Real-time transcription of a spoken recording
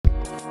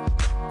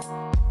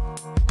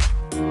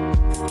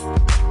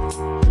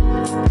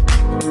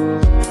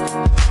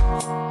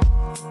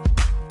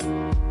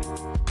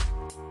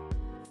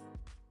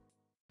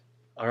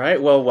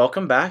right, well,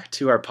 welcome back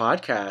to our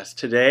podcast.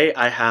 Today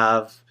I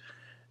have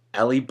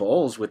Ellie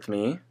Bowles with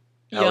me.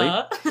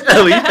 Yeah.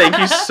 Ellie, thank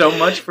you so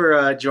much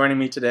for joining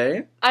me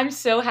today. I'm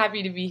so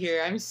happy to be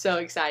here. I'm so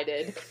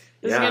excited.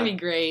 This is going to be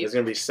great. It's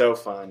going to be so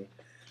fun.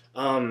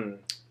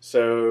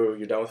 So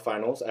you're done with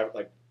finals?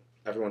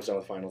 Everyone's done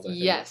with finals, I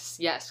think.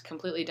 Yes,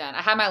 completely done.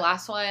 I had my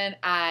last one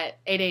at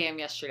 8 a.m.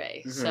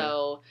 yesterday,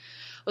 so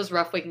it was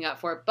rough waking up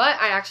for it. But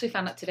I actually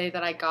found out today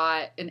that I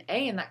got an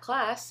A in that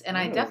class, and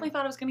I definitely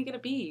thought I was going to get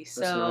a B.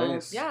 So,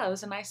 nice. Yeah, it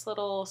was a nice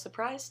little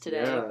surprise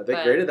today. Yeah, they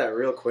graded that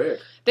real quick.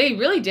 They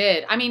really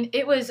did. I mean,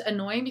 it was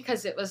annoying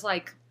because it was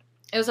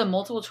a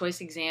multiple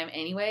choice exam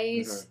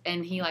anyways,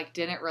 and he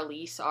didn't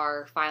release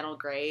our final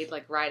grade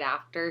right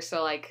after.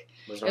 So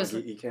was it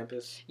on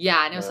eCampus?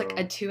 Yeah, and it was a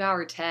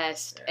 2-hour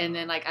test, and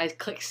then I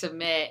click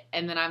submit,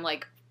 and then I'm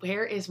like,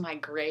 where is my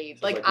grade?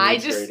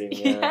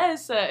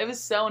 Yes, it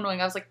was so annoying.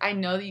 I was like, I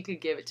know that you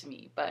could give it to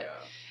me, but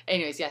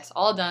anyways, yes,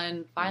 all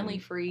done, finally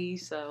free.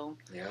 So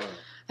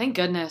thank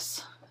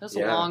goodness. It was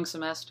a long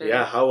semester.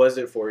 Yeah, how was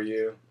it for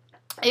you?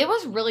 It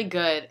was really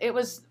good. It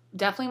was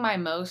definitely my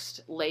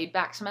most laid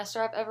back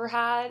semester I've ever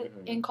had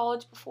in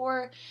college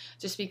before,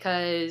 just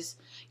because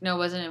I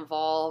wasn't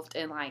involved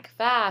in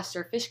FAST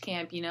or fish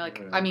camp.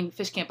 I mean,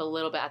 fish camp a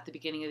little bit at the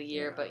beginning of the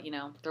year, but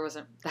there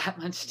wasn't that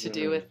much to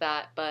do with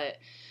that. But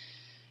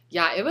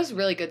yeah, it was a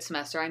really good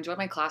semester. I enjoyed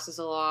my classes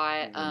a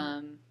lot.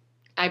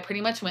 I pretty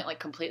much went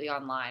completely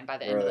online by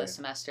the end of the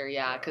semester.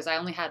 Yeah, because I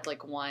only had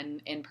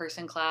one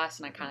in-person class,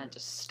 and I kind of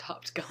just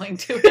stopped going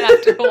to it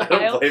after a while. I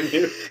don't blame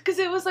you. Because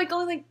it was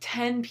only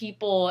 10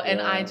 people, and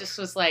I just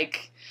was I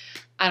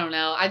don't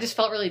know. I just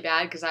felt really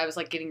bad because I was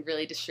getting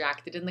really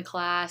distracted in the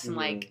class,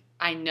 and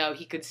I know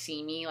he could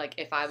see me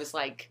if I was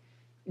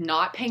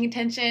not paying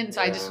attention.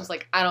 So I just was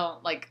I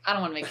don't want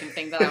to make him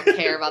think that I don't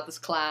care about this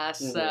class.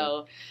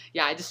 So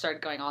yeah, I just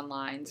started going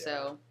online.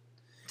 So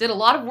did a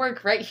lot of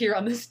work right here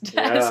on this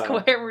desk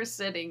where we're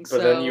sitting.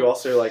 But then you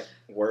also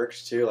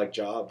worked too,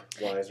 job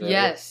wise, right?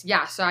 Yes,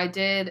 yeah. So I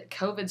did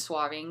COVID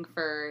swabbing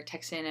for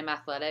Texas A&M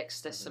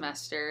athletics this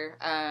semester.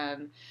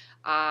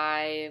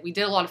 We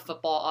did a lot of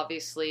football,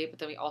 obviously, but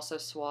then we also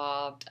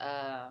swabbed.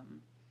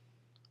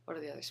 What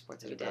are the other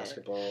sports that we did?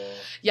 Basketball.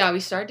 Yeah, we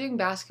started doing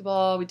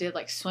basketball. We did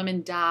swim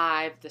and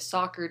dive, the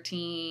soccer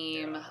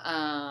team.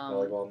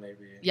 Volleyball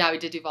maybe. Yeah, we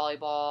did do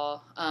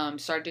volleyball.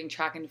 Started doing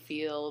track and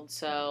field,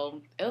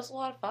 so it was a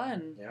lot of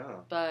fun. Yeah.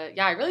 But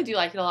yeah, I really do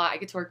like it a lot. I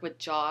get to work with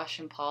Josh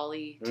and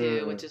Polly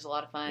too, which is a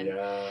lot of fun.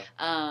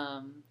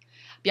 Yeah.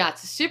 Yeah,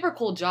 it's a super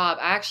cool job.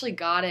 I actually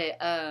got it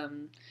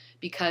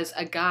because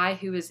a guy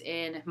who was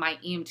in my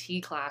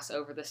EMT class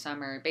over the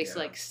summer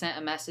basically sent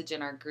a message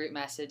in our group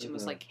message and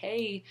was like,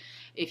 hey,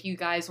 if you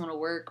guys want to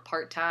work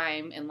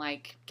part-time and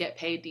get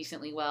paid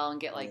decently well and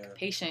get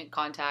patient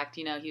contact,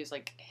 he was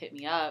hit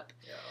me up.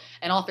 Yeah.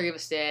 And all three of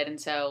us did,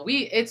 and so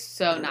it's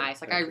so nice.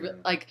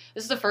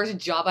 This is the first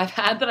job I've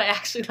had that I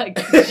actually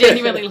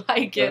genuinely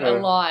like it a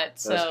lot.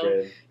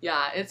 So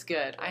yeah, it's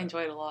good. I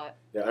enjoy it a lot.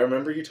 Yeah, I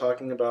remember you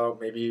talking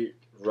about maybe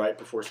right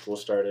before school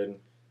started,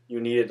 you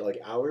needed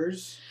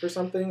hours for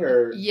something,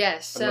 or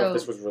yes. So I don't know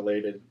if this was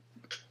related.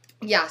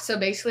 Yeah, so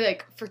basically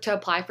to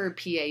apply for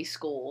PA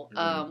school,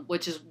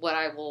 which is what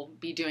I will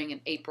be doing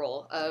in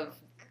April of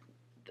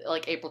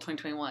April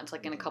 2021. It's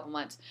in a couple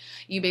months.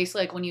 You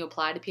basically when you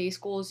apply to PA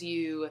schools,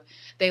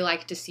 they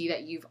like to see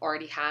that you've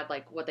already had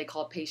what they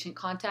call patient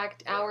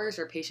contact hours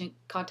or patient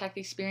contact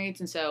experience,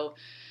 and so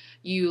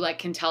you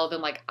can tell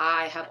them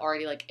I have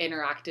already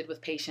interacted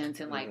with patients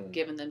and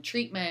given them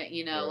treatment,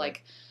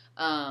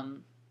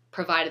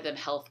 provided them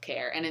health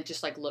care, and it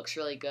just looks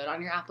really good on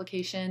your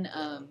application.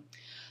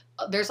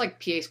 There's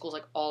PA schools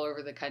all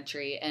over the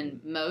country,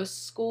 and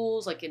most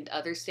schools in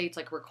other states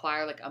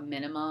require a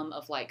minimum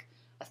of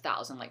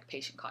 1,000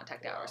 patient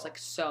contact hours,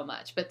 so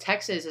much. But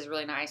Texas is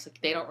really nice.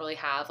 They don't really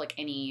have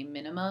any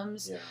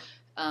minimums.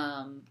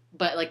 Yeah.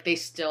 But they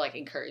still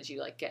encourage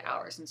you get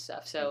hours and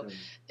stuff. So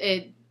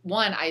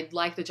I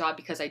like the job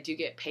because I do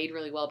get paid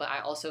really well, but I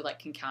also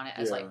can count it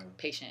as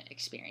patient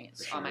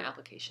experience on my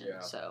application.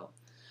 Yeah. So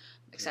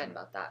excited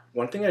about that.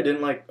 One thing I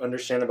didn't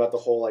understand about the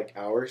whole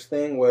hours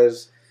thing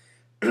was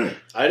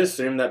I'd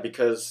assumed that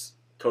because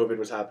COVID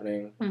was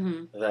happening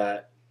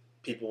that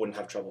people wouldn't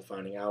have trouble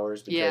finding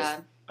hours because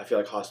I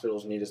feel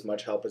hospitals need as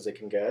much help as they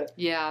can get.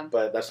 Yeah.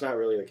 But that's not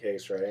really the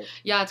case, right?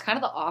 Yeah, it's kind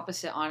of the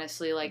opposite,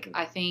 honestly.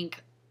 I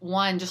think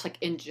one, just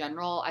in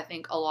general, I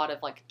think a lot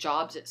of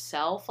jobs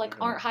itself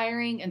aren't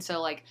hiring, and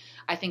so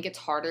I think it's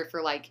harder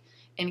for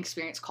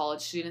inexperienced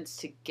college students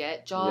to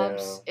get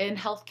jobs in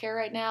healthcare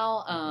right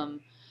now.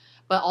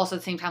 But also at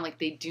the same time,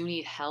 they do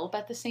need help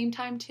at the same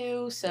time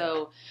too.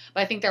 So,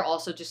 but I think they're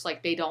also just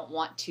they don't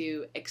want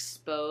to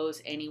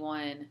expose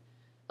anyone,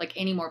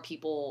 any more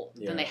people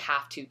than they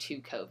have to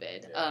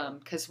COVID.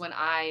 Because when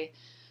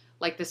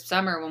this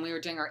summer when we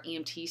were doing our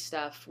EMT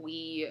stuff,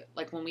 we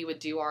when we would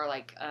do our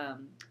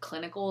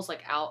clinicals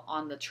out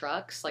on the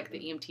trucks, the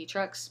EMT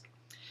trucks,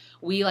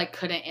 we like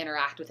couldn't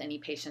interact with any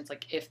patients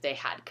like if they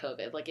had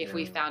COVID. Like if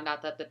we found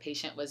out that the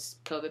patient was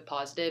COVID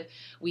positive,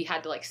 we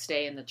had to like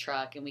stay in the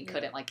truck and we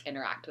couldn't like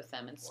interact with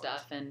them and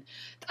stuff. And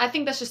I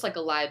think that's just like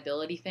a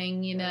liability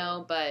thing, you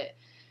know, but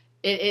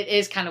it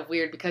is kind of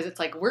weird because it's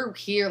like we're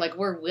here, like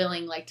we're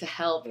willing like to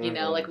help, you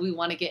know, like we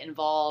want to get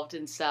involved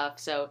and stuff.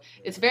 So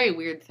it's a very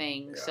weird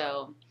thing.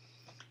 So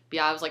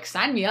yeah, I was like,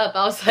 sign me up.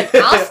 I was like,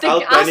 I'll stick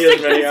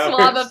a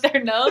swab up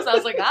their nose. I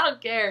was like, I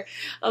don't care.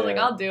 I was like,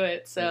 I'll do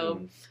it.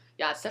 So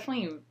yeah, it's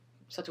definitely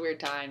such a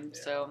weird time.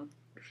 Yeah, so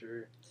for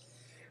sure.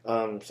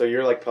 So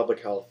you're like public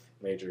health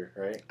major,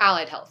 right?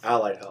 Allied health.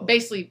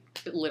 Basically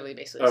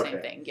the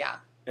same thing. Yeah.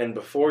 And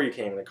before you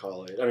came to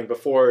college, I mean,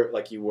 before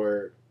like you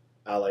were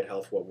Allied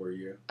Health, what were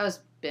you? I was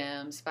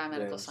BIMS,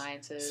 Biomedical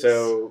Sciences.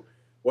 So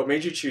what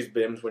made you choose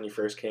BIMS when you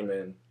first came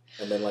in?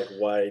 And then, like,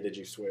 why did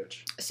you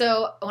switch?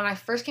 So when I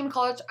first came to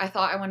college, I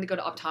thought I wanted to go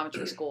to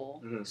optometry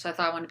school. So I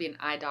thought I wanted to be an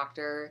eye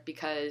doctor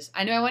because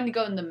I knew I wanted to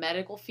go in the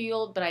medical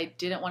field, but I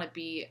didn't want to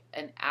be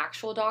an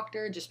actual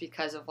doctor just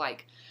because of,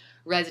 like,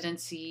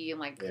 residency and,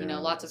 like, you know,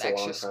 lots of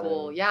extra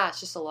school. Yeah, it's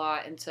just a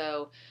lot. And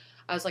so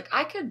I was like,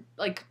 I could,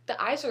 like, the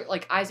eyes are,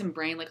 like, eyes and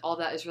brain, like, all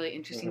that is really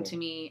interesting to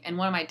me. And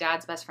one of my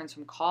dad's best friends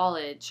from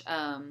college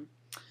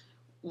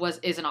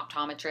is an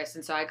optometrist,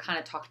 and so I kind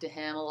of talked to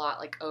him a lot,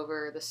 like,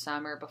 over the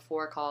summer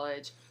before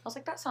college. I was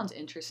like, that sounds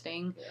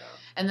interesting. Yeah.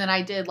 And then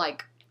I did,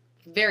 like,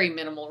 very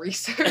minimal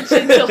research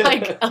into,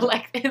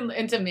 like,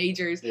 into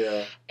majors.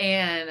 Yeah.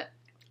 And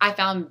I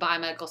found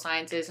biomedical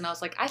sciences, and I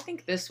was like, I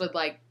think this would,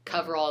 like,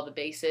 cover all the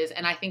bases.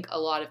 And I think a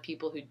lot of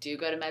people who do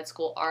go to med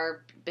school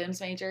are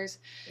BIMS majors.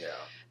 Yeah.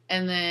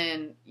 And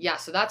then, yeah,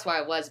 so that's why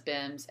I was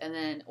BIMS. And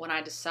then when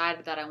I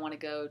decided that I want to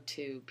go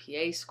to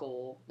PA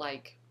school,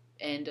 like,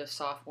 end of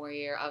sophomore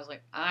year, I was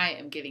like, I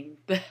am getting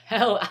the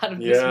hell out of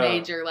this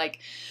major. Like,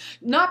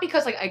 not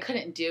because, like, I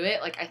couldn't do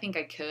it. Like, I think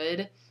I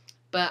could.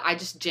 But I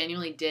just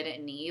genuinely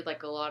didn't need,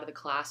 like, a lot of the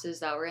classes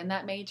that were in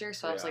that major.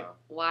 So I was like,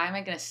 why am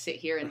I going to sit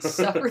here and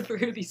suffer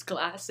through these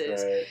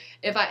classes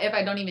if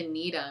I don't even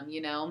need them,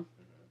 you know?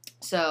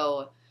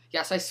 So,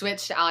 yeah, so I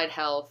switched to Allied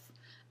Health.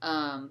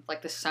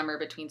 Like the summer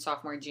between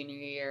sophomore and junior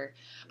year.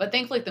 But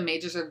thankfully, like, the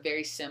majors are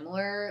very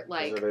similar.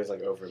 Like, there's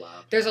like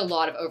overlap. There's a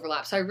lot of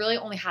overlap. So I really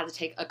only had to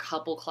take a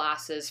couple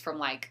classes from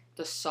like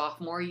the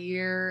sophomore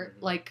year,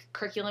 like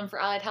curriculum for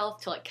Allied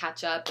Health to like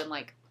catch up. And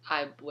like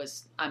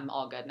I'm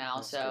all good now.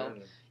 That's so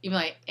good. Even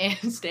like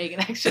am staying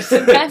an extra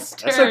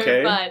semester, that's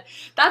okay. But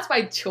that's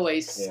by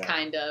choice,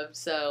 kind of.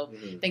 So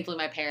thankfully,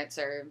 my parents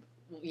are,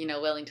 you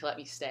know, willing to let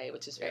me stay,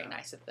 which is very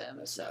nice of them.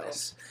 That's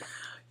nice.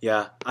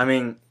 Yeah, I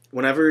mean,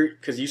 whenever,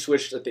 because you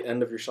switched at the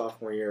end of your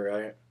sophomore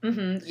year,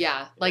 right?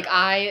 Yeah. Like,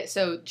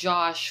 so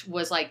Josh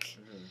was, like,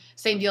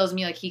 same deal as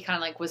me. Like, he kind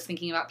of, like, was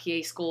thinking about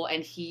PA school,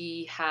 and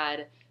he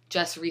had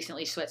just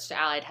recently switched to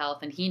Allied Health,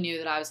 and he knew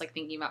that I was, like,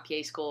 thinking about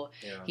PA school.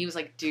 Yeah. He was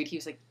like, dude,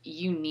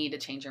 you need to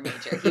change your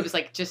major. He was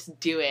like,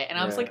 just do it. And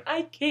I was like,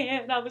 I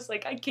can't. I was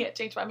like, I can't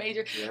change my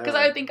major. Because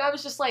I think I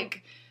was just,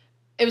 like,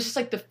 it was just,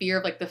 like, the fear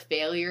of, like, the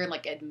failure and,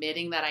 like,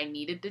 admitting that I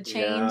needed to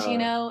change, you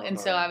know? And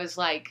so I was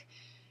like,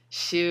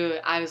 shoot,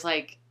 I was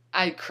like,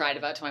 I cried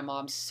about it to my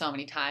mom so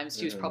many times.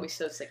 She was probably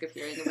so sick of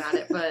hearing about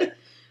it. But,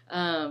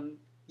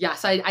 yeah,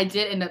 so I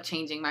did end up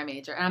changing my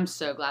major. And I'm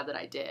so glad that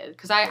I did.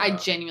 Because I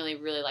genuinely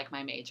really like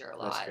my major a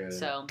lot.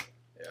 So,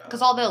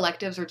 because all the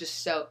electives are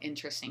just so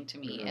interesting to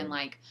me. And,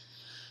 like,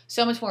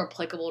 so much more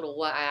applicable to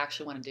what I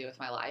actually want to do with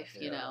my life,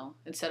 you know?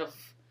 Instead of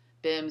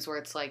BIMS where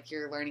it's like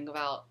you're learning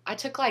about... I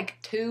took like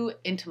 2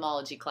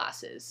 entomology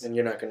classes. And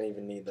you're not going to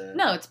even need that.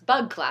 No, it's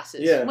bug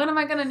classes. Yeah. When am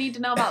I going to need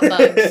to know about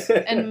bugs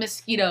and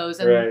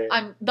mosquitoes? And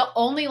I'm the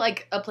only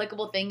like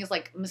applicable thing is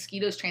like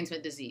mosquitoes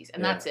transmit disease.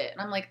 And that's it.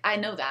 And I'm like, I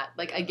know that.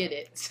 Like, I get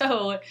it.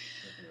 So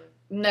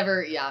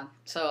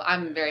So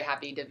I'm very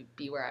happy to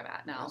be where I'm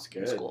at now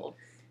in school.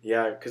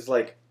 Yeah, because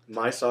like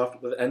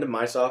the end of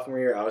my sophomore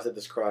year, I was at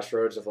this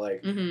crossroads of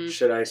like,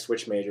 should I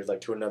switch majors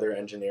like to another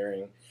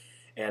engineering?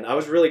 And I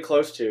was really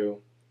close to,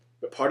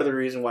 but part of the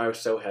reason why I was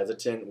so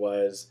hesitant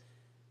was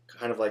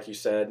kind of like you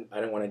said,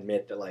 I didn't want to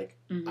admit that, like,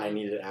 I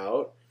needed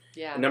out.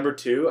 Yeah. And number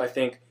 2, I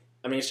think,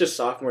 I mean, it's just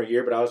sophomore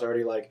year, but I was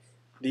already, like,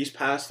 this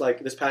past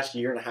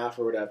year and a half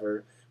or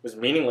whatever was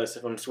meaningless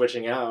if I'm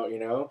switching out, you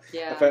know?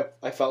 Yeah.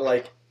 I felt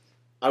like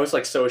I was,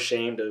 like, so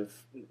ashamed of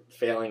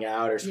failing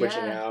out or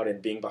switching out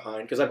and being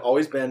behind, because I've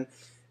always been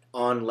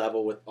on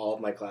level with all of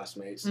my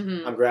classmates.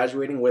 I'm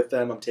graduating with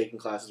them, I'm taking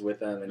classes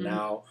with them, and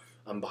now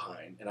I'm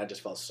behind, and I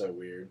just felt so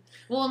weird.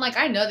 Well, and, like,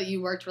 I know that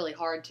you worked really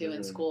hard, too,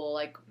 in school.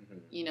 Like,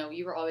 you know,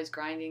 you were always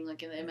grinding,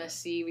 like, in the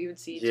MSC. We would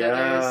see each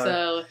other.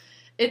 So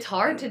it's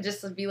hard to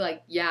just be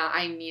like, yeah,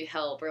 I need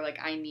help, or, like,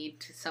 I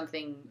need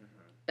something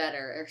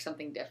better or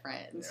something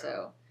different. And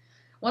so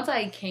once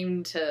I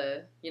came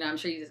to, you know, I'm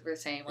sure you were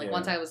saying, like,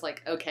 once I was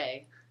like,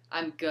 okay,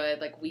 I'm good,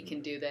 like, we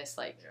can do this,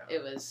 like,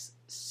 it was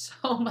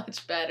so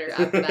much better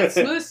after that.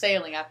 Smooth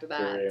sailing after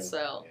that.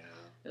 So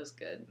it was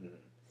good.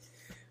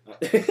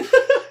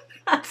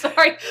 I'm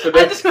sorry.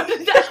 I just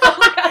wanted to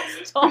I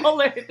was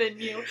taller than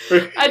you.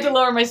 I had to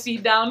lower my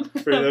seat down.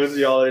 For those of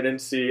y'all who didn't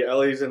see,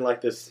 Ellie's in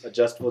like this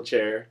adjustable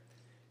chair,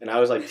 and I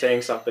was like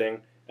saying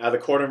something. Out of the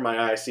corner of my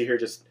eye, I see her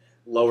just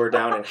lower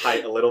down in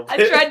height a little bit.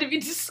 I tried to be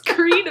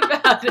discreet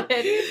about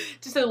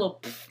it. Just a little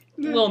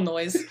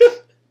noise.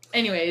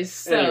 Anyways,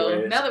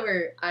 so now that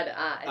we're eye to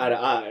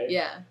eye.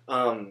 Yeah.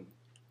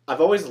 I've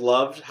always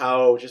loved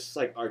how just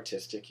like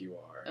artistic you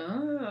are.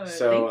 Oh,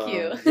 so, thank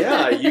you.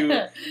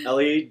 Yeah,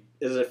 Ellie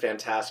is a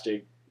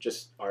fantastic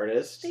just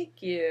artist.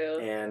 Thank you.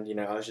 And,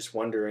 I was just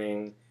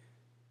wondering,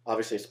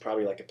 obviously it's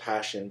probably like a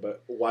passion,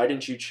 but why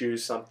didn't you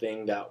choose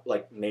something that,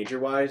 like,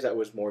 major-wise, that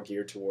was more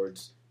geared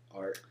towards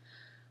art?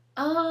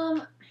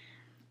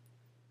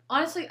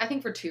 Honestly, I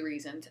think for two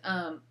reasons.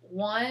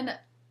 One,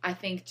 I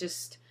think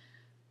just,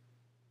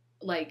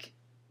 like,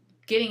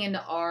 getting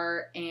into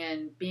art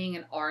and being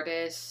an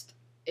artist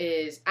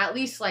is, at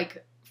least,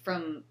 like,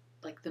 from,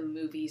 like, the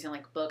movies and,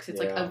 like, books, it's,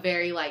 like, a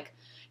very, like,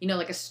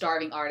 like a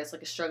starving artist,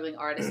 like a struggling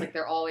artist, like,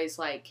 they're always,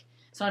 like,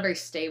 it's not a very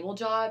stable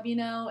job,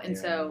 and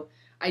so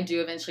I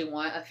do eventually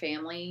want a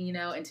family,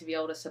 and to be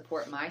able to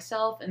support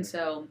myself, and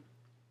so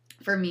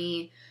for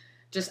me,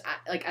 just,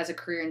 like, as a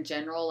career in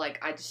general, like,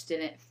 I just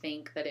didn't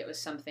think that it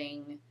was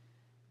something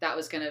that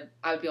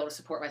I would be able to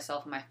support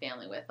myself and my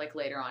family with, like,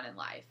 later on in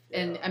life.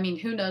 Yeah. And, I mean,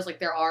 who knows, like,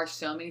 there are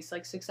so many,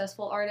 like,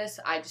 successful artists,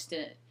 I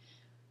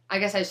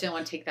guess I just didn't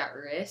want to take that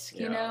risk,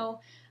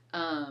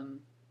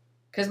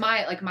 because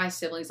my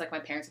siblings, like, my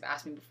parents have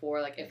asked me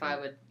before, like, if I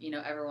would,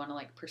 ever want to,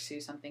 like, pursue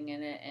something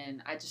in it,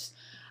 and I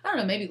don't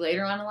know, maybe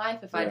later on in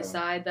life, if I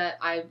decide that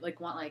I, like,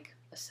 want, like,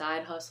 a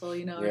side hustle,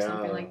 or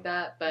something like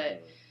that,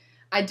 but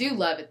I do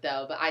love it,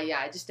 though, but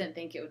I just didn't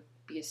think it would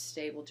be a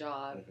stable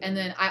job, and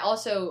then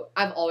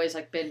I've always,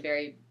 like, been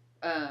very,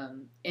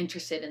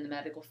 interested in the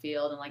medical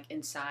field and, like,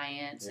 in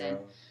science, and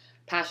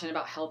passionate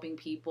about helping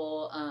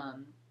people,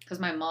 because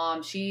my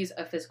mom, she's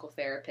a physical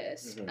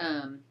therapist,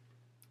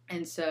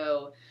 and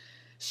so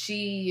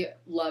she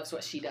loves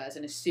what she does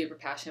and is super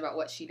passionate about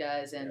what she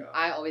does. And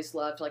I always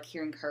loved, like,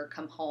 hearing her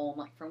come home,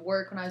 like, from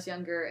work when I was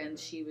younger, and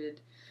she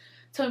would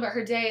tell me about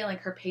her day and, like,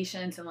 her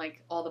patients and,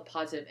 like, all the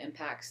positive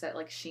impacts that,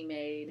 like, she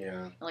made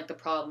and, like, the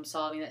problem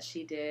solving that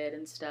she did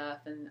and stuff.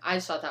 And I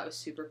just thought that was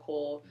super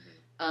cool.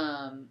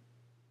 And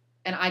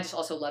I just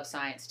also love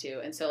science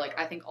too. And so, like,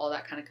 I think all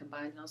that kind of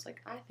combined, and I was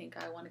like, I think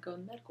I want to go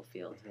in the medical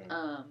field.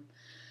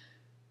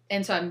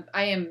 And so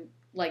I am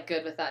like,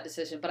 good with that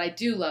decision, but I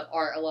do love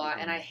art a lot,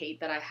 and I hate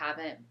that I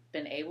haven't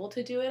been able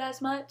to do it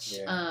as much.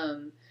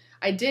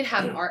 I did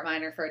have an art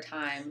minor for a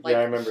time, like,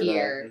 I remember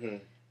here,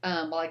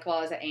 like, while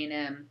I was at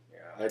A&M. Yeah,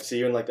 I'd see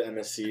you in, like, the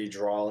MSc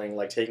drawing,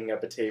 like, taking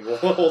up a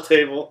whole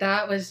table.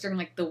 That was during,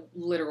 like, the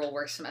literal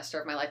worst semester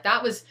of my life.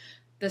 That was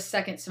the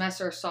second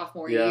semester of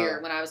sophomore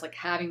year when I was, like,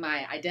 having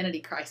my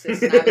identity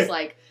crisis, and I was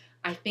like,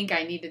 I think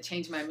I need to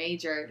change my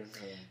major,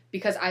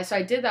 because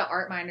I did that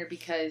art minor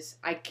because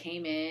I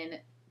came in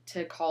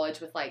to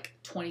college with, like,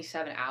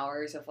 27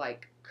 hours of,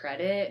 like,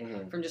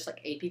 credit from just, like,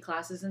 AP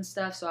classes and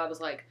stuff. So I was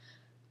like,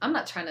 I'm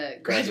not trying to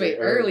graduate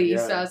early.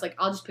 So I was like,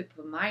 I'll just pick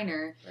up a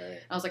minor. And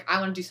I was like, I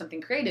want to do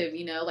something creative,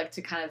 like,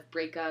 to kind of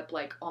break up,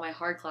 like, all my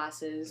hard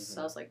classes.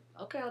 So I was like,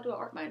 okay, I'll do an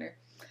art minor.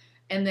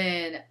 And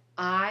then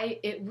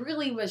it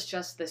really was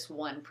just this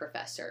one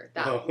professor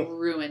that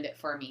ruined it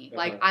for me.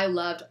 Like, I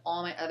loved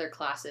all my other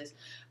classes,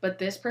 but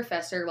this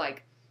professor,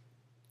 like,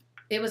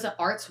 it was an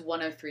Arts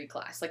 103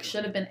 class. Like,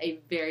 should have been a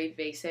very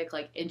basic,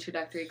 like,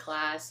 introductory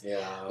class.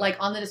 Like,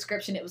 on the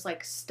description, it was,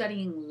 like,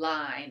 studying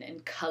line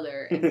and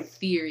color and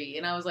theory.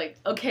 And I was like,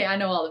 okay, I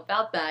know all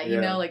about that.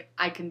 Like,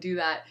 I can do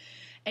that.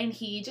 And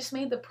he just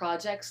made the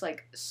projects,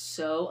 like,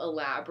 so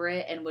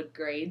elaborate and would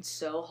grade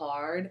so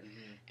hard.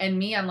 And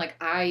me, I'm like,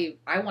 I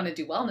want to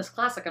do well in this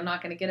class. Like, I'm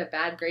not going to get a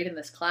bad grade in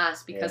this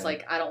class because,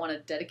 like, I don't want to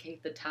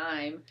dedicate the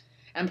time.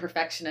 I'm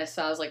perfectionist,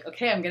 so I was like,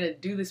 okay, I'm gonna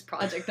do this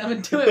project. I'm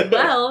gonna do it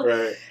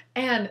well.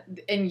 And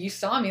you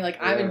saw me,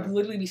 like, I would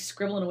literally be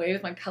scribbling away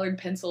with my colored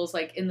pencils,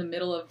 like, in the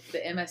middle of the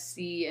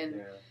MSc,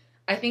 and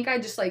I think I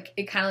just, like,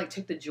 it kind of, like,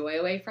 took the joy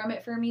away from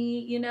it for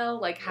me,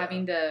 like,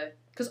 having to,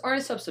 because art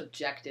is so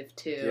subjective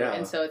too,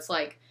 and so it's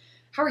like,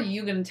 how are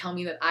you gonna tell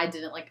me that I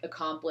didn't, like,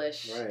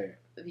 accomplish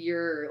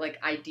your,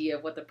 like, idea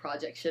of what the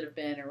project should have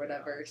been or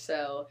whatever?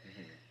 So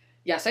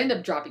so I ended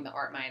up dropping the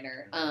art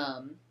minor,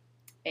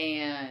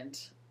 and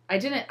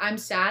I'm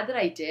sad that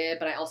I did,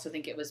 but I also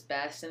think it was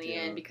best in the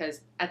end,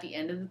 because at the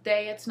end of the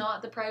day, it's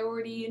not the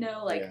priority,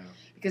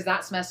 because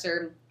that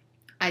semester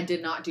I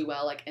did not do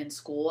well, like, in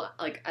school,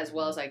 like, as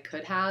well as I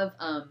could have,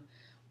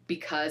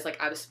 because,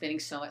 like, I was spending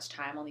so much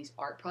time on these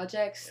art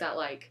projects that,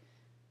 like,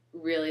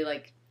 really,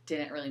 like,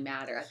 didn't really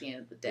matter at the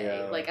end of the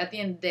day. Like, at the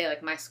end of the day,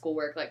 like, my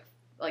schoolwork,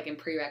 like in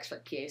prereqs,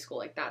 like, PA school,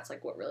 like, that's,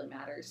 like, what really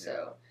matters,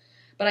 so...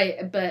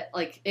 But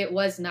like, it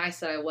was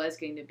nice that I was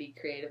getting to be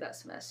creative that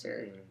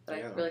semester, but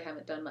I really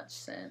haven't done much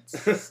since,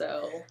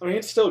 so. I mean,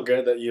 it's still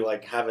good that you,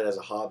 like, have it as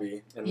a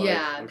hobby, and, like,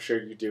 I'm sure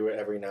you do it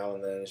every now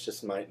and then, it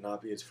just might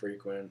not be as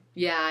frequent.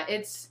 Yeah,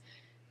 it's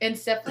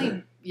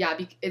definitely,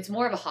 it's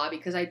more of a hobby,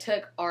 because I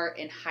took art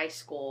in high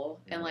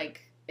school, and,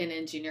 like,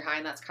 in junior high,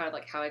 and that's kind of,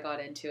 like, how I got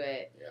into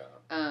it.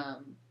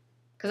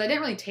 Because I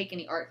didn't really take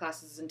any art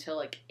classes until,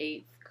 like,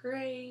 8th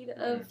grade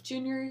of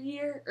junior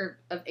year, or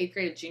of 8th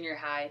grade of junior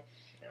high.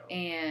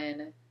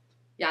 And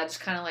yeah, I just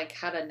kind of like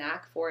had a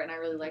knack for it, and I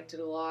really liked it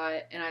a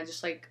lot. And I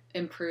just like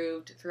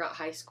improved throughout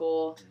high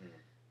school.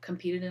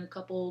 Competed in a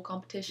couple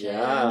competitions. Yeah,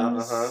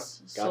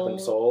 got them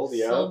sold.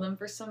 Yeah, sold them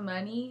for some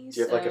money. Do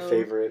you have like a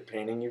favorite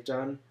painting you've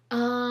done?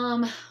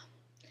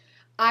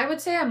 I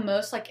would say I'm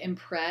most like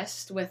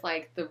impressed with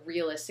like the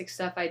realistic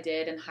stuff I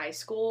did in high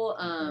school.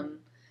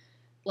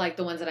 Like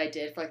the ones that I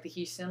did for like the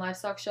Houston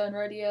Livestock Show and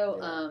Rodeo.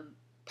 Yeah.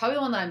 Probably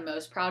the one that I'm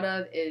most proud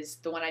of is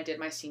the one I did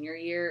my senior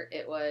year.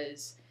 It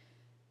was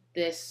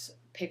this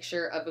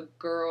picture of a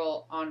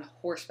girl on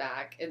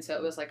horseback, and so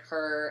it was like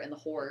her and the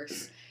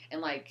horse,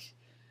 and like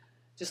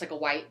just like a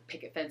white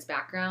picket fence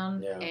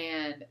background,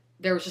 and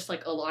there was just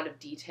like a lot of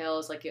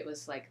details. Like it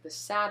was like the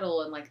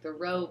saddle and like the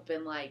rope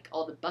and like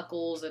all the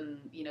buckles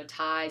and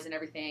ties and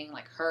everything.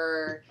 Like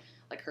her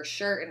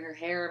shirt and her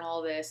hair and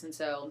all this, and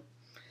so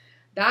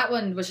that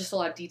one was just a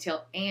lot of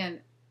detail.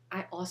 And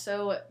I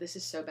also, this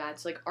is so bad.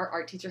 So like our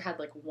art teacher had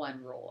like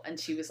one rule, and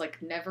she was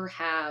like, never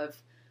have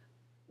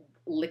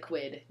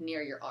liquid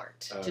near your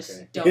art. Okay.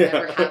 Just don't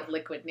ever have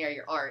liquid near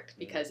your art,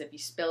 because if you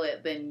spill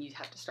it, then you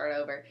have to start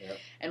over. Yep.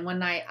 And one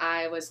night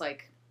I was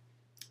like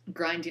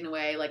grinding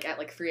away like at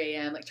like 3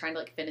 a.m. like trying to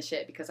like finish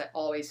it, because I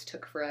always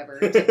took forever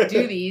to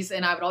do these,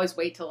 and I would always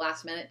wait till the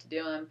last minute to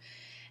do them.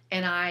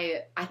 And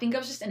I think I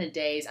was just in a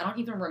daze. I don't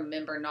even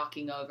remember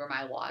knocking over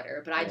my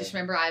water, but I just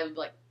remember I would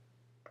like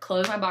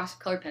close my box of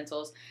colored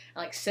pencils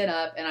and like sit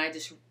up, and I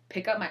just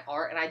pick up my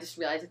art, and I just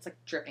realized it's like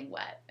dripping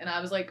wet, and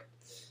I was like,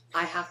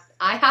 I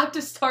have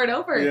to start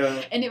over.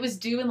 Yeah. And it was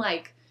due in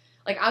like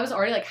I was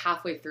already like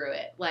halfway through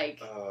it,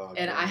 like,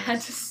 and I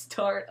had to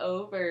start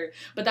over.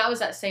 But that was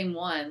that same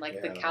one,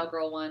 like the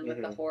cowgirl one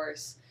with the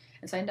horse.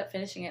 And so I ended up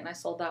finishing it, and I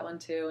sold that one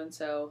too. And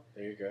so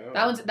there you go.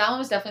 That one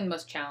was definitely the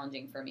most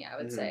challenging for me, I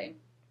would say.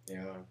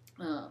 Yeah.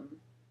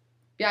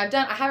 Yeah,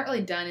 I haven't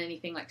really done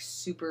anything like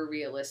super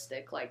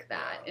realistic like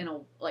that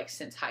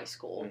since high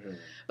school.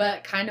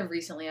 But kind of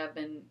recently I've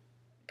been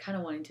kind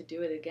of wanting to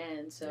do it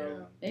again,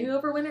 so maybe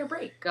over winter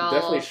break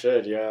definitely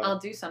should. I'll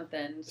do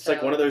something. It's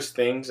like one of those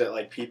things that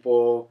like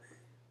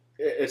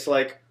it's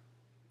like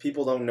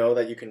people don't know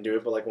that you can do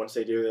it, but like once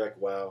they do, they're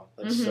like, wow,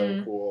 that's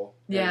so cool.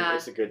 And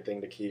it's a good thing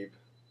to keep.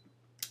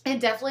 It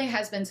definitely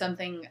has been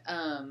something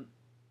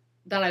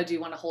that I do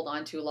want to hold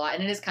on to a lot,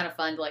 and it is kind of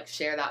fun to like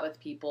share that with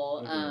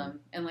people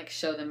and like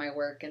show them my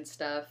work and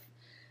stuff.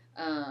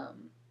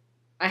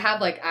 I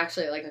have like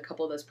actually like a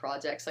couple of those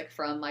projects like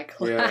from my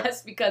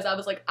class because I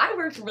was like, I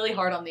worked really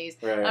hard on these.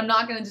 Right. I'm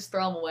not gonna just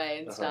throw them away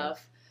and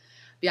stuff.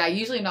 But yeah, I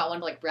usually not one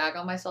to like brag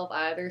on myself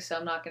either, so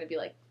I'm not gonna be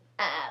like,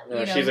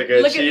 she's a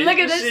good. Look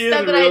at this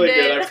stuff that really I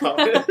did. Good, I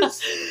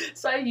promise.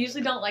 So I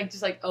usually don't like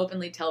just like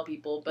openly tell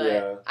people,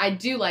 but I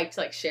do like to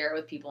like share it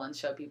with people and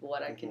show people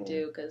what I can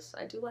do, because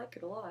I do like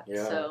it a lot.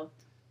 Yeah. So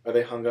are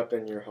they hung up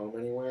in your home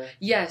anywhere?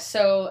 Yeah.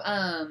 So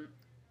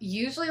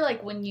usually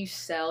like when you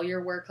sell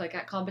your work like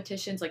at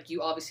competitions, like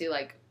you obviously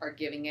like are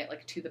giving it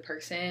like to the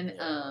person.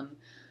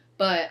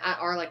 But at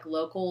our like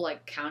local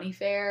like county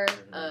fair,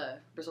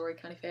 Brazoria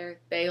County Fair,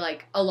 they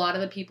like a lot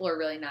of the people are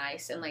really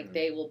nice, and like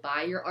they will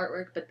buy your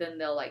artwork, but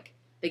then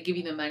they give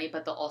you the money,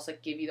 but they'll also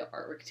give you the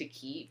artwork to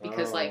keep,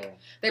 because like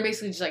they're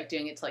basically just like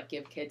doing it to like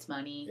give kids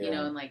money, you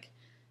know, and like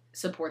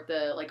support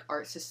the like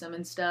art system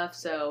and stuff.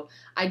 So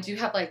I do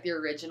have like the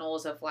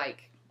originals of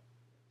like,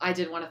 I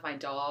did one of my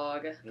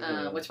dog,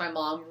 which my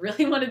mom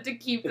really wanted to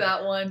keep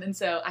that one, and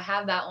so I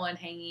have that one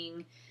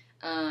hanging.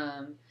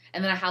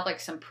 And then I have like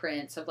some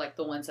prints of like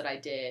the ones that I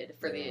did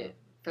for the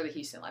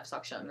Houston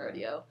Livestock Show and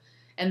Rodeo,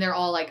 and they're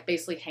all like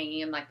basically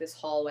hanging in like this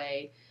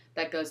hallway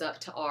that goes up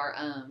to our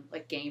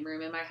like game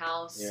room in my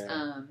house.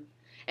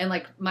 And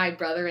like my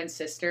brother and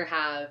sister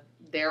have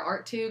their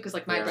art too, because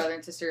like my brother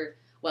and sister,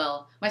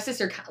 well, my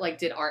sister like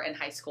did art in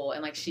high school,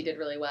 and like she did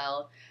really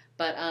well,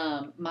 but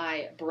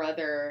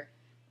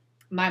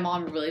my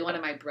mom really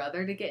wanted my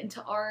brother to get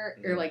into art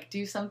or like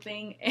do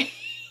something.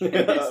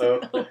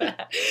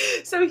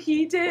 So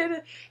he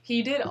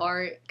did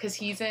art, because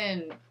he's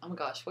in, oh my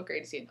gosh, what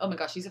grade is he in? Oh my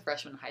gosh, he's a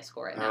freshman in high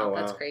school right now. Oh, wow.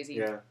 That's crazy.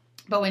 Yeah.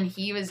 But when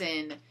he was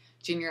in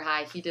junior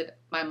high,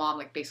 my mom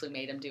like basically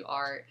made him do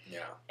art.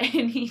 Yeah.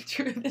 And he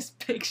drew this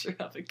picture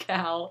of a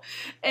cow,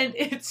 and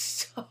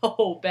it's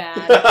so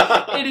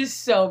bad. It is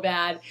so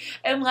bad.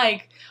 And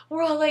like,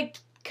 we're all like,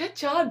 good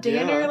job,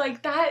 Danner.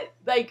 Like that,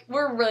 like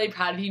we're really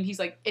proud of you. And he's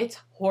like, it's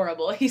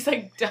horrible. He's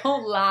like,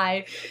 don't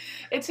lie.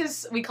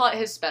 We call it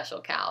his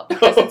special cow,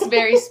 because it's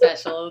very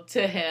special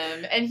to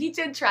him. And he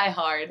did try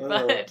hard,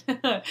 but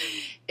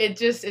it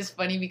just is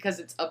funny because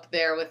it's up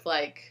there with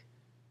like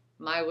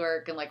my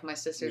work and like my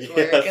sister's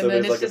work. And so then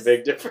it's like just a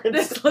big difference.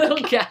 This little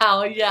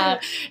cow.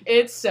 Yeah.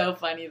 It's so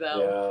funny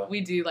though. Yeah.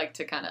 We do like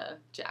to kind of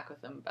jack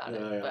with him about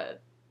it,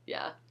 but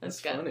yeah,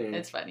 it's funny.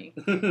 It's funny.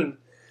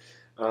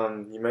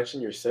 You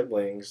mentioned your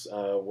siblings.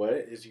 What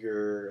is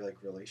your like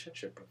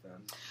relationship with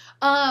them?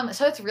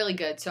 So it's really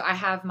good. So I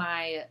have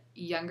my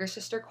younger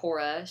sister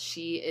Cora.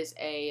 She is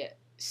a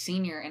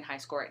senior in high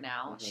school right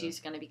now. She's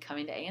going to be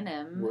coming to A&M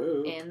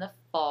in the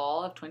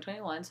fall of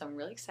 2021, so I'm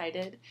really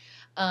excited.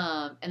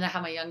 And then I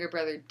have my younger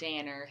brother,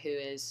 Danner, who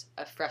is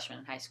a freshman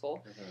in high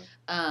school.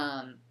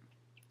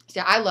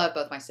 So I love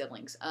both my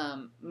siblings.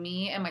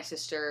 Me and my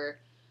sister,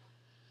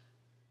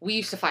 we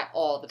used to fight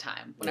all the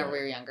time whenever we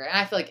were younger. And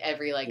I feel like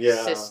every,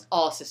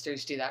 all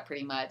sisters do that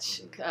pretty much.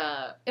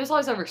 It was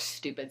always over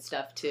stupid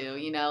stuff, too.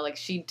 You know, like,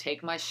 she'd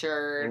take my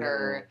shirt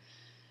or...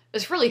 It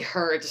was really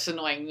her just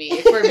annoying me,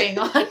 if we're being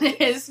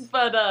honest.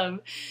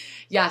 But,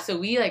 yeah, so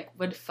we, like,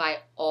 would fight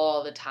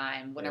all the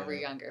time whenever we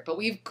were younger. But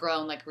we've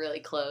grown, like,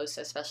 really close,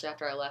 especially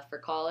after I left for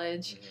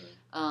college.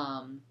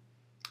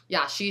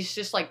 Yeah, she's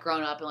just, like,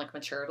 grown up and, like,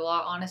 matured a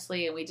lot,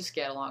 honestly. And we just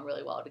get along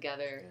really well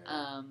together.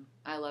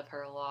 I love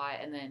her a lot.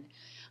 And then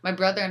my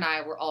brother and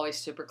I were always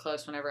super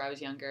close whenever I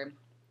was younger.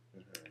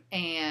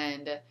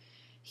 And...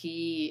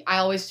 I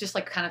always just,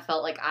 like, kind of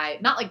felt like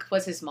not, like,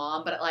 was his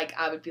mom, but, like,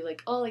 I would be,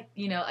 like, oh, like,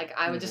 you know, like,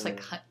 I would just, like,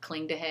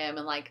 cling to him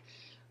and, like,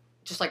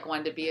 just, like,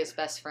 wanted to be his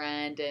best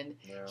friend, and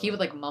he would,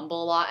 like,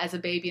 mumble a lot as a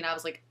baby, and I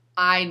was, like,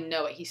 I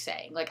know what he's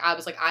saying. Like, I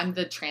was, like, I'm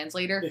the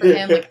translator for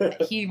him.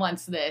 Like, he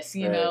wants this,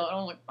 you know? And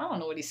I'm, like, I don't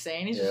know what he's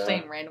saying. He's just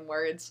saying random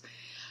words.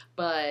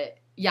 But...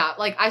 yeah,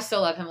 like, I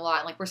still love him a lot,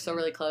 and, like, we're still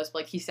really close, but,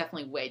 like, he's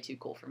definitely way too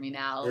cool for me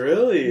now.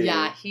 Really?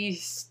 Yeah,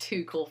 he's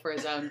too cool for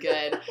his own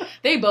good.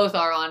 They both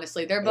are,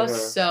 honestly. They're both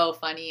so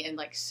funny and,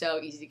 like,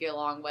 so easy to get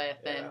along with,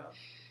 and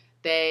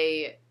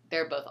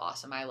they're both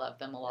awesome. I love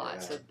them a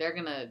lot, so they're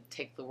gonna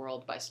take the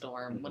world by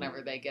storm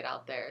whenever they get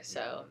out there,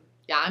 so,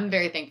 yeah, I'm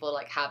very thankful to,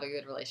 like, have a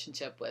good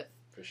relationship with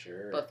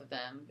both of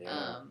them.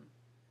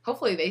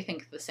 Hopefully they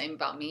think the same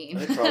about me.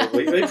 They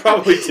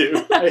probably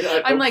do.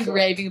 I'm like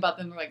raving about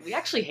them. We're like, we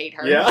actually hate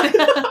her.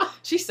 Yeah.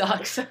 She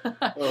sucks.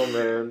 Oh,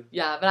 man.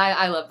 Yeah, but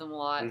I love them a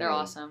lot. They're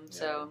awesome. Yeah.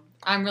 So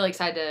I'm really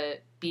excited to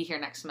be here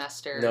next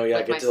semester. No, yeah,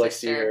 I get to, like,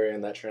 see her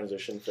in that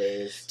transition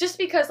phase. Just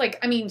because, like,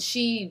 I mean,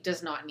 she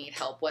does not need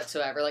help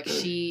whatsoever. Like,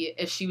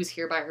 if she was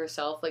here by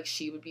herself, like,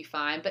 she would be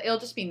fine. But it'll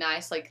just be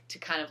nice, like, to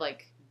kind of,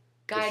 like,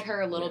 guide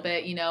her a little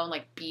bit, you know, and,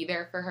 like, be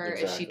there for her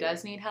if she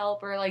does need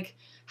help or, like,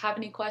 have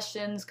any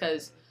questions,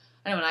 because...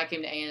 I know when I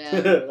came to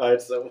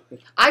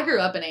A&M, I grew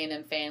up an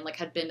A&M fan, like,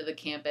 had been to the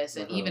campus,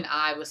 and even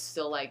I was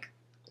still like,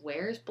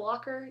 where's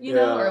Blocker, you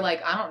know, or,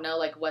 like, I don't know,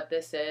 like, what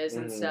this is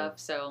and stuff,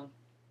 so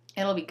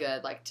it'll be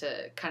good, like,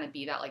 to kind of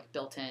be that, like,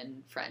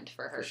 built-in friend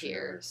for her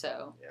here,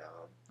 so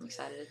I'm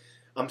excited.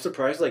 I'm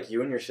surprised, like,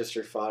 you and your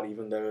sister fought,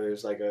 even though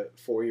there's, like, a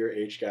 4-year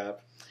age gap.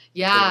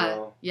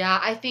 Yeah,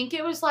 I think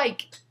it was,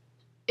 like,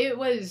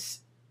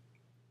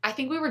 I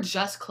think we were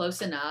just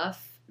close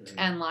enough,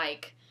 and,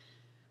 like,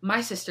 my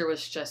sister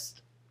was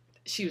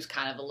she was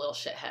kind of a little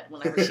shithead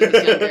whenever she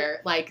was younger.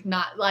 Like,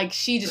 not, like,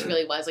 she just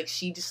really was. Like,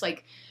 she just,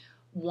 like,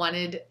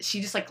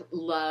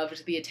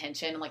 loved the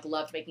attention and, like,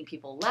 loved making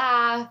people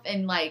laugh.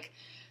 And, like,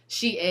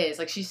 she is.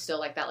 Like, she's still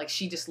like that. Like,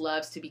 she just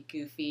loves to be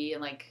goofy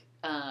and, like,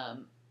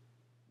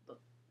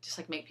 just,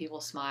 like, make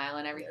people smile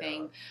and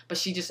everything. But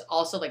she just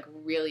also, like,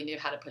 really knew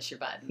how to push your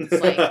buttons.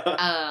 Like,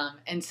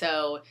 and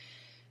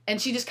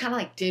she just kind of,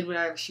 like, did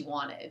whatever she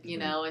wanted, you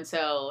know? And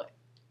so...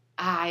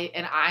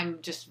 I'm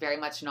just very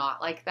much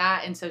not like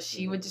that, and so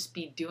she would just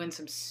be doing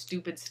some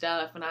stupid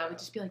stuff, and I would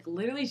just be like,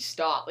 literally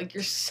stop, like,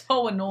 you're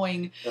so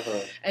annoying,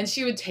 and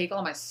she would take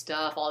all my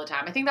stuff all the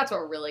time. I think that's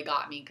what really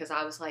got me, because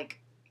I was like,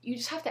 you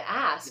just have to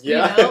ask, you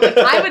know, like,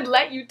 I would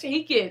let you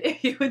take it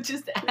if you would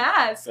just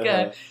ask,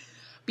 but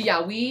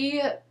yeah,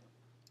 we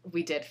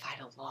did fight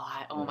a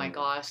lot. Oh my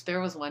gosh,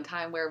 there was one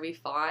time where we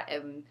fought,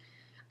 and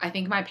I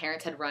think my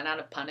parents had run out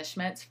of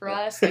punishments for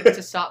us, like,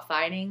 to stop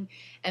fighting,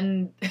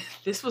 and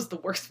this was the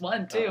worst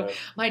one, too.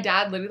 My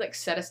dad literally, like,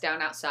 set us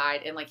down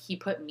outside, and, like, he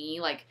put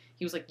me, like,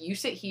 he was like, you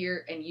sit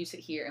here, and you sit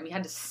here, and we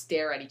had to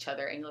stare at each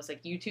other, and he was like,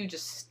 you two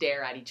just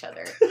stare at each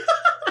other.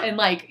 And,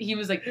 like, he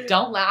was like,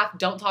 don't laugh,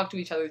 don't talk to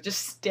each other,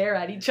 just stare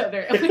at each other.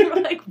 And we were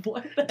like,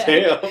 what the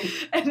heck? Damn.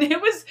 And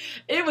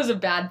it was a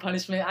bad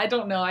punishment. I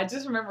don't know. I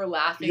just remember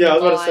laughing. Yeah, I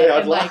was about to say,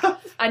 I'd laugh. Like,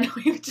 I know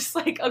we were just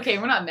like, okay,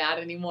 we're not mad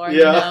anymore,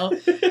 you know?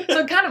 So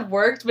it kind of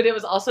worked, but it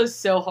was also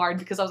so hard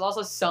because I was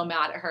also so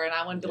mad at her, and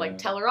I wanted to, like,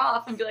 tell her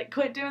off and be like,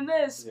 quit doing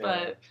this.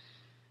 But,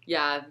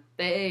 yeah,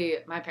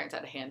 my parents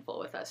had a handful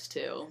with us,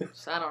 too.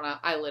 So I don't know.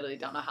 I literally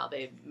don't know how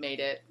they made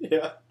it.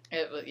 Yeah.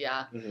 It was,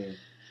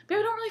 But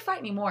we don't really fight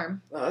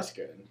anymore. Oh, that's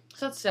good.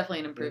 So that's definitely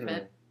an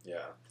improvement.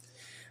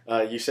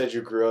 Yeah. You said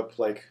you grew up,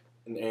 like,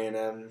 in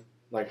A&M,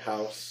 like,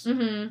 house.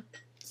 So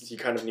you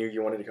kind of knew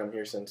you wanted to come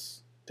here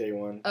since day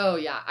one. Oh,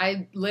 yeah.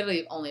 I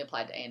literally only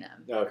applied to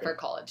A&M for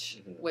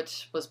college,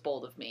 which was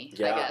bold of me, I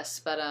guess.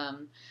 But,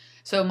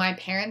 so my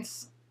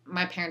parents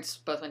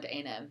both went to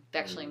A&M. They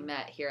actually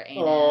met here at A&M.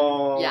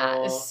 Aww.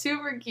 Yeah, it's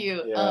super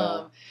cute.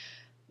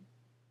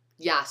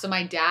 Yeah. So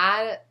my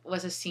dad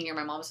was a senior,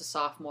 my mom was a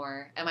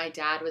sophomore, and my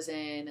dad was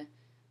in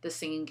the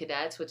Singing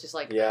Cadets, which is,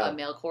 like, a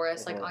male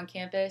chorus, like, on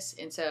campus.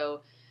 And so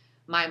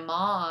my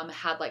mom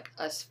had, like,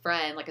 a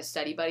friend, like, a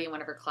study buddy in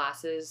one of her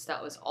classes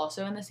that was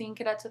also in the Singing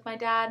Cadets with my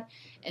dad.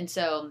 And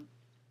so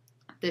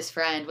this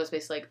friend was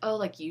basically like, oh,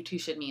 like, you two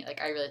should meet.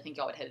 Like, I really think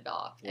y'all would hit it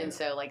off. And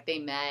so, like, they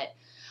met.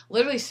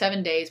 literally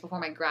 7 days before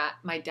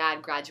my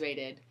dad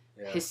graduated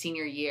his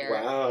senior year.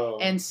 Wow.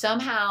 And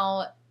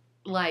somehow,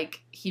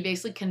 like, he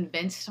basically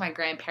convinced my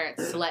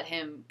grandparents to let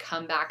him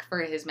come back for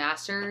his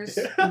master's,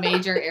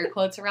 major air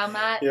quotes around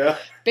that. Yeah.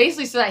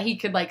 Basically so that he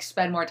could, like,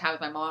 spend more time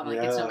with my mom,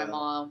 like, get to know my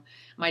mom.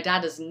 My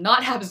dad does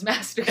not have his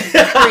master's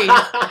degree,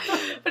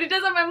 but he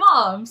does have my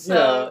mom,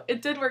 so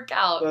it did work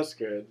out. That's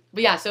good.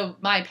 But yeah, so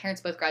my parents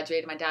both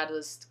graduated. My dad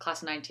was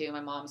class of 92, my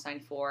mom was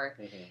 94,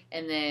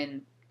 and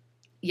then,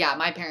 yeah,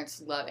 my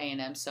parents love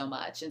A&M so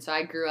much, and so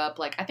I grew up,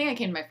 like, I think I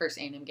came to my first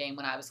A&M game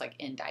when I was, like,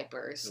 in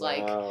diapers.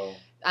 Wow.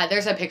 Like,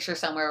 there's a picture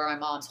somewhere where my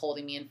mom's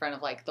holding me in front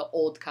of, like, the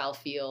old Kyle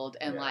Field,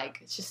 and, like,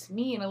 it's just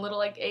me in a little,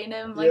 like,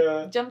 A&M, like,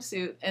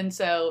 jumpsuit, and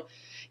so,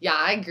 yeah,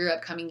 I grew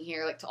up coming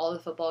here, like, to all the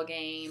football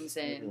games,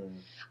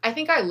 and I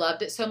think I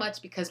loved it so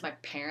much because my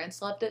parents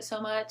loved it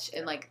so much,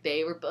 and, like,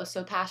 they were both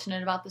so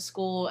passionate about the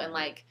school, and,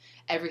 like,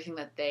 everything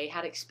that they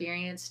had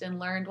experienced and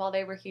learned while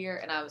they were here,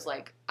 and I was,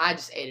 like, I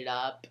just ate it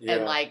up,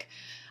 and, like,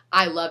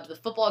 I loved the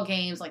football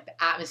games, like,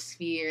 the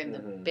atmosphere, and the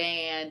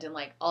band, and,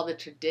 like, all the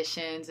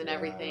traditions and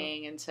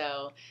everything, and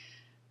so,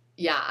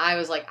 yeah, I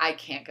was, like, I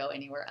can't go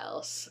anywhere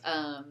else.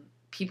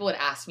 People would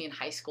ask me in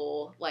high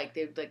school, like,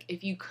 they'd be like,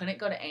 if you couldn't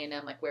go to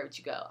A&M, like, where would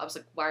you go? I was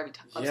like, why are we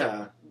talking?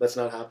 That's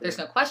not happening. There's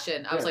no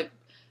question. I was like,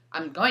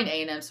 I'm going to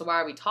A&M, so why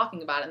are we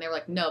talking about it? And they were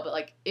like, no, but,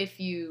 like, if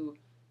you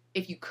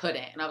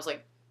couldn't. And I was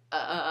like,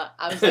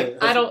 I was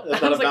like, I don't,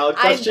 that's I not was a valid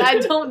like, question. I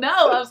don't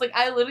know. I was like,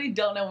 I literally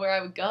don't know where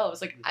I would go. I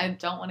was like, I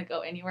don't want to go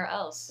anywhere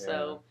else.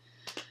 So,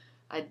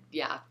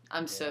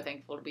 I'm so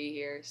thankful to be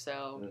here.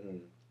 So,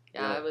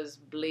 I was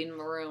bleeding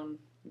maroon.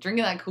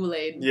 Drinking that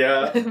Kool-Aid.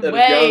 Yeah.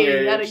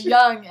 At a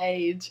young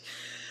age.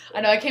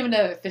 I know, I came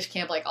into fish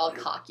camp, like, all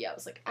cocky. I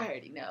was like, I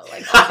already know,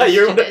 like,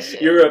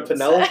 you're a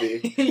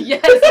Penelope.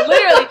 Yes,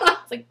 literally.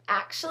 It's like,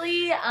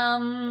 actually,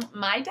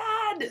 my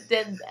dad did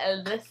this,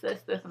 and this.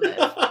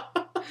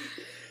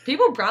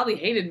 People probably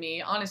hated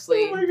me,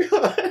 honestly. Oh my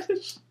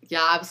gosh.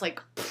 Yeah, I was like,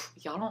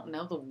 y'all don't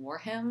know the war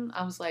hymn?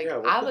 I was like,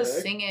 I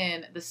was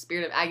singing The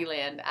Spirit of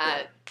Aggieland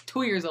at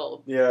 2 years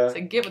old. Yeah. It's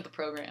like, get with the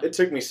program. It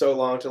took me so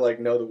long to, like,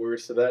 know the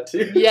words to that,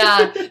 too.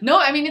 Yeah. No,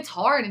 I mean, it's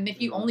hard. And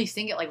if you only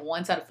sing it, like,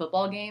 once at a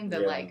football game,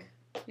 then, like,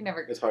 you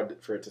never... It's hard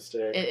for it to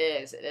stay.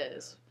 It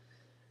is.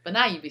 But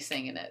now you be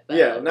singing it, though.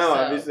 Yeah, now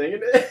I'll be singing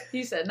it.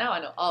 He said, now I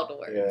know all the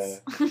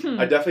words. Yeah.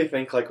 I definitely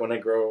think, like, when I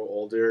grow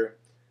older,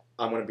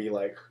 I'm going to be,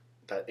 like,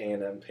 that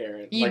A&M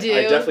parent. You like, do?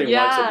 I definitely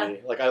want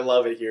to be. Like, I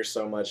love it here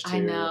so much, too. I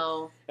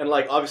know. And,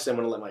 like, obviously I'm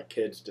going to let my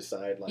kids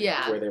decide, like,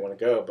 where they want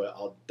to go, but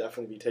I'll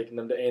definitely be taking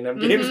them to A&M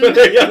games when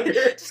they're younger.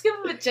 Just give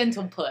them a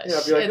gentle push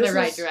in the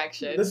right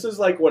direction. This is,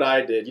 like, what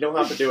I did. You don't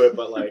have to do it,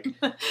 but, like...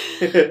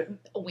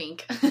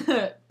 Wink.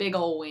 Big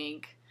ol'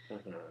 wink.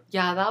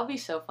 Yeah, that would be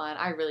so fun.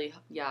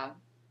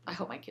 I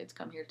hope my kids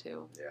come here,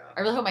 too. Yeah.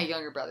 I really hope my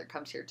younger brother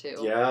comes here, too.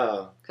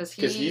 Yeah. Because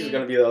he's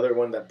going to be the other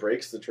one that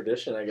breaks the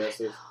tradition, I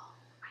guess. I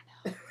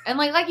know. And,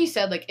 like you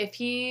said, like, if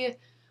he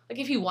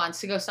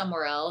wants to go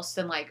somewhere else,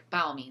 then, like, by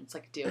all means,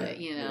 like, do it,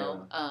 you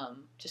know? Yeah.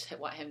 Just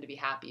want him to be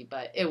happy.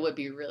 But it would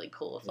be really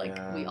cool if, like,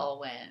 we all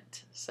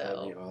went. So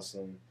that'd be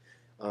awesome.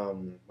 What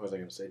was I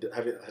going to say?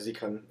 Has he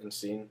come and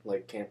seen,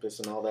 like, campus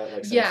and all that?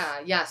 Like,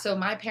 yeah. So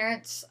my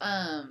parents,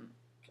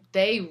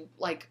 they,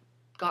 like,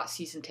 got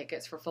season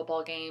tickets for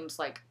football games,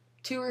 like,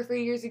 2 or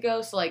 3 years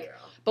ago. So, like,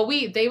 but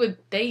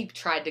they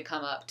tried to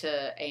come up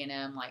to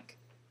A&M, like,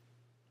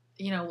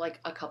 you know, like,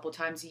 a couple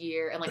times a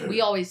year. And, like,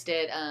 we always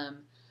did,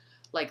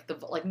 like,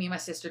 me and my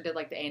sister did,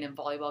 like, the A&M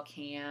volleyball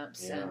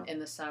camps and in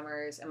the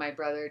summers. And my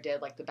brother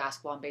did, like, the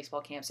basketball and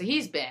baseball camps. So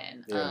he's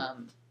been,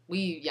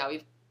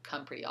 we've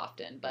come pretty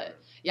often. But,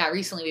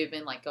 recently we've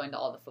been, like, going to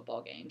all the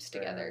football games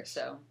together. Nice.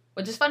 So,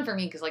 which is fun for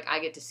me because, like, I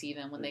get to see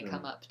them when they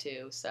come up,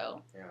 too.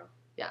 So,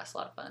 it's a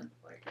lot of fun.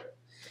 Like it.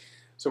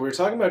 So we were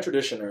talking about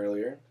tradition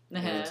earlier.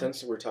 And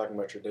since we're talking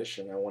about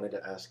tradition, I wanted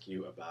to ask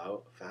you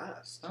about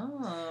FAST.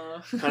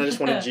 Oh. Kind of just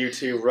wanted you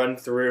to run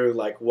through,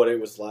 like, what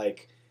it was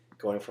like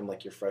going from,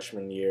 like, your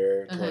freshman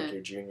year to, like,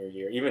 your junior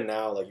year. Even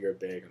now, like, you're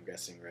big, I'm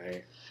guessing,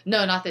 right?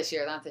 No, not this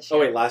year. Oh,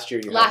 wait, last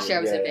year you Last year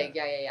I was big,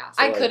 yeah.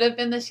 So, I could have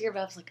been this year, but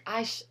I was like,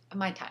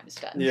 my time is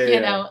done. You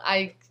know,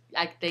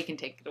 they can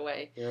take it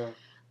away.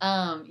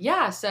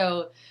 Yeah.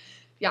 So...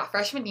 Yeah,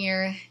 freshman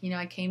year, you know,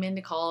 I came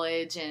into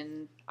college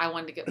and I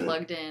wanted to get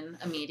plugged in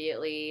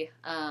immediately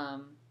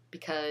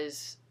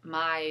because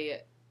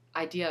my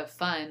idea of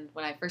fun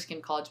when I first came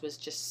to college was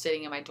just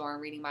sitting in my dorm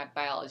reading my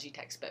biology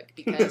textbook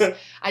because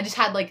I just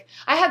had, like,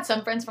 I had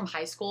some friends from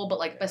high school, but,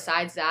 like,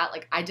 besides that,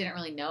 like, I didn't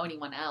really know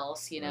anyone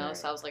else, you know,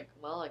 so I was like,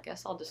 well, I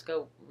guess I'll just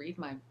go read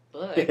my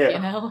book, you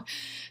know?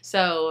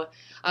 So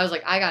I was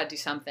like, I gotta do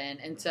something,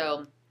 and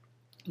so...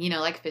 You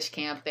know, like fish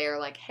camp, they're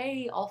like,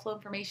 hey, All Flow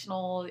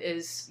Informational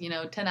is, you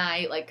know,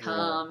 tonight, like,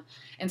 come.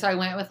 Yeah. And so I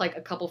went with, like,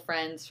 a couple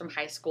friends from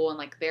high school and,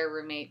 like, their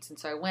roommates. And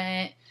so I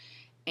went,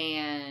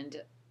 and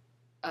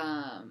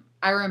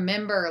I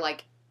remember,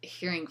 like,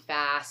 hearing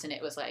FAST, and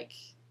it was, like,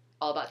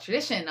 all about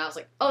tradition. And I was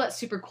like, oh, that's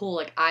super cool.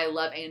 Like, I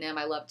love A&M.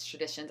 I love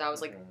traditions. I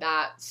was like,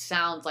 that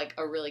sounds like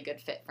a really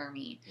good fit for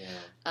me.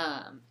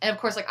 Yeah. And of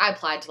course, like, I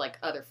applied to like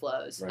other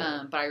flows,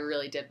 right. But I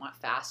really did want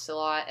FAST a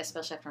lot,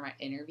 especially after my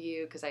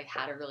interview, because I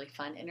had a really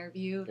fun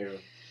interview.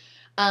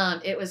 Yeah.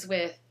 It was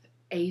with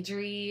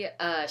Adri,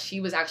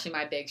 she was actually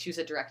my big. She was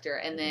a director,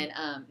 and then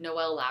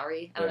Noelle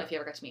Lowry. I don't know if you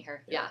ever got to meet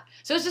her. Yeah.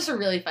 So it was just a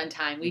really fun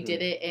time. We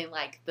did it in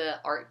like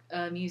the art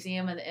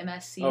museum and the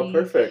MSC. Oh,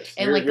 perfect!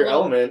 And your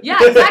element. Yeah,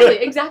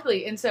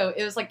 exactly. And so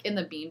it was like in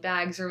the bean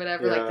bags or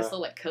whatever, like this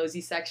little like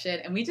cozy section,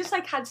 and we just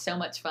like had so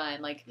much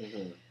fun. Like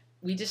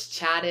we just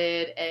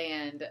chatted,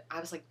 and I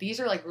was like, these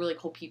are like really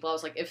cool people. I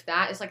was like, if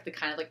that is like the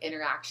kind of like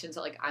interactions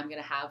that like I'm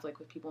gonna have like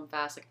with people in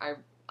FAST,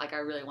 like I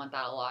really want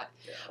that a lot.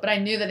 Yeah. But I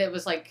knew that it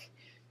was like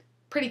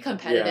pretty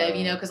competitive,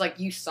 you know, because like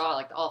you saw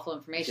like the awful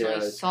information, like,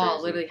 you saw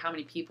crazy. Literally how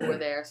many people were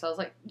there. So I was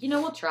like, you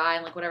know, we'll try,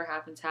 and like whatever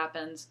happens.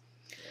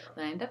 Yeah.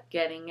 And I ended up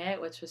getting it,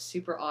 which was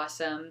super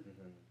awesome.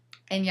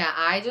 And yeah,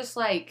 I just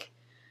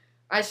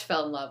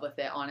fell in love with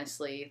it,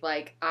 honestly.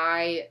 Like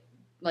I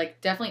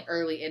definitely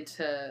early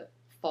into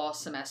fall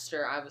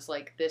semester, I was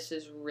like, this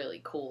is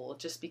really cool,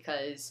 just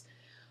because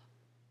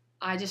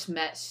I just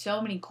met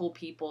so many cool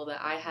people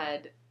that I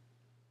had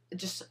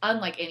just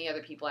unlike any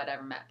other people I'd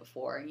ever met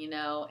before, you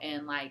know,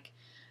 and like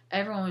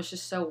everyone was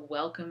just so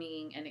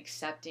welcoming and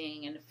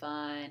accepting and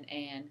fun.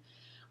 And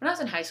when I was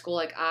in high school,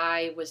 like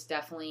I was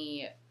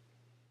definitely,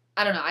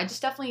 I don't know, I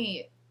just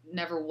definitely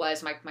never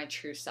was my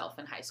true self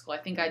in high school. I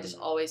think I just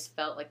always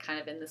felt like kind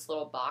of in this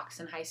little box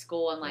in high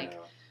school, and like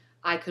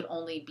I could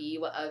only be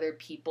what other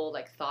people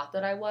like thought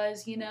that I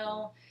was, you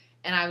know,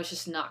 and I was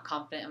just not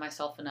confident in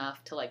myself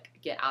enough to like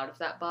get out of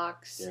that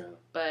box. Yeah.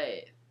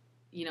 But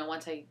you know,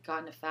 once I got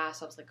into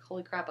FAST, I was like,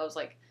 holy crap. I was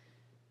like,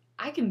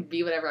 I can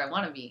be whatever I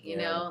want to be, you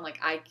know? And like,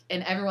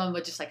 and everyone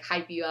would just like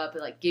hype you up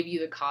and like give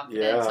you the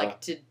confidence, like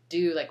to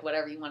do like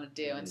whatever you want to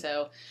do. And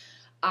so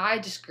I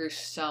just grew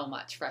so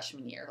much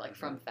freshman year, like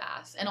from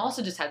FAST, and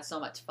also just had so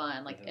much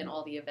fun, like in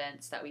all the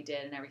events that we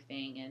did and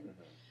everything, and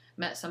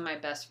met some of my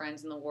best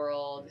friends in the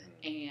world.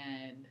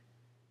 And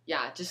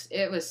yeah, just,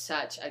 it was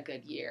such a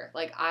good year.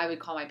 Like I would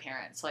call my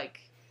parents,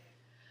 like,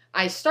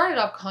 I started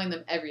off calling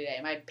them every day.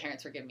 My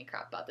parents were giving me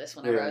crap about this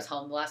whenever I was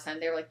home the last time.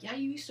 They were like, yeah,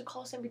 you used to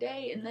call us every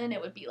day. And then it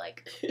would be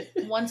like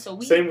once a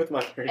week. Same with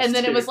my parents. And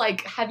then it was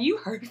like, have you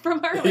heard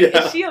from her? Like,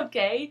 is she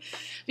okay?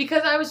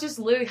 Because I was just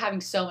literally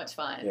having so much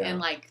fun and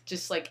like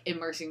just like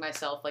immersing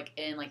myself like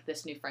in like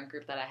this new friend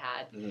group that I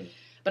had.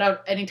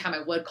 But anytime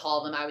I would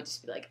call them, I would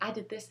just be like, I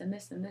did this and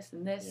this and this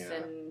and this,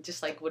 and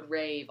just like would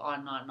rave on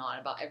and on and on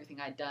about everything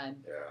I'd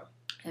done. Yeah.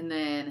 And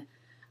then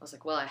I was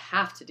like, well, I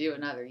have to do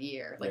another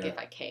year, like if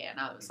I can.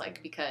 I was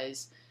like,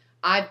 because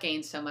I've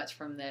gained so much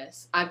from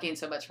this. I've gained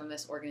so much from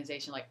this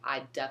organization. Like,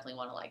 I definitely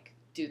want to like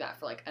do that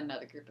for like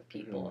another group of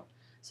people.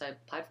 So I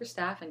applied for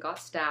staff and got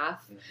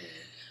staff,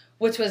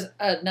 which was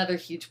another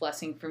huge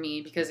blessing for me,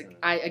 because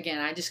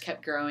I just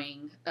kept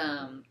growing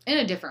in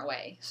a different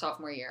way.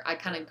 Sophomore year, I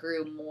kind of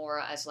grew more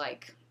as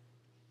like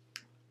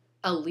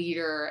a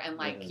leader and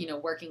like you know,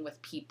 working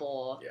with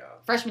people.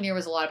 Freshman year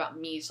was a lot about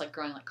me just like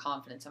growing like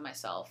confidence in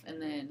myself,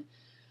 and then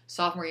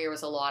sophomore year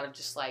was a lot of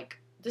just like,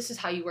 this is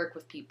how you work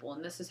with people,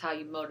 and this is how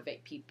you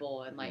motivate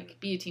people, and like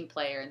be a team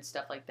player and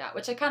stuff like that,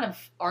 which I kind of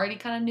already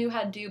kind of knew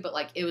how to do, but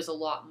like it was a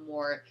lot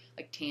more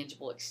like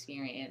tangible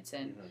experience.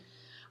 And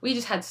we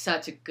just had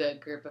such a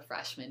good group of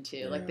freshmen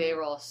too. Like they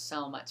were all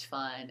so much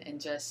fun, and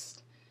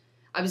just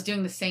I was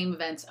doing the same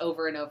events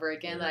over and over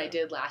again that I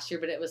did last year,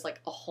 but it was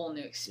like a whole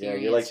new experience.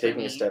 Yeah, you're like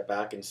taking a step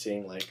back and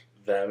seeing like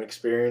them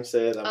experience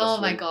it.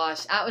 Oh my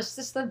gosh, that was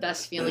just the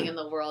best feeling in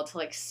the world, to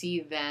like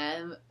see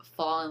them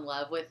fall in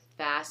love with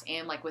FAST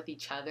and like with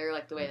each other,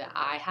 like the way that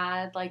I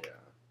had like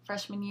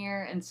freshman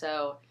year. And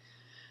so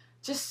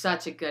just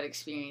such a good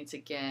experience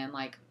again.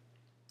 Like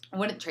I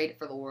wouldn't trade it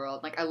for the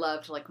world. Like I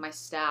loved like my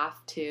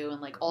staff too,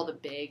 and like all the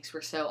bigs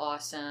were so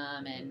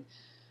awesome. And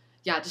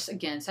yeah, just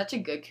again, such a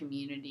good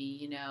community,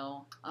 you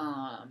know.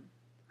 And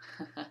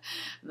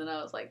then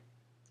I was like,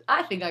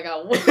 I think I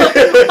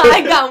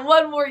got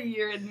one more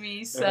year in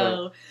me.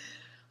 So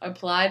I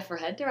applied for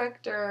head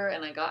director,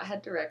 and I got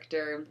head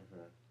director.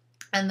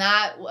 And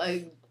that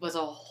was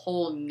a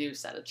whole new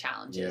set of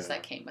challenges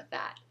that came with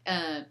that.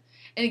 And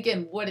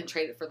again, wouldn't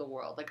trade it for the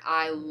world. Like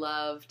I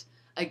loved,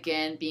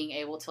 again, being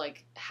able to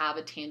like have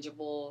a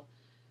tangible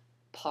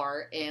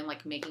part in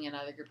like making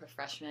another group of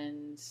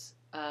freshmen's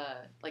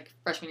like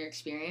freshman year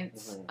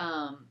experience,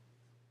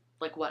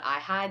 like what I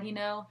had, you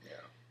know.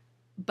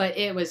 But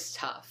it was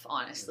tough,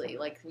 honestly.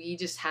 Like we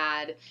just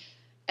had,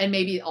 and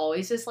maybe it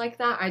always is like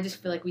that, I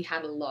just feel like we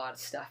had a lot of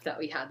stuff that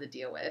we had to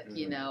deal with,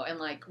 you know. And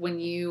like when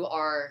you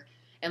are,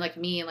 and like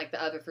me and like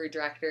the other 3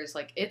 directors,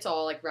 like it's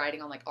all like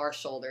riding on like our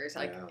shoulders.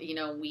 Like, you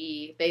know,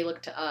 they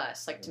look to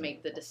us like to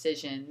make the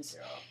decisions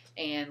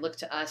and look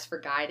to us for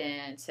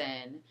guidance.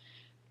 And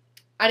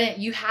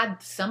you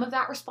had some of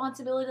that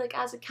responsibility like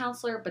as a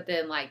counselor, but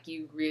then like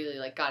you really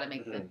like got to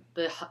make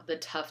the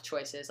tough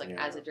choices like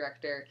as a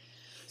director.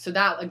 So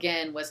that,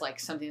 again, was, like,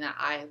 something that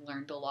I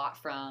learned a lot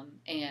from.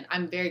 And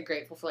I'm very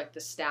grateful for, like,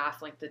 the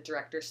staff, like, the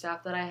director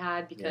staff that I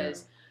had,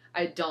 because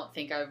I don't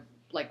think I,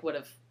 like, would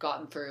have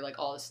gotten through, like,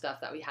 all the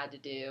stuff that we had to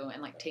do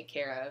and, like, take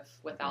care of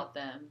without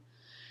them.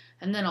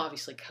 And then,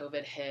 obviously,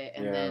 COVID hit,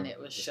 and then it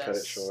was just cut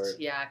it short.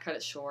 Yeah, cut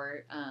it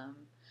short,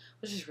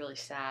 which is really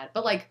sad.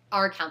 But, like,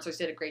 our counselors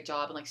did a great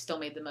job and, like, still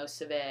made the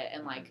most of it.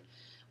 And, like,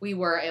 we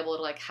were able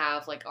to, like,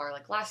 have, like, our,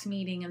 like, last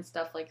meeting and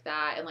stuff like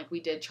that. And, like, we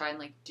did try and,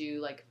 like,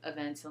 do, like,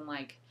 events and,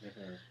 like,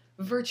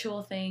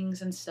 virtual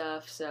things and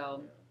stuff.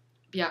 So,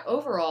 yeah,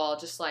 overall,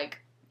 just, like,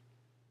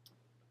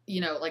 you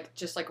know, like,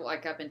 just, like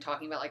I've been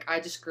talking about, like, I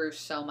just grew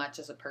so much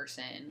as a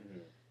person.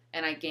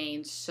 And I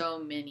gained so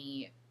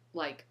many,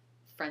 like,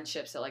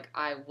 friendships that, like,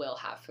 I will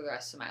have for the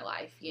rest of my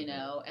life, you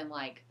know? And,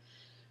 like,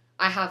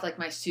 I have, like,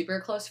 my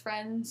super close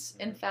friends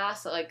in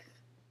FAST that, like,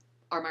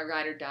 are my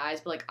ride or dies,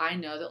 but, like, I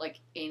know that, like,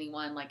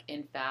 anyone, like,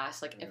 in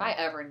FAST, like, if I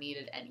ever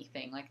needed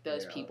anything, like,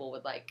 those people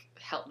would, like,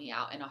 help me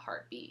out in a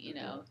heartbeat, you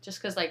know?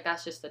 Just because, like,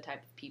 that's just the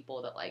type of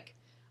people that, like,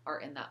 are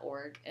in that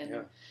org.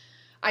 And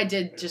I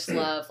did just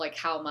love, like,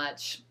 how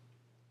much,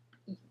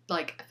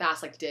 like,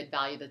 FAST, like, did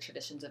value the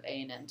traditions of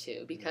A&M,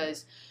 too,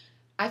 because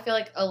I feel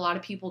like a lot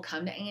of people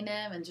come to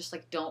A&M and just,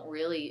 like, don't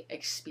really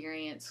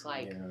experience,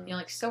 like, you know,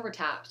 like, Silver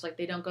Taps. Like,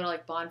 they don't go to,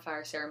 like,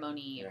 bonfire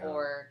ceremony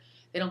or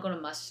they don't go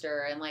to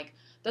muster. And, like,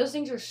 those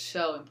things are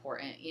so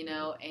important, you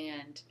know,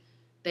 and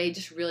they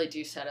just really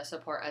do set us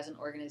apart as an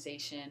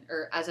organization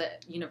or as a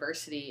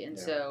university. And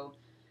so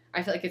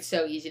I feel like it's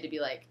so easy to be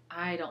like,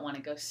 I don't want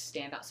to go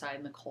stand outside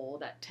in the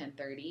cold at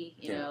 10:30,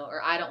 you know,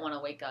 or I don't want to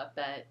wake up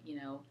at, you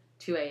know,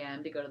 2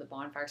 a.m. to go to the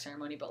bonfire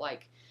ceremony. But,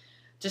 like,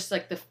 just,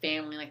 like, the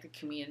family, like, the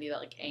community that,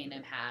 like,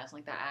 A&M has,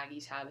 like, that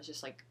Aggies have is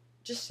just, like,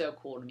 just so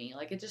cool to me.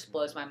 Like, it just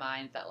blows my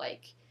mind that,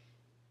 like,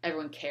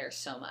 everyone cares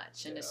so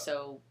much and is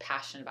so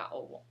passionate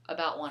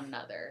about one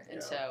another.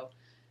 And so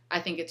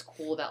I think it's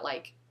cool that,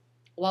 like,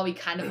 while we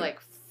kind of, like,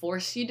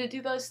 force you to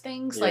do those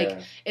things, like,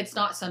 it's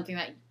not something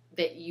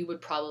that you would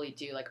probably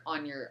do, like,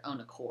 on your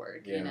own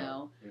accord, you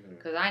know?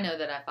 Because I know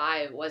that if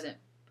I wasn't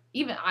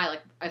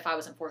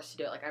forced to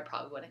do it, like, I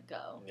probably wouldn't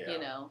go, you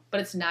know?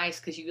 But it's nice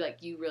because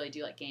you really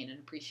do, like, gain an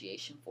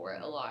appreciation for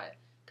it a lot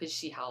because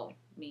you see how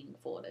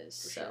meaningful it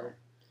is. Sure.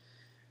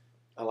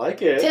 I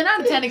like it. 10 out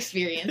of 10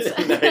 experience.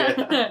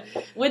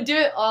 Would do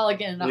it all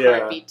again in a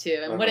heartbeat, too,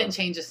 and wouldn't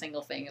change a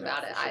single thing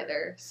about it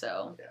either,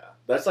 so. Yeah.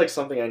 That's, like,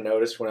 something I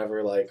noticed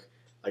whenever, like,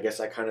 I guess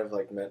I kind of,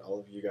 like, met all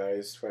of you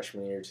guys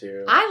freshman year,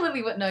 too. I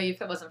literally wouldn't know you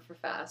if it wasn't for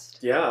FAST.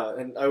 Yeah,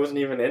 and I wasn't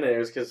even in it. It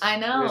was because it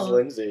was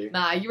Lindsay.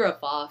 Nah, you were a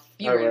FOF.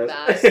 You were in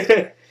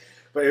FAST.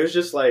 But it was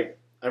just, like,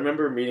 I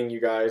remember meeting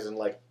you guys and,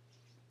 like,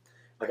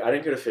 I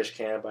didn't go to fish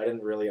camp. I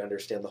didn't really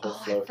understand the whole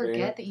flow thing. I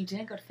forget that you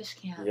didn't go to fish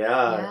camp.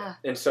 Yeah.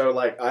 And so,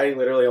 like, I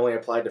literally only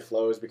applied to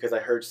flows because I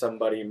heard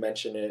somebody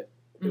mention it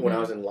when I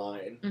was in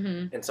line.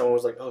 And someone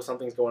was like, oh,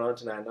 something's going on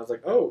tonight. And I was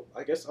like, oh,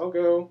 I guess I'll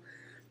go.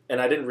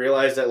 And I didn't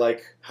realize that,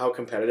 like, how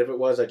competitive it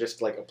was. I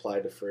just, like,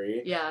 applied to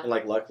free. Yeah. And,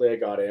 like, luckily I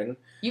got in.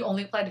 You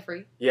only applied to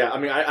free? Yeah. I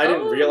mean, I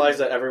didn't realize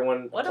that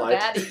everyone applied.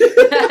 What a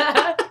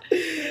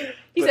baddie.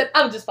 He said,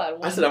 I'm just apply to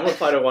one. I said, I'm going to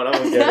apply to one. I'm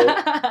going to get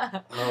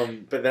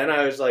it. But then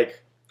I was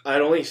like,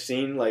 I'd only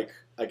seen, like,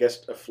 I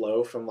guess a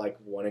flow from, like,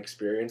 one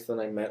experience. Then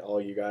I met all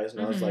you guys.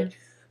 And I was like,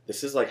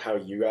 this is, like, how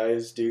you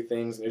guys do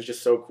things. And it was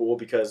just so cool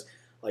because,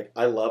 like,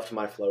 I loved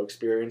my flow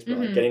experience. But,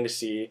 like, getting to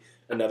see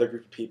another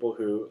group of people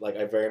who, like,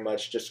 I very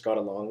much just got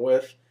along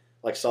with,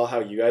 like, saw how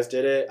you guys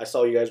did it. I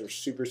saw you guys were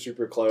super,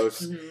 super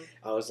close.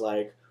 I was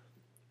like,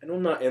 I know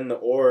I'm not in the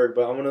org,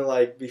 but I'm going to,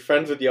 like, be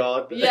friends with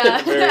y'all. Yeah.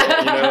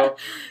 You know?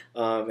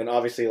 And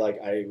obviously,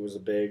 like, I was a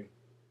big,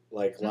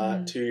 like,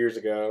 2 years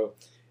ago.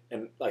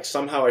 And, like,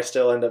 somehow I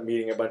still end up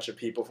meeting a bunch of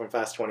people from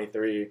Fast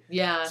 23.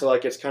 Yeah. So,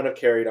 like, it's kind of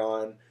carried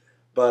on.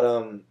 But,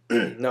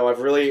 no, I've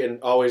really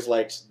always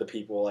liked the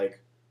people, like,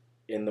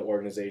 in the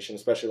organization,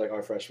 especially, like,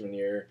 our freshman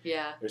year.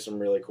 Yeah. There's some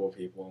really cool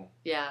people.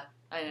 Yeah,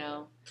 I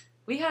know.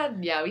 We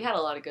had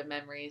a lot of good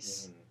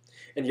memories.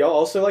 And y'all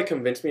also, like,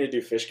 convinced me to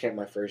do fish camp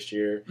my first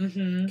year.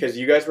 Because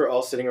you guys were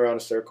all sitting around a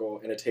circle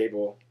in a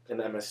table in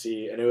the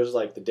MSC, and it was,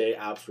 like, the day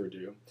apps were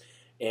due.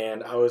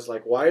 And I was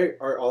like, why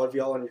are all of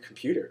y'all on your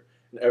computer?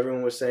 And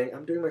everyone was saying,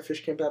 I'm doing my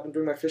fish camp app.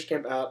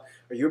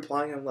 Are you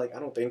applying? I'm like, I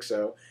don't think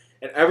so.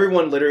 And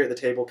everyone literally at the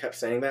table kept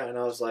saying that. And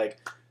I was like,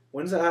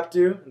 when's the app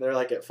due? And they're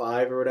like at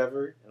 5 or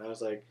whatever. And I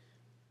was like,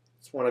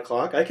 it's 1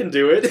 o'clock. I can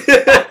do it.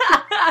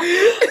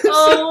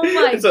 Oh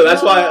my god. So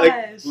that's why,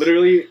 like,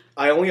 literally,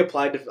 I only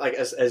applied to, like,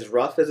 as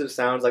rough as it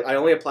sounds, like, I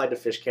only applied to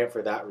fish camp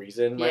for that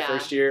reason my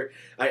first year.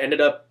 I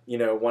ended up, you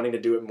know, wanting to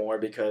do it more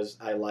because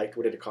I liked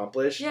what it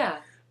accomplished. Yeah.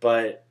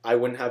 But I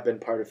wouldn't have been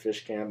part of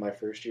fish camp my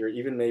first year,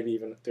 maybe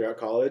even throughout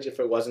college, if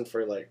it wasn't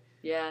for, like,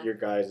 your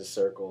guys'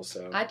 circle.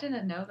 So I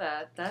didn't know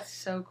that. That's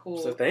so cool.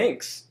 So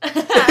thanks.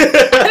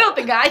 I don't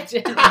think I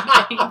did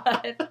anything,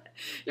 but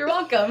you're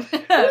welcome.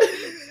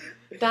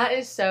 That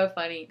is so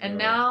funny. And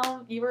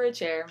now you were a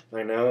chair.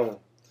 I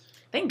know.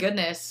 Thank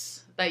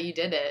goodness that you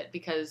did it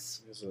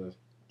because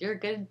you're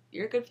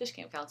a good fish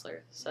camp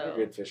counselor. So you're a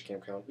good fish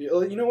camp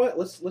counselor. You know what?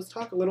 Let's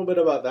talk a little bit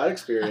about that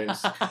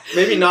experience.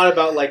 Maybe not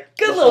about like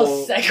good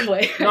little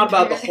segue. Not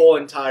about the whole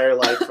entire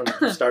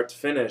from start to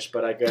finish,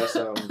 but I guess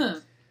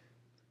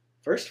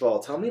first of all,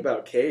 tell me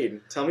about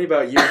Cade. Tell me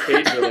about you and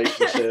Cade's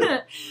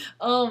relationship.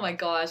 Oh my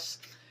gosh.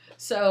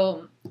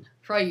 So,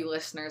 for all you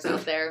listeners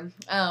out there,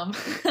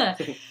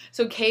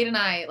 so Cade and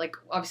I, like,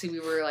 obviously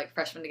we were, like,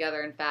 freshmen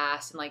together in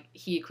FAST, and, like,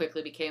 he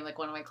quickly became, like,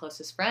 one of my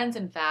closest friends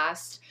in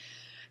FAST,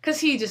 because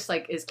he just,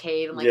 like, is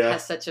Cade and, like,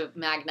 has such a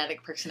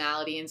magnetic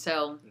personality, and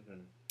so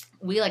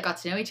we, like, got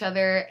to know each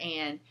other,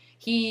 and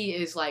he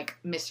is, like,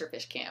 Mr.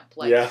 Fish Camp.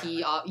 Like,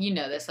 he, you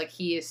know this, like,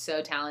 he is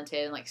so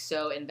talented and, like,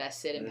 so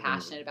invested and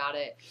passionate about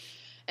it.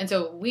 And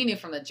so we knew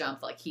from the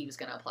jump, like, he was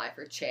going to apply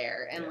for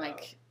chair. And,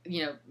 like,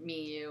 you know,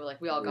 me, you,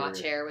 like, we all got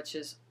chair, which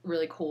is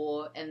really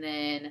cool. And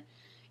then,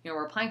 you know,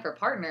 we're applying for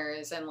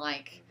partners. And,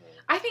 like,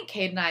 I think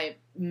Cade and I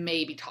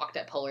maybe talked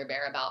at Polar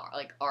Bear about,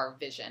 like, our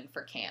vision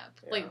for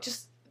camp. Yeah. Like,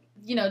 just,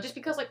 you know, just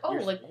because, like, oh,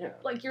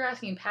 like you're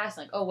asking in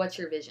passing, like, oh, what's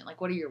your vision? Like,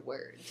 what are your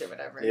words or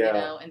whatever, you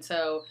know? And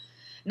so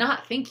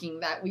not thinking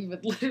that we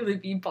would literally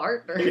be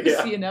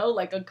partners, you know,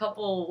 like, a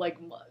couple, like,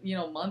 you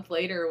know, month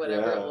later or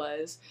whatever it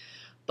was.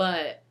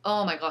 But,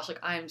 oh my gosh, like,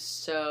 I'm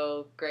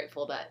so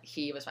grateful that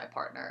he was my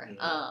partner.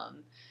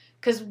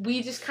 Because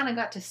we just kind of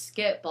got to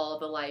skip all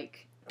the,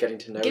 like, getting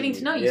to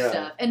know you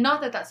stuff. And not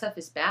that stuff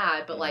is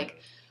bad, but,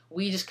 like,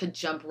 we just could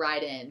jump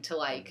right into,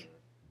 like,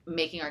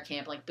 making our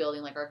camp, like,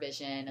 building, like, our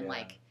vision and,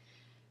 like,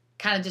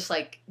 kind of just,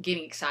 like,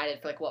 getting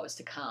excited for, like, what was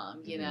to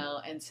come, you know?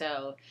 And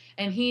so,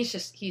 and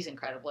he's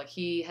incredible. Like,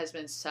 he has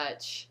been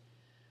such...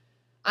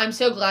 I'm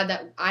so glad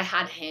that I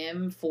had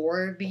him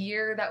for the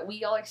year that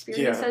we all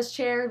experienced as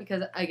chair,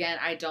 because, again,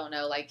 I don't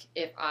know, like,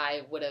 if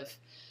I would have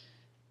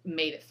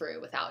made it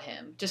through without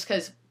him. Just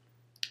because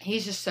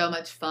he's just so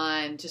much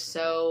fun, just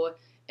so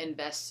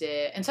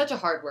invested, and such a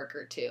hard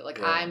worker, too.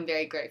 Like, I'm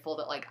very grateful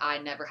that, like, I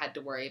never had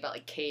to worry about,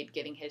 like, Cade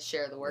getting his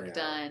share of the work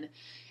done.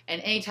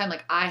 And anytime,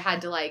 like, I had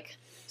to, like,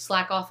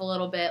 slack off a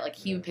little bit, like,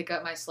 he would pick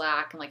up my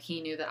slack, and, like,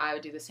 he knew that I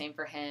would do the same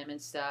for him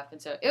and stuff.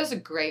 And so it was a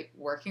great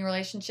working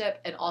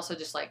relationship, and also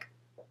just, like,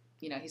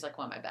 you know, he's, like,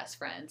 one of my best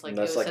friends. Like, and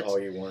that's, like, all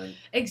you want.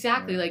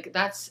 Exactly. Like,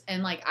 that's...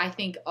 And, like, I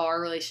think our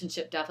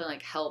relationship definitely,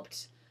 like,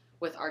 helped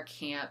with our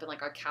camp and,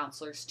 like, our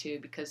counselors, too,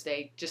 because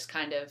they just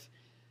kind of...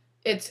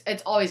 It's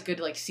always good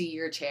to, like, see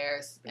your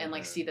chairs and,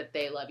 like, see that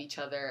they love each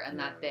other and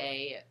that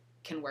they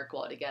can work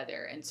well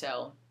together. And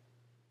so,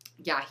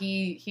 yeah,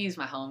 he's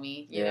my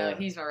homie. You know,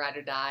 he's my ride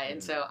or die.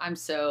 And so I'm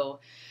so...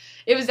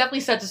 It was definitely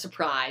such a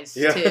surprise,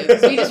 too.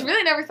 Because we just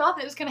really never thought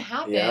that it was going to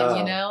happen,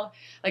 you know?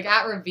 Like,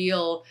 at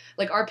reveal,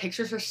 like, our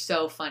pictures were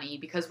so funny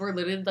because we're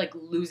literally, like,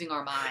 losing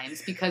our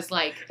minds. Because,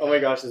 like... Oh, my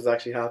gosh, this is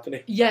actually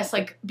happening. Yes,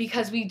 like,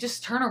 because we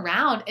just turn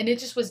around, and it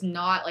just was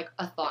not, like,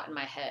 a thought in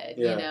my head,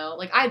 you know?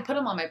 Like, I had put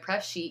him on my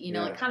prep sheet, you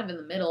know, like, kind of in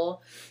the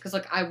middle. Because,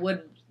 like, I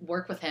would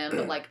work with him,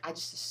 but, like, I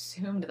just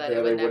assumed that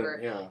it would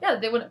never...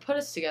 they wouldn't put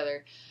us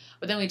together.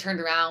 But then we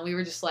turned around, we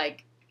were just,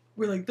 like...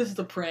 We're like, this is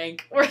a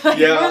prank. We're like,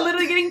 we're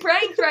literally getting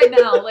pranked right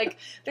now. Like,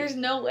 there's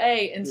no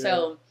way. And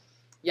so,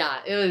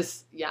 it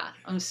was,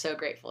 I'm so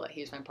grateful that he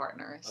was my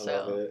partner. So, I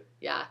love it.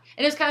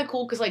 And it was kind of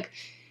cool because, like,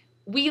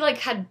 we, like,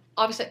 had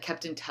obviously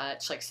kept in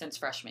touch, like, since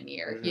freshman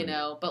year, you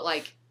know, but,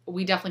 like,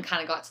 we definitely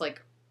kind of got to,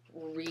 like,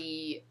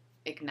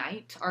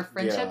 reignite our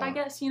friendship, I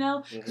guess, you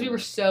know, because we were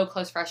so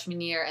close freshman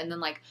year. And then,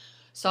 like,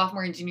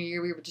 sophomore and junior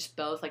year, we were just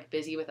both, like,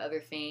 busy with other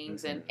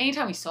things. And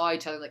anytime we saw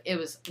each other, like, it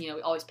was, you know,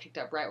 we always picked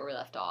up right where we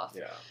left off.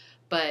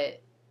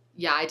 But,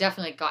 I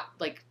definitely got,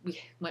 like, we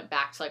went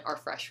back to, like, our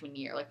freshman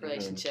year, like,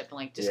 relationship and,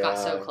 like, just got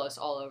so close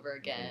all over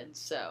again.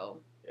 So.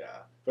 Yeah.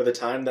 For the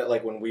time that,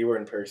 like, when we were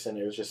in person,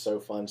 it was just so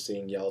fun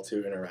seeing y'all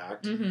two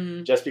interact.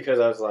 Just because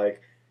I was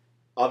like,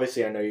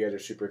 obviously I know you guys are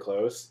super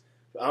close.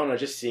 But I don't know,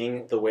 just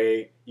seeing the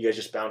way you guys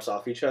just bounce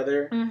off each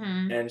other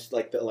and,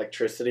 like, the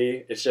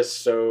electricity, it's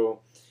just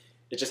so...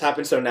 It just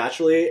happened so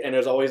naturally, and it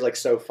was always, like,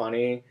 so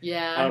funny.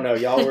 Yeah. I don't know,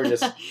 y'all were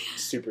just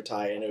super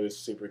tight, and it was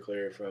super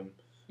clear from...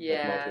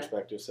 like, my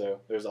perspective,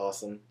 so it was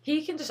awesome.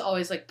 He can just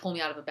always, like, pull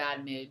me out of a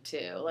bad mood,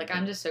 too. Like,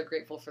 I'm just so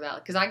grateful for that.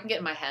 Because I can get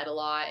in my head a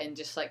lot and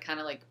just, like, kind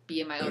of, like, be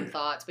in my own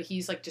thoughts. But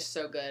he's, like, just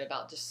so good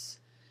about just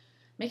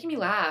making me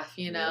laugh,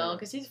 you know?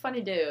 Because he's a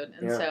funny dude.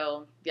 And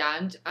so,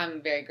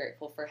 I'm very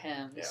grateful for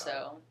him,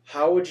 so.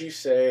 How would you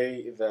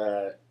say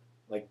that,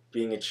 like,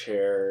 being a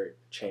chair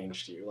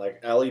changed you? Like,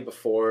 Ellie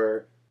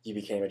before you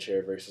became a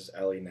chair versus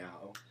Ellie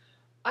now?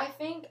 I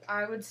think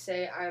I would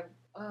say I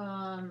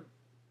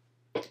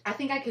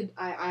think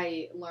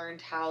I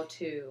learned how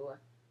to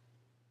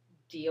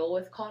deal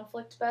with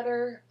conflict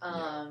better,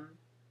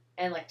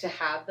 and, like, to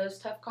have those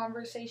tough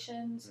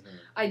conversations.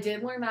 I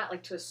did learn that,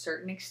 like, to a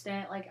certain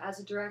extent, like, as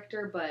a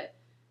director, but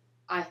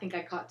I think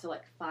I got to,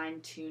 like,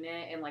 fine-tune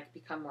it and, like,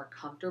 become more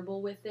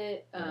comfortable with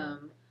it,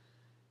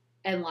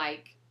 and,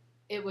 like,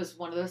 it was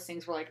one of those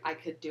things where, like, I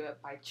could do it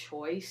by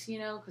choice, you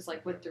know, because,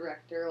 like, with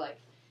director, like,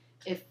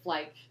 if,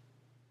 like,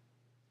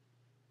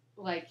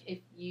 if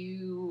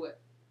you...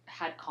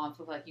 had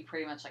conflict, like, you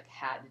pretty much, like,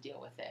 had to deal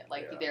with it.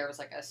 Like, there was,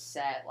 like, a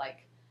set,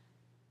 like,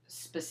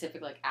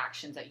 specific like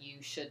actions that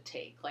you should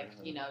take, like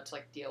you know, to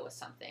like deal with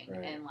something,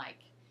 and like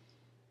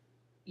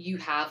you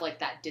have like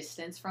that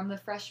distance from the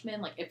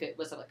freshmen. Like if it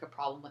was like a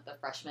problem with the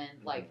freshmen,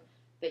 like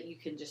that you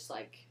can just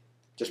like.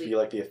 Just be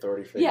like the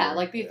authority figure. Yeah,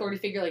 like the authority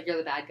figure, like you're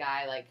the bad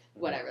guy, like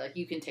whatever, like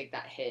you can take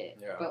that hit.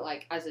 Yeah. But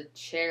like as a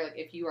chair, like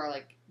if you are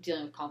like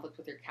dealing with conflict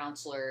with your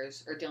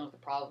counselors or dealing with a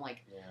problem,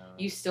 like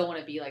you still want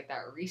to be like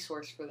that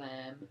resource for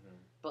them,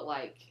 but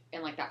like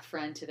and like that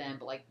friend to them,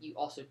 but like you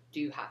also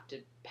do have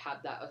to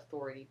have that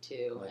authority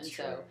too. That's and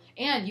so true.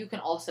 And you can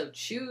also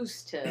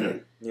choose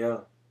to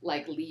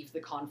like leave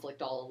the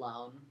conflict all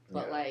alone.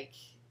 But like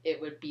it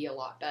would be a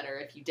lot better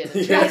if you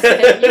didn't address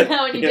it, you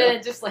know, and you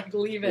didn't just like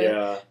leave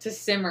it to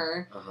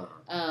simmer.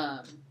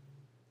 Yeah,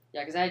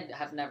 because I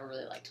have never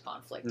really liked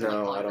conflict or like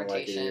confrontation, I don't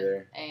like it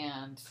either.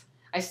 And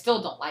I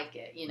still don't like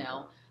it, you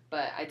know,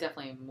 but I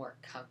definitely am more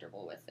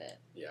comfortable with it.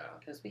 Yeah,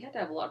 because we had to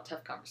have a lot of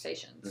tough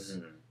conversations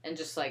and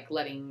just like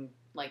letting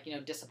like you know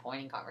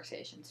disappointing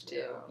conversations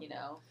too, you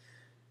know.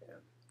 Yeah,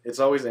 it's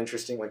always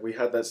interesting. Like we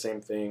had that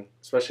same thing,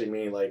 especially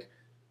me, like.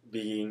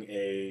 Being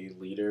a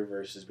leader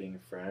versus being a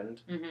friend.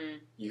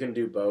 You can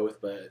do both,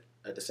 but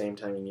at the same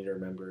time you need to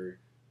remember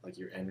like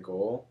your end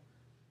goal.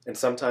 And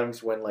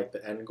sometimes when like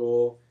the end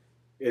goal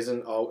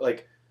isn't all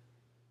like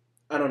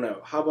I don't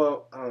know. How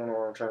about I don't know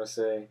what I'm trying to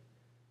say.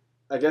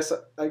 I guess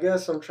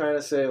I'm trying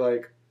to say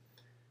like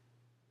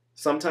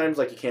sometimes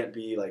like you can't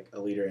be like a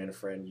leader and a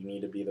friend. You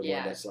need to be the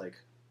one that's like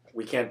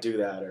we can't do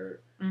that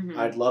or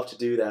I'd love to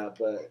do that,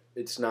 but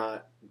it's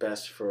not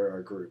best for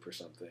our group or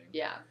something.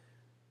 Yeah.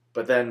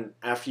 But then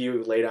after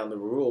you lay down the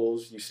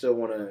rules, you still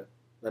want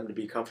them to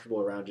be comfortable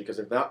around you because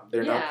if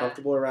they're not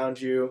comfortable around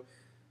you,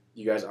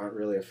 you guys aren't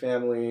really a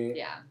family.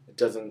 Yeah. It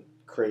doesn't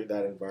create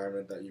that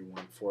environment that you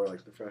want for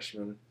like the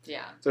freshmen.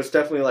 Yeah. So it's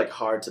definitely like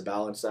hard to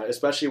balance that,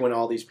 especially when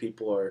all these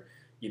people are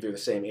either the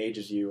same age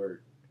as you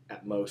or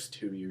at most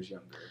 2 years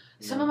younger.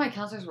 Some of my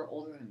counselors were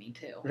older than me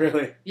too.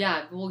 Really?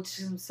 Yeah. Well,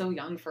 I'm so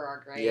young for our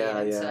grade. Yeah,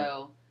 and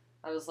so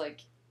I was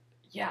like,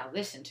 yeah,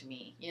 listen to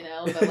me, you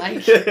know, but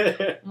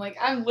like,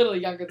 I'm literally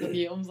younger than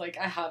you. I'm like,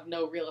 I have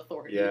no real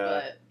authority,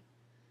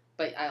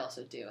 but I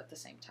also do at the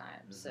same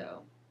time.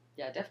 So,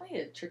 yeah, definitely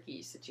a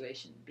tricky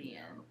situation to be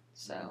in.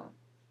 So,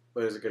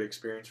 but it was a good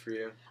experience for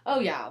you? Oh,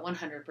 yeah,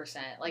 100%.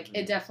 Like,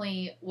 it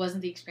definitely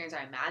wasn't the experience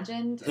I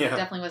imagined. It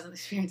definitely wasn't the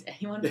experience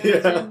anyone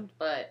imagined.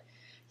 But,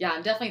 yeah,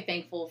 I'm definitely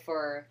thankful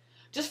for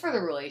the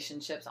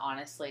relationships,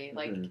 honestly.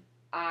 Like,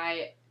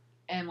 I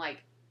am, like,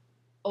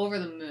 over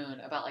the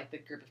moon about like the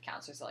group of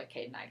counselors that like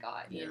Cade and I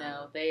got. You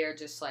know, they are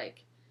just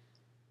like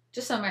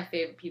some of my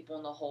favorite people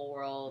in the whole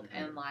world,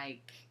 and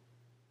like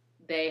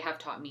they have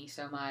taught me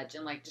so much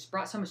and like just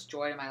brought so much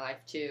joy to my life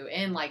too,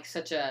 in like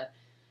such a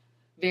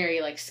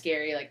very like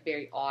scary, like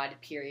very odd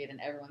period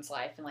in everyone's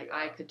life, and like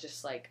I could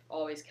just like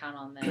always count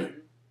on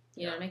them,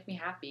 you know, to make me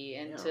happy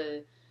and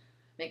to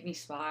make me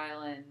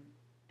smile, and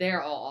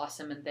they're all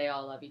awesome and they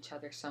all love each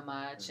other so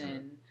much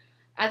and.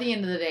 At the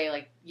end of the day,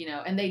 like, you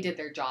know, and they did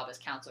their job as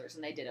counselors,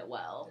 and they did it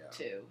well,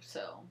 too,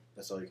 so.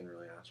 That's all you can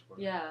really ask for.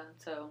 Yeah,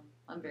 so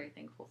I'm very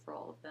thankful for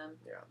all of them.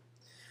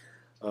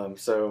 Yeah.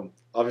 So,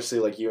 obviously,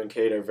 like, you and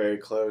Cade are very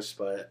close,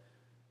 but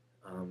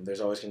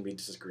there's always going to be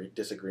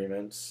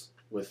disagreements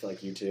with,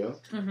 like, you two.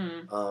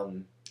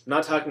 I'm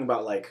not talking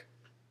about, like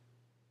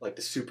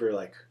the super,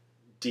 like,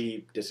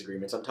 deep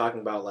disagreements. I'm talking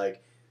about,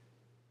 like,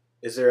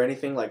 is there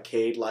anything, like,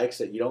 Cade likes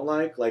that you don't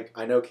like? Like,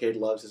 I know Cade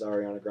loves his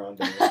Ariana Grande.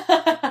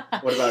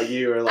 What about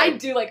you? Or like, I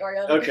do like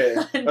Ariana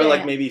Grande. Or,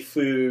 like, maybe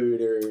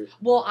food or...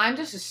 Well, I'm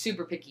just a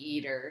super picky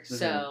eater,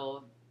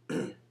 so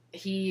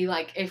he,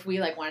 like, if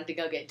we, like, wanted to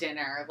go get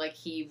dinner, like,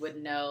 he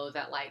would know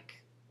that,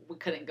 like, we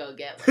couldn't go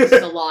get, like,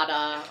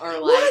 salada or,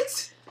 like...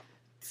 What?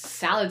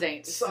 Salads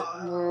ain't...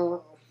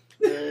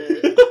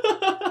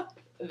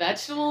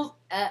 Vegetables?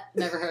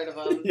 Never heard of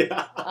them.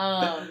 Yeah.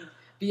 But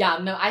yeah,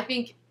 no, I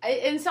think...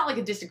 It's not like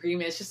a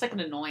disagreement. It's just like an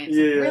annoyance.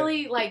 Yeah. Like,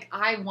 really, like,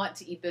 I want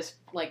to eat this,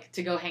 like,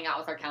 to go hang out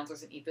with our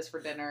counselors and eat this for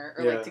dinner.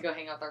 Or, like, to go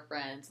hang out with our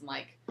friends. And,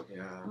 like,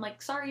 I'm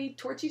like, sorry,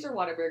 Torchies or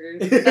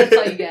Whataburgers. That's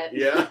all you get.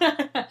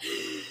 Yeah.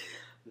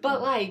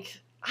 But, like,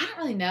 I don't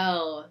really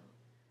know.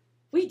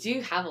 We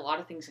do have a lot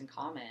of things in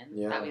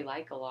common that we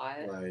like a lot.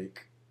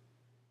 Like,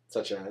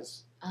 such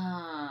as?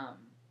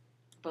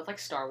 Both like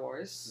Star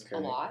Wars a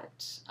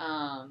lot.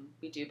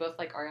 We do both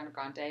like Ariana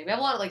Grande. We have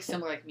a lot of like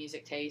similar like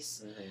music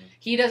tastes.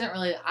 He doesn't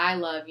really. I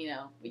love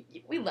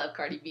we love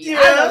Cardi B. Yeah.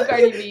 I love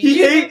Cardi B.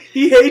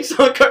 He hates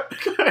on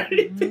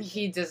Cardi B.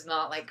 He does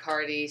not like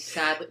Cardi,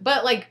 sadly.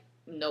 But like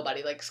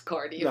nobody likes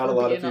Cardi. Not a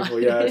lot of people.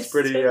 Honest. Yeah, it's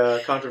pretty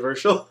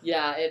controversial.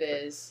 Yeah, it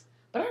is.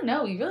 But I don't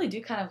know. We really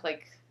do kind of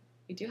like.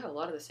 We do have a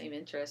lot of the same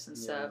interests and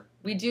stuff.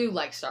 We do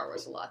like Star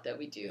Wars a lot though.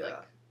 We do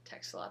like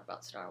text a lot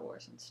about Star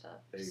Wars and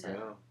stuff. There you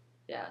go.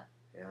 Yeah.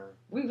 Yeah.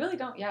 We really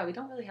don't. Yeah, we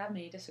don't really have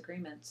many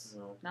disagreements.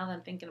 No. Now that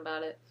I'm thinking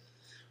about it.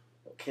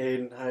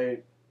 Okay,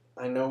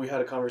 I know we had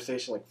a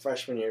conversation like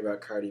freshman year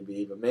about Cardi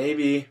B, but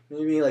maybe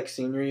like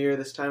senior year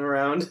this time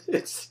around,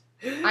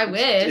 I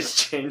wish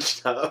it's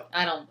changed up.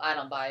 I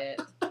don't buy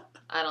it.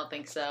 I don't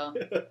think so.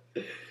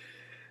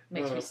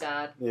 Makes me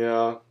sad.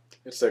 Yeah.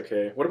 It's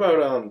okay. What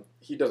about,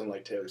 he doesn't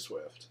like Taylor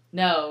Swift.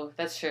 No,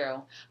 that's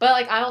true. But,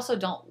 like, I also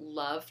don't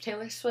love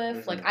Taylor Swift.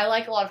 Mm-hmm. Like, I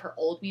like a lot of her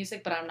old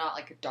music, but I'm not,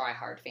 like, a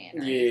diehard fan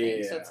or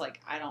anything. So it's like,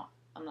 I'm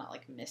not,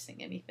 like,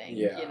 missing anything,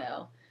 you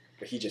know?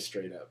 But he just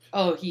straight up.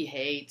 Oh, he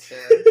hates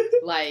her.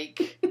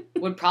 Like,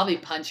 would probably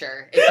punch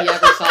her if he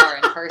ever saw her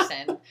in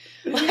person.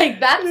 Like,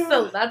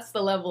 that's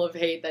the level of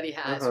hate that he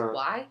has.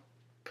 Why?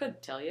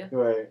 Couldn't tell you.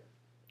 Right.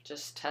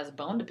 Just has a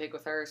bone to pick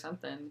with her or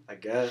something. I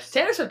guess.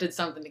 Taylor Swift did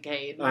something to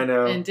Cade. I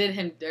know. And did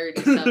him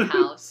dirty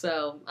somehow.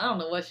 So, I don't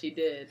know what she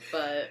did,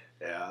 but...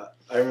 Yeah.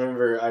 I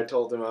remember I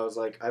told him, I was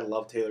like, I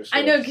love Taylor Swift.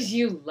 I know, because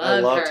you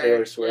love her. I love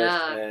Taylor Swift.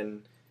 Yeah.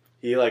 And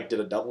he, like,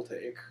 did a double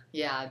take.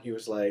 Yeah. He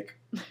was like,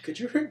 could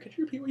you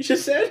repeat what you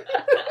just said?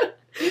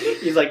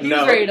 He's like, no.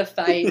 He was ready to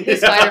fight.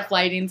 His fight or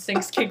flight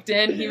instincts kicked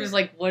in. He was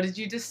like, what did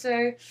you just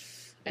say?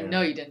 I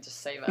know you didn't just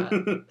say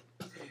that.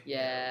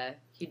 Yeah.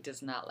 He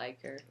does not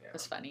like her. Yeah.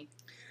 That's funny.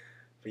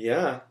 But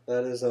yeah,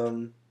 that is,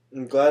 I'm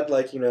glad,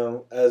 like, you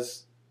know,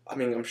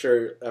 I'm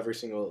sure every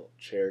single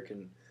chair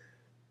can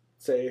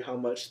say how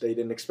much they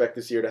didn't expect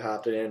this year to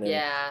happen. And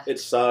it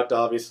sucked,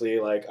 obviously.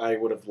 Like, I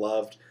would have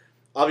loved,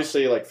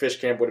 obviously, like, Fish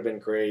Camp would have been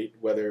great,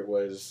 whether it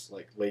was,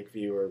 like,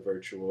 Lakeview or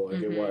virtual,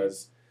 like it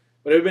was.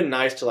 But it would have been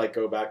nice to, like,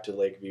 go back to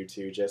Lakeview,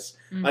 too. Just,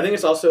 I think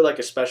it's also, like,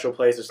 a special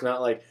place. It's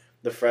not like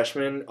the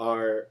freshmen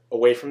are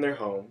away from their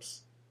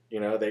homes. You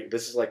know,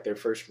 this is, like, their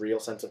first real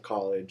sense of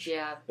college.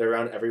 Yeah. They're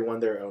around everyone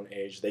their own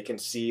age. They can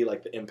see,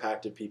 like, the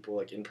impact of people,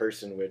 like, in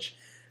person, which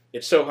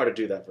it's so hard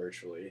to do that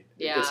virtually.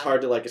 Yeah. It's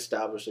hard to, like,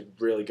 establish a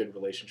really good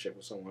relationship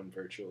with someone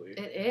virtually.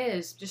 It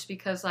is, just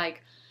because,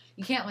 like,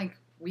 you can't, like,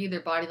 read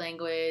their body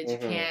language. You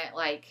can't,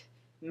 like,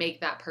 make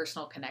that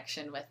personal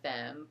connection with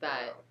them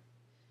that...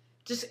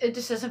 it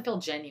just doesn't feel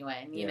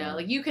genuine, you know?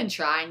 Like, you can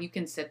try and you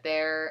can sit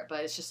there,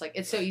 but it's just, like,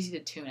 it's so easy to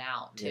tune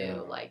out, too.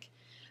 Yeah. Like...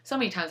 So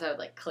many times I would,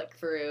 like, click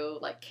through,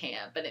 like,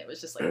 camp, and it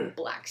was just, like,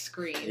 black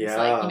screens. Yeah.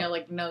 Like, you know,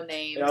 like, no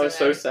names. Yeah, I was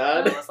so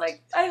sad. I was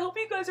like, I hope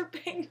you guys are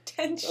paying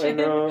attention. I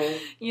know.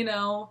 You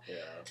know?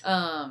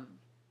 Yeah.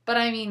 But,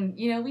 I mean,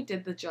 you know, we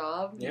did the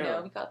job. You know,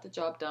 we got the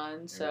job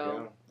done.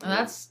 So,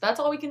 and that's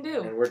all we can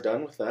do. And we're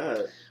done with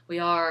that. We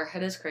are.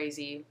 It is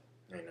crazy.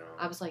 I know.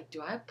 I was like,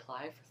 do I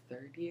apply for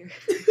third year?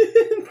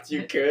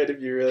 You could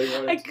if you really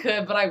wanted to. I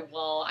could, but I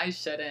won't. I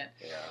shouldn't.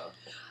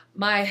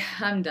 Yeah.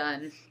 I'm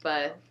done.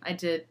 But I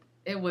did...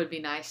 It would be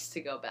nice to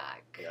go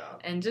back. Yeah.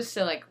 And just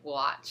to, like,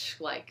 watch,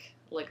 like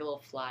a little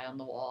fly on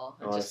the wall.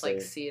 And just,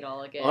 like, see it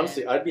all again.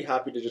 Honestly, I'd be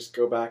happy to just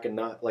go back and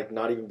not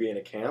even be in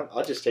a camp.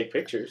 I'll just take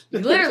pictures.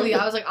 Literally,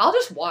 I was like, I'll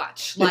just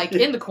watch, like,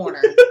 in the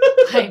corner.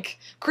 Like,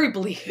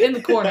 creepily, in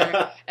the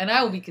corner. And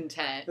I will be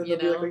content, and you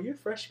know? Be like, are you a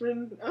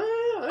freshman?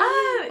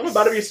 I'm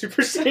about to be a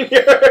super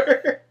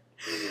senior.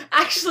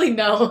 Actually,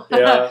 no.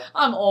 Yeah.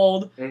 I'm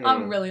old. Mm-hmm.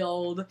 I'm really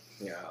old.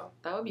 Yeah.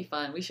 That would be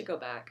fun. We should go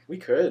back. We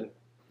could.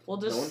 We'll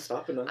just, no one's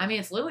stopping us. I mean,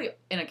 it's literally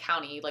in a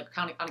county, like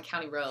on a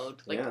county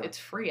road. Like it's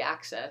free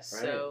access.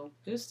 Right. So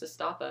who's to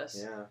stop us?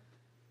 Yeah.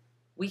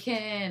 We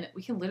can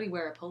literally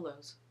wear our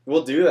polos.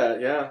 We'll do that.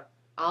 Yeah.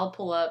 I'll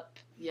pull up.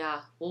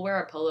 Yeah, we'll wear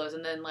our polos,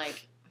 and then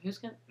like who's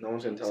gonna? No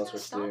one's gonna tell us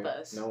what to do.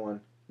 Us? No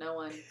one.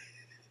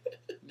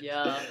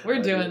 Yeah,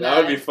 we're doing that. That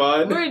would be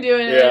fun. We're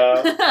doing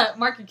it.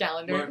 Mark your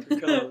calendar. Mark your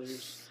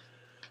calendars.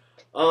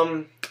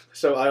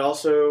 So I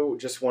also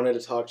just wanted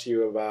to talk to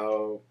you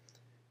about.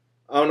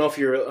 I don't know if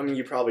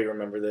you probably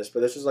remember this,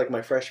 but this was like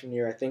my freshman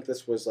year. I think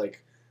this was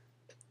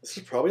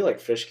probably like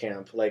Fish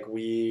Camp. Like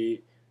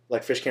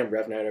Fish Camp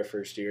Rev Night our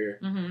first year.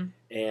 Mm-hmm.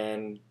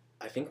 And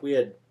I think we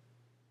had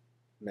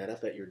met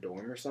up at your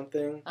dorm or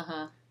something.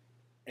 Uh-huh.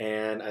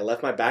 And I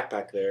left my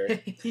backpack there.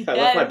 Yes. I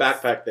left my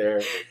backpack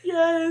there.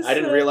 Yes. I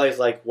didn't realize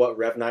like what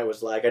Rev Night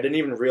was like. I didn't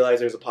even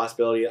realize there was a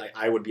possibility like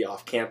I would be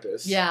off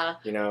campus. Yeah.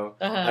 You know?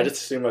 Uh-huh. I just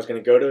assumed I was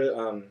going to go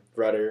to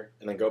Rudder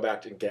and then go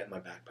back to get my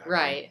backpack.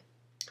 Right.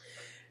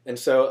 And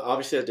so,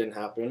 obviously, that didn't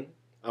happen.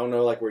 I don't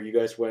know, like, where you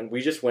guys went.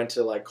 We just went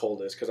to, like,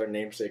 Coldus, because our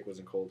namesake was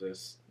in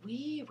Coldus.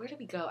 Where did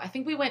we go? I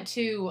think we went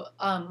to,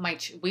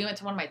 we went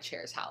to one of my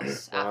chair's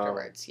house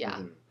afterwards, yeah.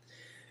 Mm-hmm.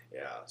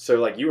 Yeah.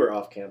 So, like, you were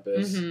off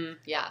campus. Mm-hmm.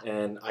 Yeah.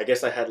 And I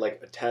guess I had, like,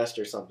 a test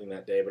or something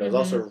that day, but I was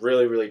also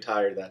really, really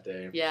tired that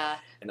day. Yeah.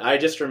 And I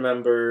just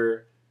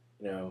remember,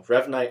 you know,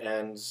 Rev Night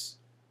ends.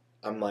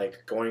 I'm,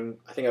 like, going,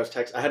 I think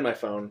I had my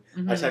phone.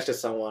 Mm-hmm. I texted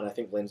someone, I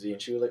think Lindsay,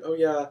 and she was like, oh,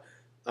 yeah,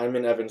 I'm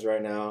in Evans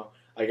right now.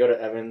 I go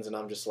to Evans and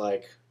I'm just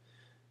like,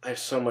 I have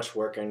so much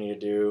work I need to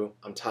do.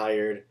 I'm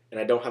tired and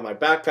I don't have my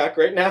backpack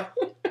right now.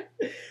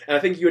 And I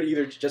think you had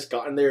either just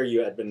gotten there or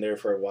you had been there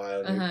for a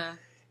while. Uh-huh.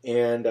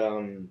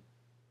 And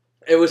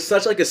it was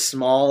such like a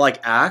small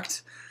like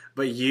act.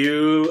 But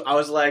I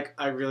was like,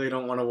 I really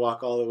don't want to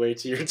walk all the way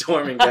to your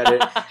dorm and get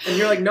it. And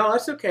you're like, no,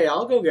 that's okay.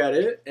 I'll go get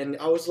it. And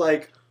I was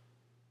like,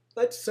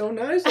 that's so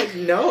nice. Like,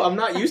 no, I'm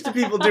not used to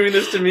people doing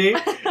this to me.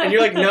 And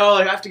you're like, no,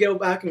 like, I have to go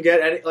back and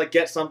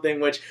get something,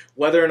 which,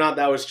 whether or not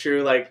that was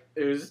true, like,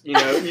 it was, you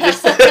know, you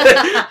just...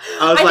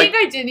 I think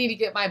I did need to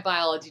get my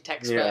biology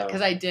textbook,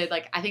 because I did,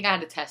 like, I think I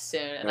had a test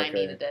soon, and I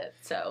needed it,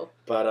 so...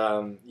 But,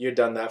 you had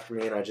done that for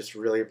me, and I just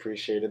really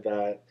appreciated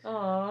that.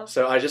 Aww.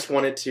 So I just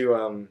wanted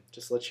to,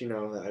 just let you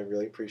know that I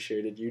really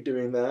appreciated you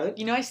doing that.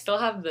 You know, I still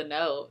have the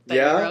note that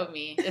you wrote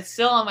me. It's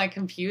still on my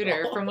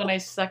computer from when I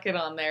stuck it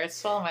on there. It's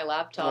still on my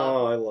laptop.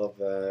 Oh, I love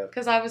that.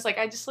 Because I was like,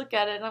 I just look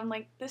at it, and I'm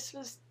like,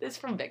 it's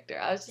from Victor.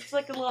 I was just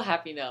like a little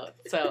happy note.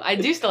 So I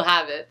do still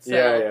have it. So.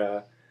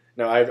 Yeah.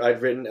 No,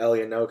 I'd written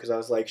Ellie a note because I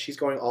was like, she's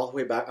going all the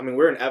way back. I mean,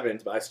 we're in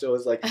Evans, but I still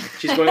was like,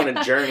 she's going on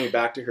a journey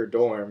back to her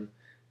dorm.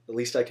 The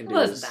least I can do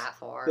is that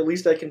far. The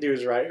least I can do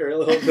is write her a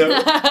little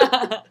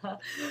note.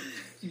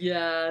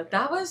 Yeah,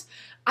 that was.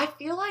 I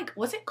feel like,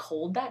 was it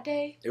cold that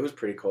day? It was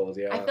pretty cold.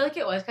 Yeah. I feel like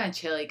it was kind of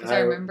chilly because I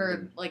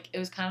remember like it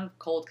was kind of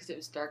cold because it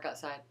was dark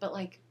outside, but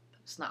like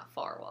it's not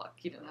far walk.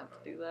 You didn't have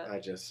to do that.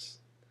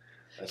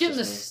 Getting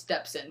the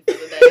steps in for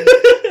the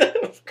day.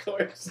 Of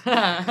course.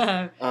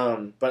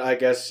 But I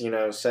guess, you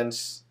know,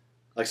 since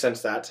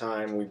that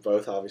time, we've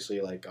both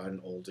obviously like gotten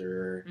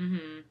older.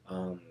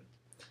 Mm-hmm.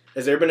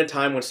 Has there been a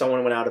time when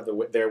someone went out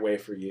of their way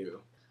for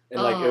you,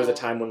 and like it was a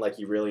time when like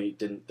you really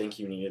didn't think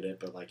you needed it,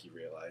 but like you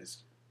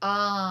realized?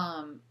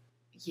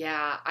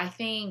 Yeah, I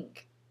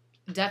think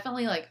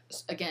definitely like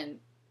again,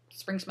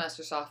 spring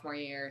semester sophomore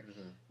year.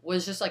 Mm-hmm.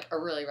 Was just, like, a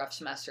really rough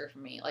semester for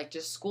me. Like,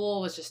 just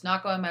school was just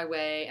not going my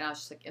way, and I was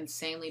just, like,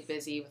 insanely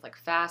busy with, like,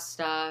 fast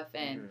stuff,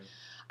 and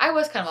I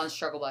was kind of on the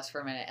struggle bus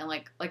for a minute, and,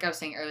 like I was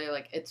saying earlier,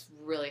 like, it's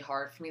really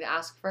hard for me to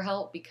ask for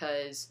help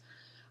because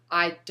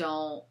I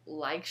don't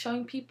like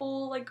showing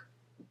people, like,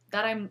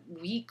 that I'm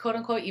weak,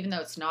 quote-unquote, even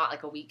though it's not,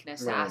 like, a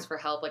weakness to ask for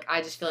help. Like,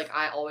 I just feel like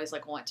I always,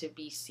 like, want to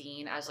be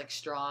seen as, like,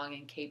 strong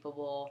and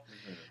capable,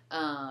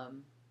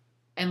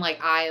 and, like,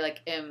 I'm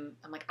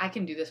like, I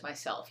can do this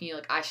myself. You know,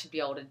 like, I should be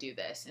able to do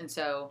this. And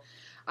so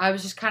I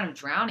was just kind of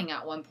drowning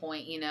at one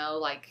point, you know,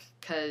 like,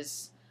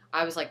 because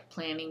I was, like,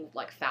 planning,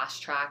 like,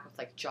 fast track with,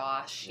 like,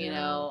 Josh, you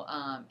know,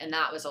 and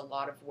that was a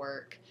lot of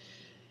work.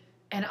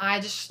 And I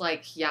just,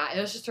 like,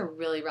 it was just a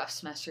really rough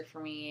semester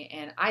for me.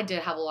 And I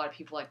did have a lot of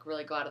people, like,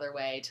 really go out of their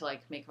way to,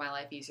 like, make my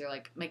life easier.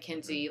 Like,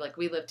 Mackenzie, like,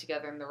 we lived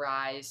together in the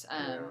Rise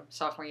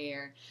sophomore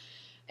year.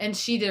 And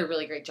she did a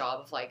really great job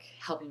of, like,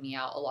 helping me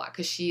out a lot.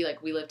 Because she,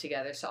 like, we lived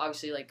together. So,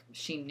 obviously, like,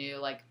 she knew,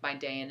 like, my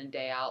day in and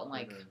day out. And,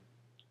 like,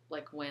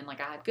 like when, like,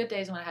 I had good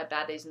days and when I had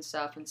bad days and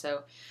stuff. And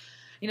so,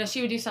 you know,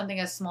 she would do something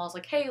as small as,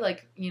 like, hey,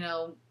 like, you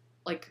know,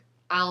 like,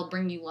 I'll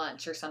bring you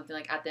lunch or something,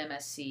 like, at the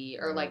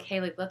MSC. Or, like, hey,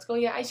 like, let's go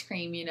get ice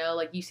cream, you know?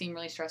 Like, you seem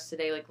really stressed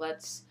today. Like,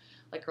 let's,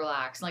 like,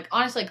 relax. And, like,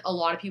 honestly, like, a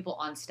lot of people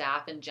on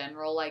staff in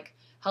general, like,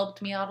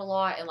 helped me out a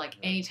lot, and like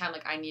anytime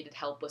like I needed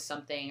help with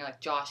something, or like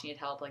Josh needed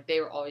help, like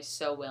they were always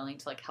so willing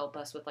to like help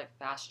us with like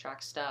fast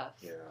track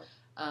stuff.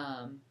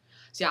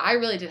 So I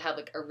really did have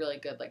like a really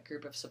good like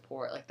group of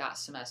support like that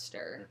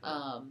semester,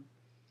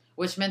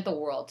 which meant the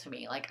world to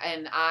me. Like,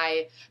 and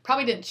I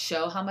probably didn't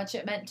show how much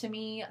it meant to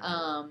me,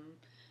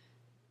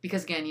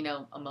 because again, you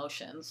know,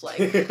 emotions, like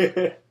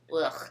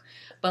ugh,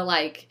 but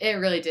like it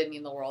really did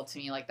mean the world to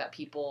me, like that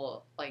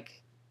people like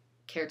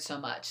cared so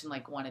much and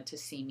like wanted to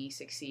see me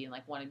succeed and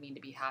like wanted me to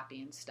be happy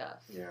and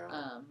stuff.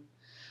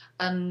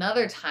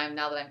 Another time,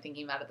 now that I'm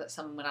thinking about it, that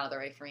someone went out of their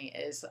way for me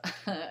is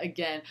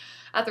again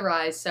at the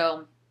Rise.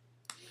 So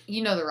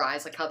you know the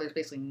Rise, like how there's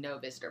basically no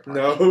visitor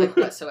parking like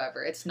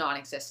whatsoever. It's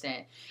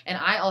non-existent. And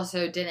I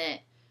also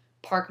didn't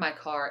park my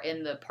car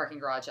in the parking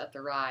garage at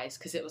the Rise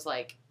because it was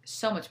like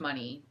so much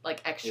money,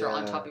 like extra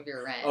on top of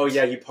your rent. Oh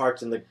yeah, you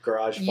parked in the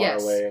garage far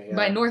away.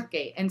 By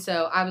Northgate. And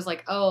so I was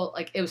like, oh,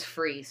 like it was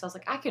free. So I was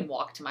like, I can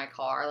walk to my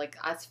car. Like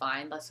that's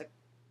fine. That's like,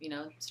 you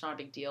know, it's not a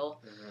big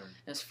deal.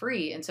 It was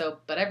free. And so,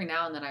 but every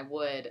now and then I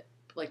would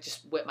like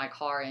just whip my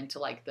car into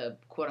like the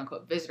quote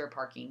unquote visitor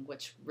parking,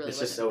 which really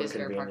wasn't so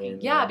visitor parking.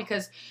 Yeah,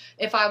 because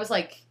if I was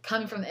like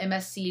coming from the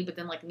MSC, but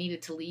then like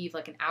needed to leave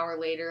like an hour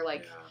later,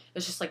 like it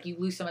was just like you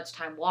lose so much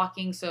time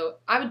walking. So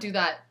I would do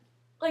that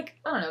like,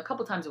 I don't know, a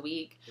couple times a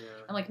week.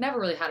 And like never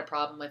really had a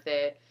problem with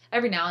it.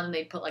 Every now and then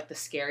they'd put like the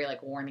scary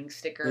like warning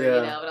sticker, you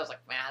know, but I was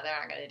like, man, they're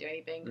not going to do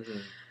anything.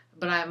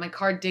 But my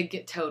car did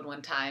get towed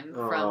one time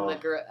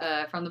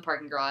from the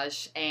parking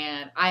garage,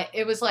 and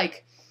it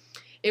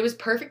was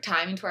perfect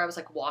timing to where I was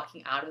like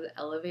walking out of the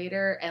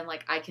elevator and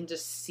like I can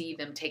just see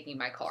them taking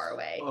my car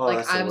away.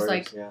 Like I was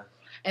like,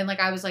 and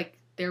like I was like,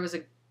 there was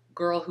a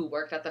girl who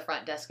worked at the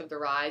front desk of the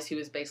Rise who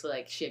was basically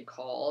like she had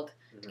called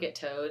to get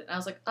towed, and I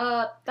was like,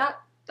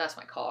 that's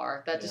my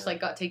car that just like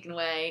got taken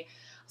away.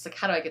 I was like,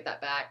 how do I get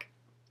that back?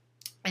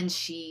 And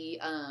she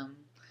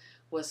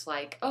was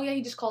like, oh yeah,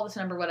 you just call this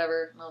number,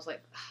 whatever. And I was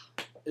like,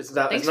 it's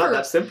not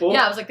that simple.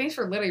 Yeah, I was like, thanks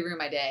for literally ruining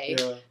my day.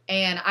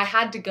 And I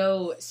had to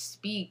go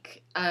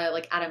speak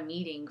like at a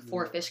meeting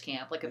for Fish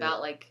Camp, like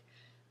about like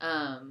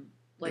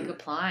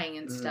applying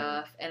and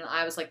stuff. And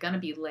I was like gonna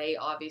be late,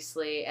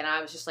 obviously, and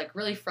I was just like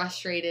really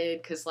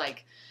frustrated because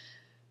like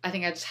I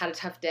think I just had a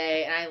tough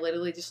day, and I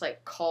literally just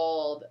like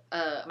called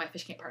my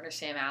Fish Camp partner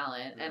Sam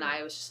Allen, and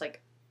I was just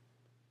like,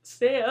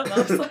 Sam,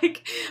 I was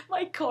like,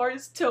 my car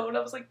is towed.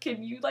 I was like,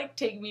 can you, like,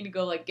 take me to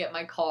go, like, get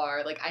my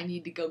car? Like, I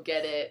need to go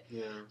get it.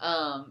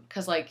 Yeah.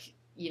 Because, like,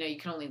 you know, you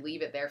can only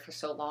leave it there for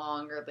so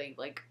long, or they,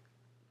 like,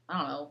 I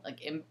don't know,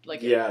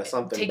 like yeah,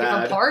 something take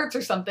bad. it from parts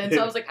or something.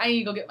 So I was like, I need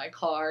to go get my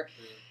car.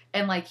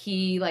 And, like,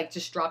 he, like,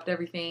 just dropped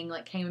everything,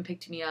 like, came and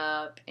picked me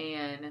up,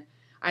 and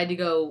I had to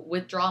go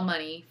withdraw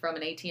money from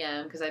an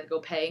ATM because I had to go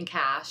pay in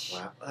cash.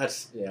 Wow,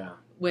 that's, yeah.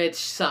 Which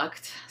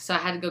sucked. So I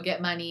had to go get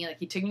money. Like,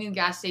 he took me to the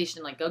gas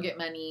station, like, go get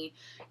money.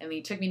 And then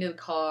he took me to the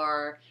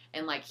car.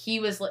 And, like, he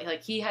was,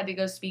 like he had to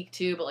go speak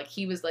too. But, like,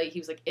 he was like,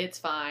 it's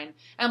fine. And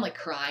I'm, like,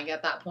 crying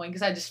at that point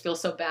because I just feel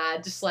so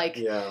bad. Just, like,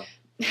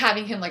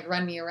 having him, like,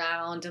 run me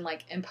around and,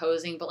 like,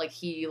 imposing. But, like,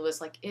 he was,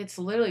 like, it's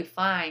literally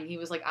fine. He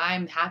was, like,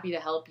 I'm happy to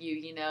help you,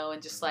 you know.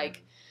 And just,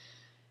 like,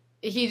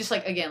 he just,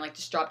 like, again, like,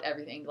 just dropped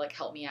everything to, like,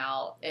 help me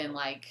out. And,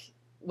 like,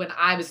 when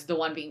I was the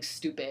one being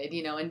stupid,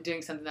 you know, and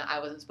doing something that I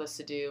wasn't supposed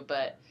to do.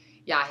 But,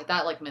 yeah,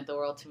 that, like, meant the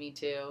world to me,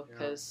 too.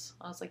 Because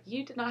I was like,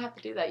 you did not have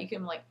to do that. You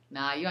can, like,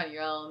 nah, you on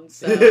your own.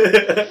 So,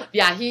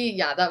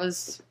 yeah, that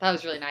was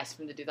really nice of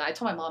him to do that. I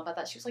told my mom about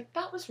that. She was like,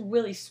 that was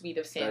really sweet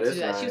of Sam to do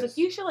that. Nice. She was like,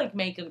 you should, like,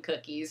 make him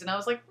cookies. And I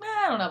was like,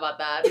 I don't know about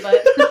that.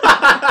 But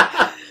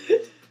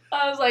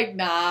I was like,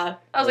 nah.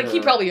 I was like, he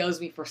probably owes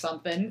me for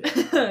something.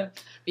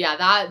 Yeah,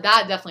 that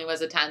definitely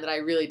was a time that I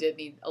really did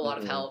need a lot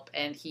of help,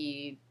 and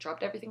he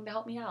dropped everything to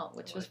help me out,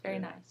 which was very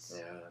nice.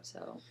 Yeah.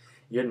 So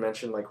you had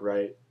mentioned, like,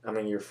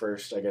 your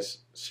first, I guess,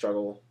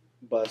 struggle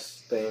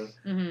bus thing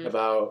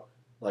about,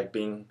 like,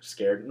 being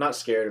scared. Not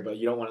scared, but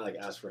you don't want to, like,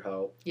 ask for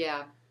help.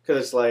 Yeah.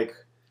 Because it's like,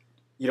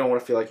 you don't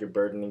want to feel like you're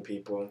burdening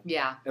people.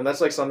 Yeah. And that's,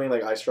 like, something,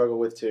 like, I struggle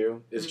with,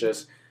 too. It's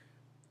just,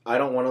 I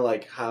don't want to,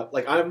 like, have,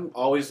 like, I'm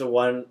always the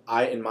one,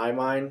 in my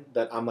mind,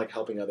 that I'm, like,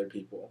 helping other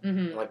people.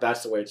 And, like,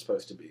 that's the way it's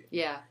supposed to be.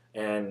 Yeah.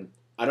 And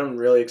I don't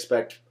really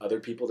expect other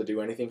people to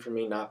do anything for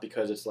me, not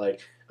because it's, like,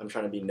 I'm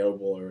trying to be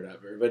noble or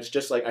whatever, but it's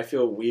just, like, I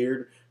feel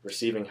weird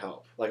receiving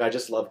help. Like, I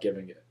just love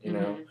giving it, you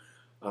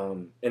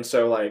know? And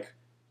so, like,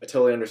 I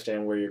totally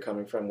understand where you're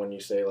coming from when you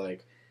say,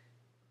 like,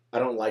 I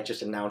don't like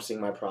just announcing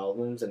my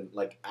problems and,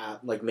 like,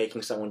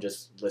 making someone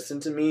just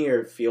listen to me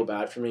or feel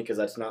bad for me, because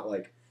that's not,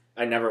 like,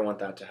 I never want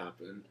that to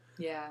happen.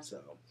 Yeah. So,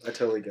 I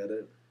totally get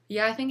it.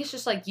 Yeah, I think it's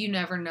just, like, you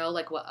never know,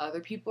 like, what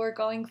other people are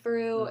going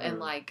through, and,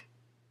 like,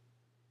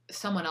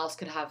 someone else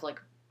could have,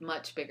 like,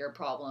 much bigger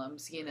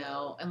problems, you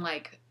know? And,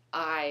 like,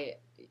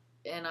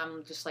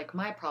 I'm just, like,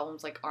 my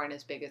problems, like, aren't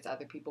as big as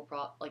other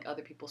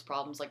people's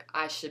problems. Like,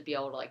 I should be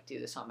able to, like, do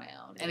this on my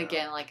own. And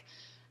again, like,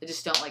 I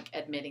just don't like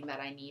admitting that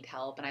I need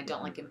help, and I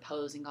don't like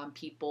imposing on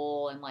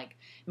people and, like,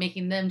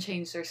 making them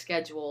change their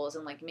schedules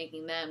and, like,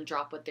 making them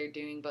drop what they're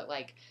doing. But,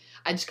 like,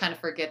 I just kind of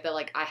forget that,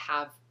 like, I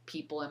have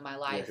people in my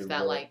life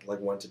that like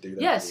want to do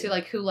that. Yes,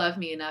 who love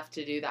me enough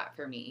to do that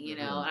for me, you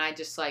know. And I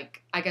just,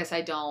 like, I guess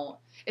I don't.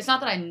 It's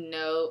not that I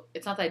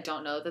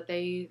don't know that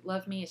they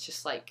love me. It's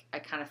just, like, I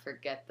kind of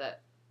forget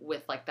that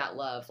with, like, that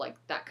love, like,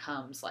 that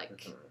comes,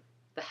 like,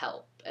 the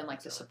help and,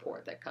 like, the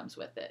support that comes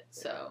with it.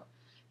 So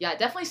yeah,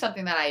 definitely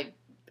something that I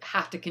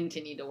have to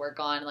continue to work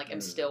on. Like,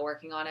 I'm still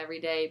working on every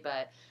day,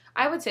 but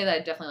I would say that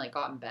I've definitely, like,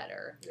 gotten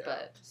better,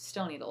 but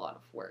still need a lot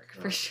of work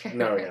for sure.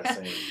 No, yeah,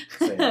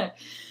 same.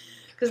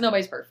 Because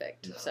nobody's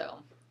perfect,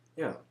 so.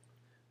 Yeah.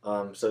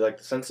 So,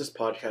 like, since this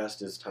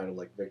podcast is titled,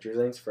 like, Victor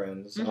Zane's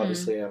Friends,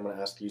 obviously I'm going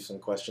to ask you some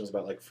questions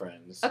about, like,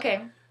 friends.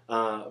 Okay.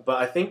 But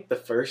I think the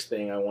first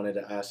thing I wanted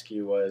to ask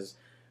you was,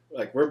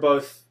 like, we're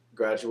both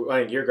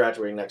you're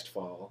graduating next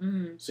fall.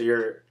 So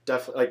you're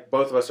definitely, like,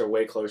 both of us are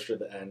way closer to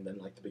the end than,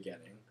 like, the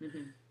beginning.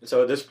 And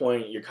so at this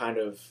point, you're kind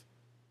of,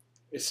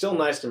 it's still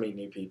nice to meet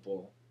new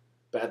people,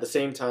 but at the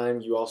same time,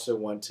 you also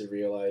want to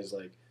realize,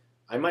 like,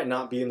 I might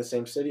not be in the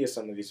same city as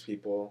some of these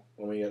people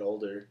when we get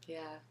older.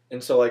 Yeah.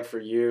 And so, like, for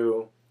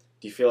you,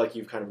 do you feel like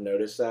you've kind of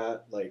noticed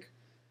that? Like,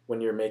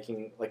 when you're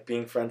making, like,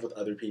 being friends with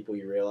other people,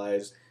 you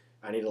realize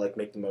I need to, like,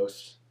 make the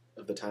most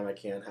of the time I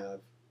can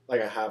have,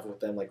 like I have with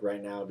them, like,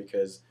 right now,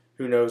 because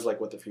who knows, like,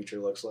 what the future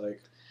looks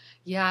like.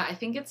 Yeah, I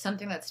think it's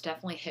something that's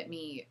definitely hit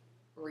me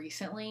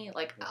recently.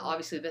 Like,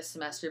 obviously this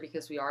semester,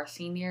 because we are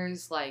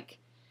seniors, like,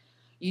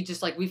 you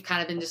just, like, we've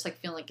kind of been just, like,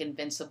 feeling, like,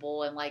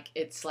 invincible, and, like,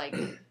 it's, like,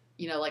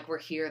 you know, like, we're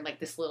here in, like,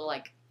 this little,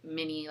 like,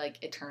 mini,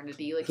 like,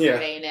 eternity, like, here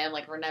at A&M,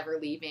 like, we're never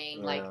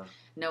leaving, like,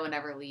 no one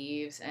ever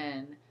leaves,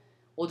 and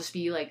we'll just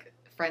be, like,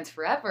 friends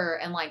forever.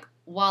 And, like,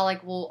 while,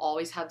 like, we'll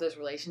always have those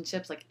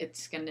relationships, like,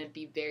 it's gonna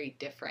be very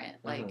different,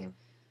 like,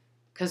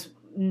 because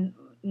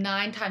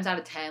 9 times out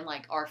of 10,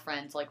 like, our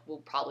friends, like,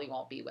 probably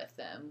won't be with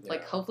them.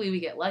 Like, hopefully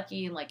we get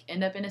lucky and, like,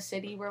 end up in a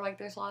city where, like,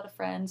 there's a lot of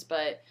friends,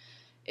 but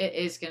it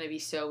is gonna be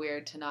so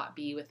weird to not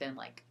be within,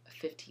 like,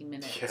 15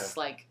 minutes,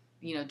 like,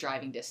 you know,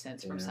 driving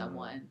distance from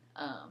someone.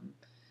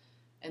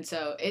 And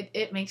so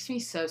it makes me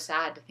so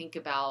sad to think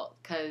about,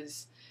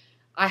 because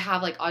I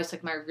have, like, always,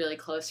 like, my really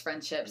close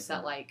friendships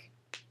that, like,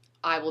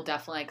 I will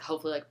definitely, like,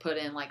 hopefully, like, put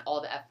in, like,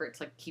 all the efforts,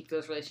 like, keep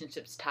those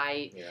relationships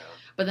tight. Yeah.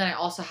 But then I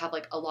also have,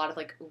 like, a lot of,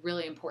 like,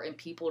 really important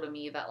people to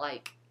me that,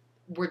 like,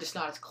 we're just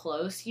not as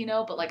close, you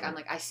know? But, like, I'm,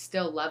 like, I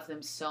still love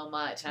them so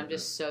much, and I'm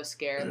just so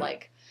scared,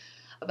 like,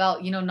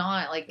 about,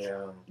 not, like,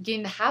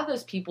 getting to have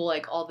those people,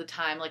 like, all the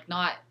time, like,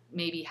 not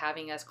maybe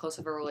having as close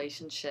of a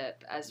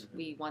relationship as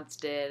we once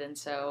did. And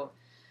so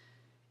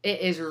it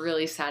is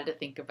really sad to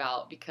think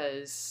about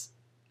because,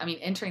 I mean,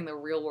 entering the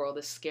real world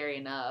is scary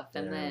enough.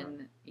 And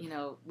then,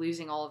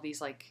 losing all of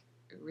these, like,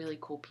 really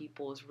cool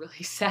people is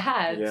really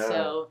sad. Yeah.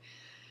 So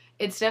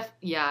that's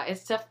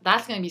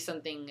going to be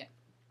something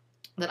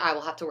that I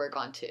will have to work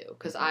on too.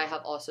 Because I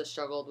have also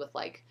struggled with,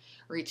 like,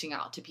 reaching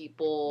out to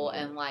people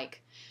and,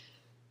 like,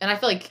 and I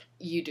feel like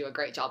you do a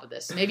great job of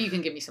this. Maybe you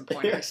can give me some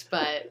pointers,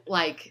 but,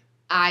 like,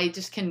 I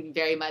just can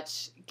very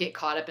much get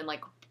caught up in,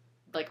 like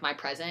my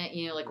present,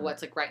 like,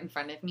 what's, like, right in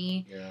front of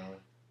me. Yeah.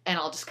 And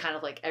I'll just kind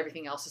of, like,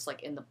 everything else is,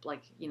 like, in the,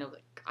 like,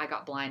 like, I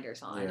got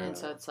blinders on. Yeah. And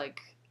so it's,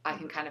 like, I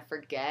can kind of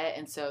forget.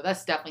 And so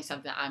that's definitely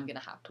something I'm going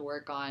to have to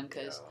work on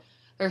because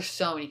there's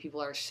so many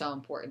people that are so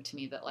important to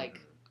me that, like,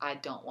 I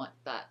don't want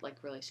that, like,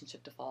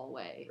 relationship to fall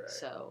away. Right.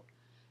 So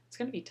it's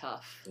going to be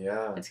tough.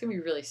 Yeah. It's going to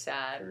be really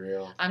sad. For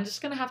real. I'm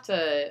just going to have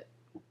to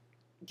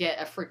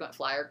get a frequent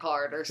flyer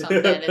card or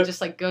something and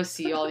just, like, go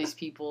see all these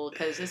people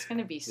because it's going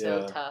to be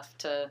so tough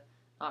to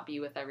not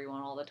be with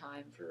everyone all the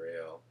time. For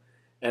real.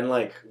 And,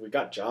 like, we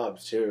got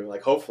jobs, too.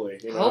 Like, hopefully,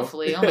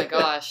 Hopefully. Oh, my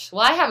gosh.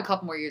 Well, I have a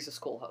couple more years of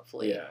school,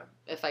 hopefully. Yeah.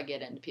 If I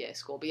get into PA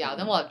school. But, yeah,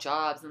 then we'll have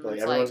jobs. And like,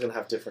 everyone's going to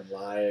have different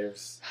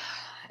lives.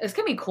 It's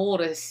going to be cool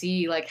to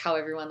see, like, how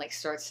everyone, like,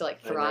 starts to,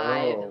 like,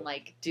 thrive and,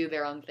 like, do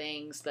their own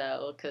things,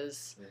 though.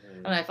 Because, I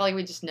don't know, I feel like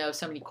we just know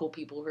so many cool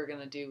people who are going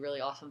to do really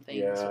awesome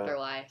things with their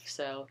life.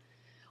 So,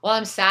 well,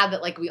 I'm sad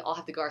that, like, we all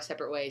have to go our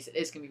separate ways. It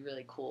is going to be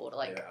really cool to,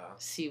 like,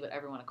 see what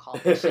everyone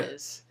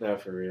accomplishes. No,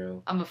 for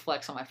real. I'm going to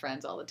flex on my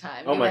friends all the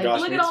time. Oh, my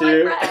gosh, me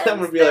too. I'm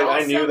going to be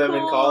like, I knew them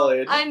in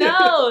college. I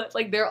know.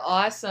 Like, they're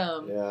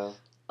awesome. Yeah.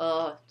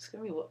 It's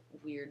going to be a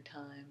weird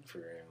time. For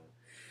real.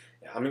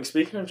 Yeah, I mean,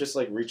 speaking of just,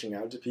 like, reaching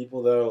out to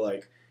people, though,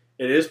 like,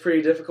 it is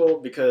pretty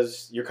difficult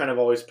because you're kind of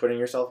always putting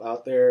yourself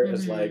out there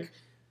as, like,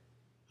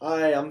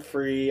 hi, I'm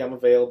free, I'm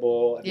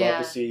available, I'd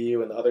love to see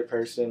you, and the other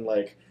person,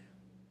 like,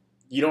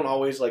 you don't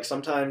always, like,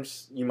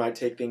 sometimes you might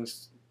take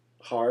things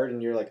hard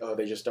and you're like, oh,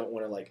 they just don't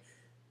want to, like,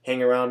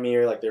 hang around me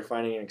or, like, they're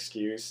finding an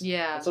excuse.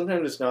 Yeah. And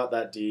sometimes it's not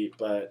that deep,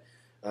 but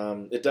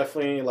it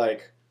definitely,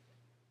 like,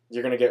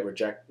 you're going to get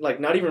rejected.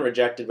 Like, not even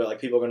rejected, but, like,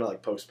 people are going to,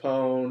 like,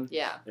 postpone.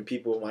 Yeah. And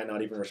people might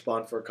not even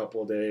respond for a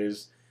couple of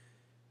days.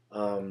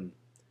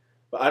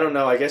 But I don't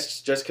know. I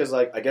guess just because,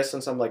 like,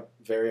 since I'm, like,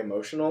 very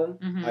emotional,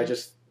 I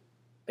just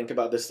think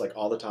about this, like,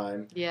 all the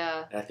time.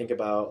 Yeah. And I think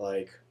about,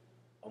 like,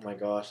 oh, my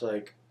gosh,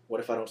 like, what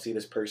if I don't see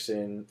this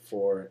person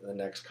for the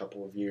next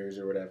couple of years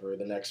or whatever,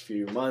 the next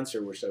few months,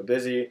 or we're so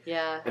busy.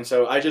 Yeah. And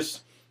so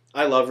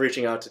I love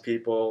reaching out to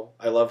people.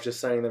 I love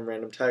just sending them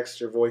random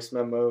texts or voice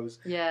memos.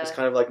 Yeah. It's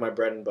kind of like my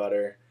bread and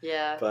butter.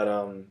 Yeah. But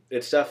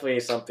it's definitely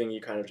something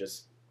you kind of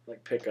just,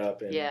 like, pick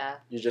up and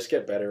you just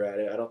get better at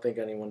it. I don't think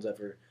anyone's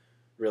ever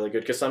really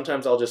good because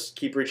sometimes I'll just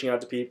keep reaching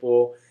out to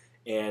people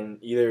and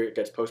either it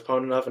gets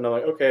postponed enough and I'm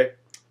like, okay,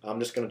 I'm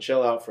just going to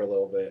chill out for a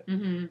little bit.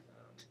 Mm-hmm.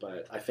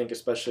 But I think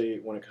especially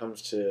when it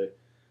comes to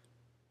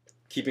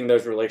keeping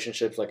those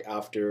relationships, like,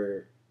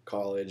 after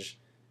college,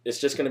 it's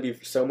just going to be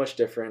so much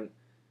different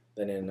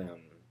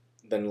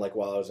than like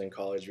while I was in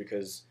college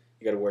because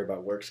you got to worry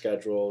about work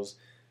schedules.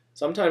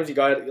 Sometimes you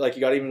got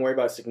to even worry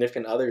about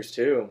significant others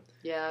too.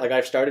 Yeah. Like,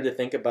 I've started to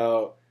think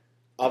about,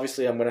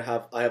 obviously I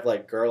have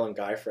like girl and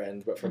guy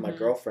friends, but for my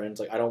girlfriends,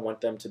 like, I don't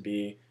want them to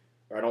be,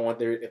 or I don't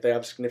want if they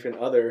have a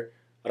significant other,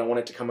 I don't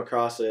want it to come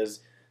across as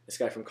this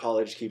guy from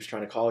college keeps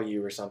trying to call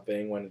you or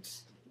something when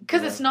it's...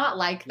 Because it's not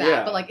like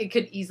that, but, like, it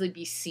could easily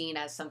be seen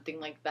as something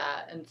like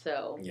that, and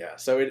so... Yeah,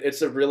 so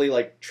it's a really,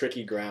 like,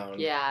 tricky ground.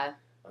 Yeah.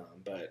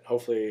 But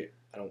hopefully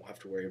I don't have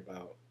to worry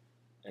about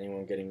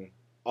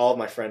all of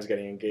my friends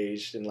getting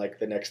engaged in, like,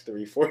 the next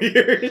 3-4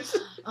 years.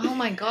 Oh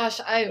my gosh,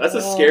 that's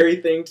a scary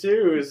thing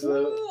too.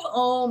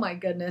 Oh my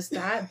goodness,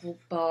 that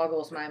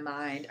boggles my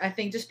mind. I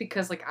think just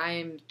because, like, I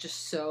am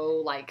just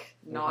so, like,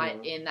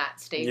 not in that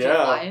stage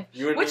of life,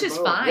 which is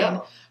fine,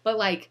 but,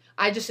 like,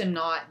 I just am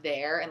not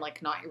there and,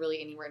 like, not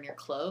really anywhere near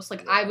close.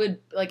 Like, I would,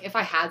 like, if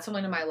I had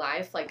someone in my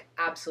life, like,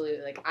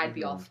 absolutely, like, I'd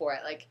be all for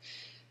it. Like,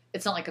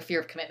 it's not like a fear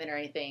of commitment or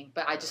anything,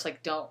 but I just,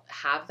 like, don't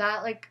have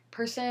that, like,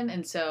 person,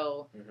 and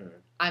so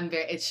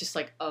it's just,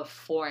 like, a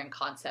foreign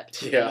concept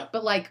to me.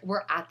 But, like,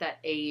 we're at that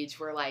age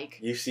where, like...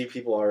 You see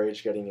people our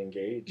age getting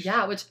engaged.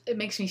 Yeah, which it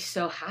makes me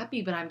so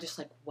happy, but I'm just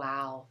like,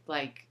 wow,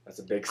 like... That's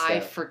a big step. I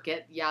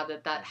forget,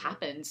 that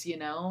happens,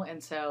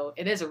 and so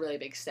it is a really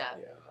big step.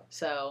 Yeah.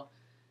 So,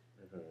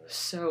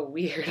 so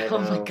weird. Oh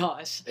my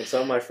gosh. And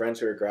some of my friends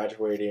who are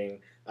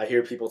graduating, I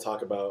hear people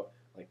talk about,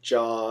 like,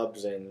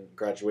 jobs and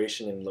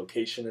graduation and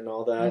location and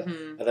all that.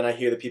 And then I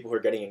hear the people who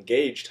are getting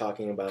engaged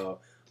talking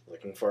about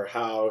looking for a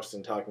house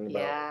and talking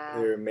about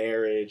their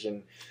marriage,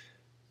 and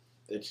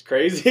it's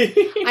crazy.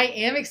 I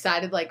am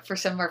excited, like, for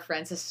some of our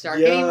friends to start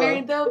getting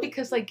married, though,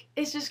 because, like,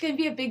 it's just going to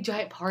be a big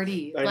giant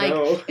party. I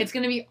know. It's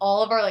going to be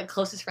all of our, like,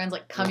 closest friends,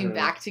 like, coming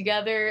back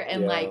together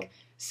and, like,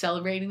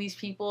 celebrating these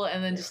people,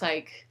 and then just,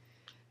 like...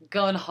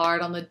 going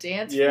hard on the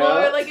dance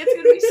floor. Like, it's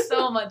gonna be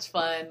so much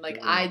fun. Like,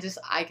 I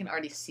can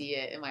already see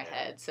it in my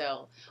head.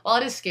 So, while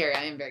it is scary,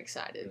 I am very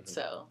excited.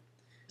 So,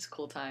 it's a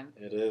cool time.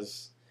 It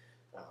is.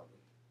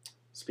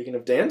 Speaking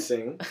of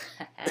dancing,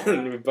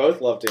 we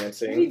both love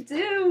dancing. We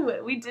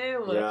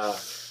do. Yeah.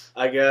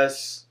 I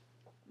guess,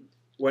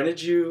 when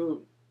did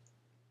you,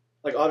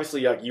 like,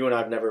 obviously, like, you and I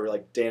have never,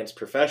 like, danced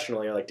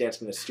professionally or, like,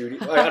 danced in the studio.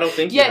 Like, I don't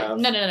think you have.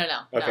 No.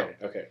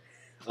 Okay.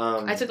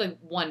 I took, like,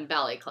 one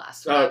ballet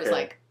class when I was,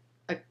 like,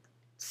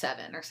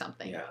 7 or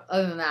something. Yeah.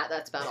 Other than that,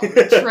 that's about all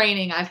the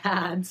training I've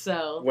had,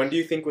 so. When do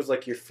you think was,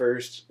 like, your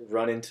first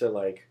run into,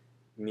 like,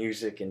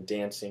 music and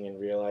dancing and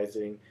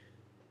realizing,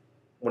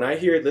 when I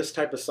hear this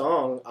type of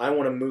song, I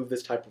want to move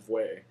this type of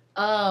way?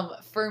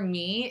 For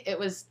me, it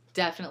was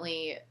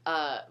definitely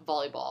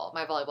volleyball,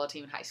 my volleyball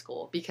team in high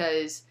school,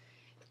 because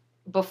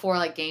before,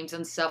 like, games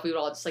and stuff, we would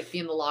all just, like, be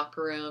in the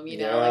locker room, you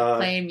know, like,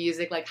 playing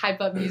music, like,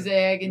 hype up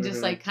music, and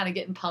just, like, kind of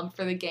getting pumped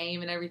for the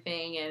game and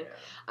everything, and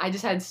I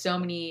just had so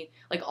many,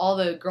 like, all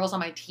the girls on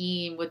my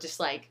team would just,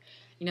 like,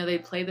 you know,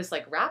 they'd play this,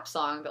 like, rap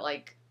song that,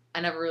 like,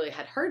 I never really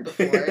had heard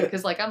before,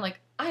 because, like, I'm like,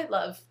 I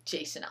love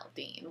Jason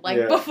Aldean,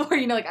 like, before,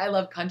 you know, like, I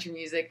love country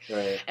music,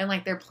 and,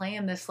 like, they're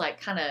playing this,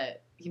 like, kind of,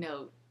 you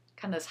know,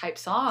 kind of this hype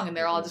song, and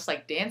they're all just,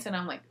 like, dancing.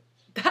 I'm like,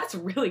 that's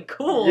really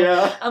cool.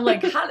 I'm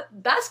like,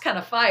 that's kind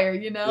of fire,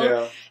 you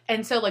know?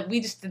 And so, like,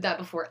 we just did that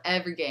before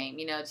every game,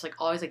 you know, just, like,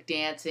 always, like,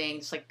 dancing,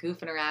 just, like,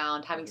 goofing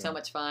around, having so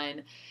much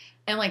fun.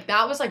 And, like,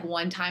 that was, like,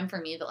 one time for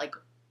me that, like,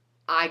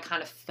 I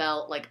kind of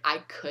felt like I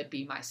could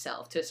be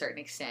myself to a certain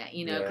extent,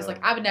 you know? Because,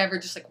 like, I would never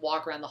just, like,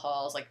 walk around the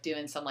halls, like,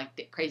 doing some,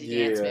 like, crazy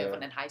dance move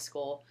when in high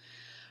school.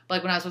 But,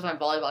 like, when I was with my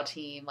volleyball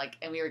team, like,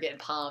 and we were getting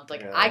pumped,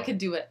 like, I could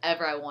do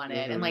whatever I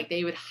wanted. And, like,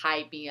 they would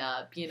hype me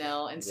up, you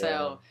know? And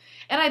so,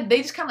 and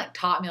they just kind of, like,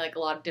 taught me, like, a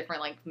lot of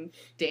different, like,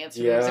 dance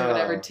moves or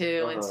whatever,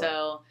 too. And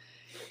so,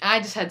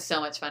 I just had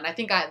so much fun. I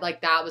think that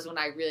was when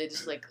I really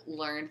just, like,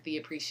 learned the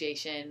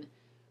appreciation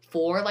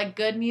for, like,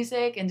 good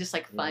music and just,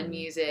 like, fun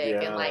music.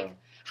 And, like,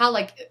 how,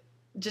 like,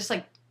 just,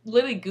 like,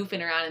 literally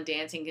goofing around and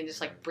dancing can just,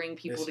 like, bring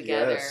people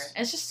together.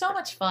 And it's just so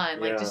much fun.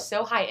 Like, just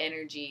so high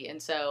energy.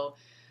 And so,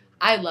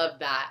 I love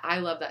that. I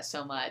love that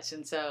so much.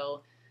 And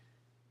so,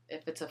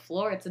 if it's a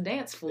floor, it's a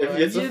dance floor. If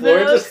it's a floor,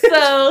 it's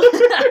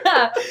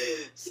a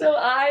So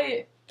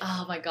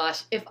oh my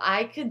gosh, if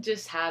I could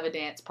just have a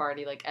dance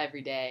party, like,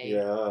 every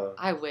day,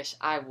 I wish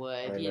I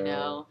would, you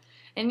know?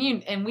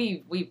 And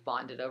we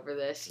bonded over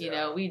this, you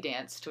know? We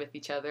danced with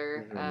each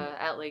other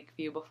at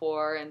Lakeview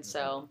before, and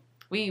so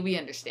we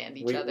understand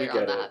each other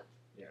on that.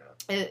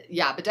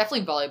 But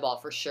definitely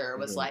volleyball for sure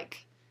was,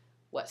 like,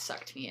 what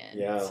sucked me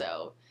in.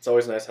 So it's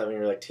always nice having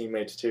your, like,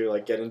 teammates too,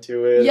 like, get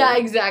into it. Yeah,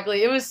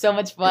 exactly. It was so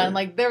much fun.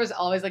 Like, there was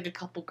always, like, a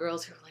couple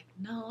girls who were like,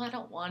 no, I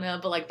don't wanna,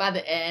 but, like, by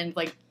the end,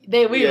 like,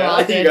 we were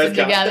all dancing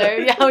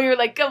together. We were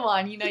like, come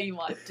on, you know you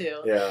want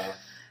to.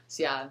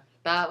 So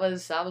that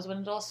was when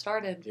it all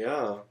started.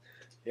 Yeah,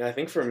 I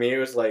think for me it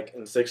was, like,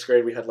 in 6th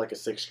grade we had, like, a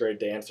 6th grade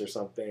dance or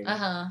something.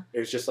 It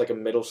was just, like, a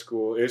middle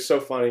school. It was so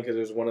funny because it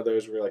was one of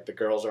those where, like, the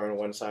girls are on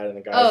one side and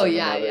the guys on the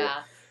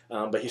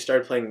other. But he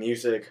started playing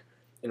music,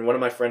 and one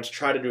of my friends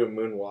tried to do a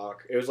moonwalk.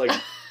 It was, like,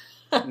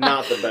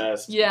 not the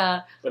best.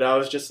 But I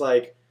was just,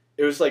 like,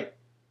 it was, like,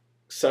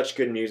 such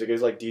good music. It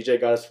was, like, DJ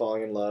Got Us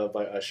Falling in Love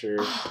by Usher.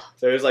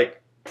 So it was,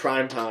 like,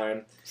 prime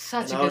time.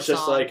 Such a good song. And I was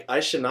just, like, I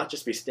should not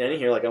just be standing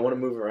here. Like, I want to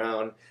move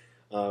around.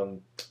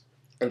 And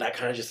that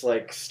kind of just,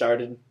 like,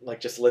 started, like,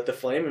 just lit the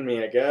flame in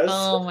me, I guess.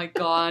 Oh, my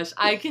gosh.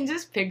 I can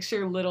just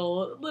picture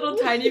little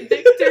tiny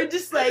Victor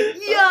just, like,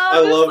 I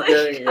love like,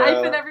 getting,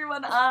 hyping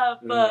everyone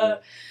up.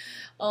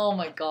 Oh,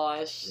 my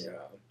gosh.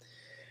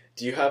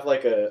 Do you have,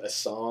 like, a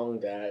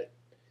song that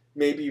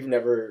maybe you've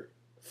never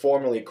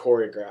formally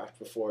choreographed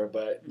before,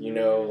 but you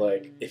know,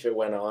 like, if it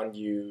went on,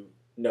 you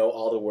know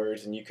all the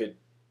words and you could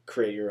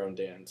create your own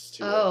dance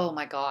to it?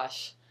 My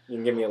gosh. You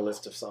can give me a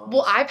list of songs.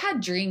 Well, I've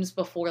had dreams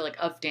before, like,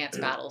 of dance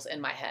battles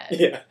in my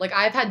head. Like,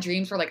 I've had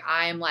dreams where, like,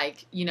 I'm,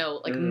 like, you know,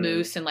 like,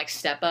 Moose and, like,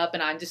 Step Up,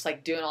 and I'm just,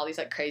 like, doing all these,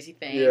 like, crazy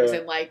things,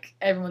 and, like,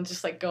 everyone's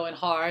just, like, going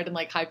hard and,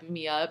 like, hyping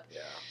me up.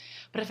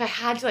 But if I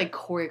had to, like,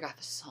 choreograph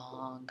a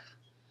song,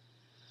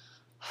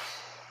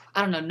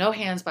 I don't know, No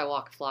Hands by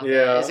Waka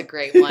Flocka is a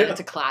great one. It's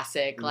a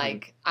classic.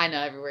 Like, I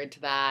know every word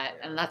to that,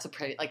 and that's a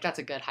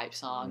good hype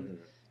song. I'm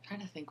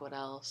trying to think what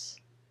else.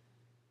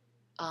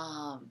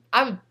 I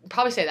would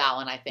probably say that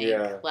one, I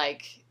think.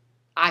 Like,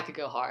 I could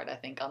go hard, I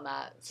think, on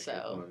that.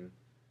 So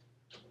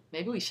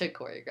maybe we should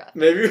choreograph.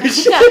 Maybe we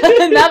should.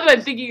 Now that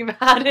I'm thinking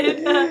about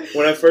it.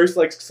 When I first,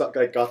 like,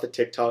 got the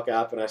TikTok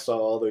app and I saw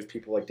all those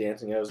people, like,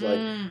 dancing, I was like,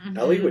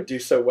 Ellie would do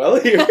so well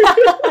here.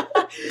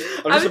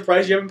 I'm just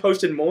surprised you haven't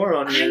posted more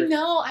on your...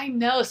 I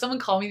know. Someone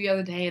called me the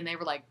other day and they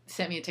were like,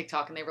 sent me a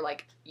TikTok and they were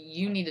like,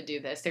 you need to do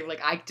this. They were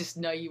like, I just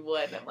know you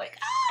would. And I'm like,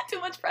 too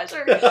much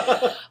pressure.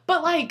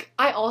 But, like,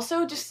 I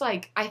also just,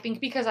 like, I think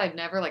because I've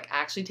never, like,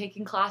 actually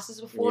taken classes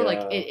before,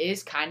 like, it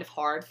is kind of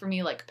hard for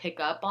me, like, pick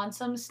up on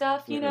some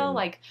stuff, you know?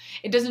 Like,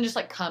 it doesn't just,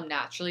 like, come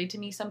naturally to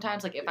me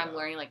sometimes, like, if I'm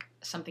learning, like,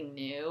 something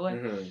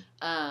new.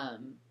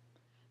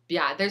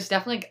 yeah, there's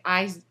definitely,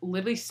 I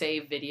literally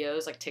save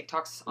videos, like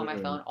TikToks on my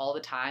phone all the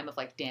time of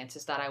like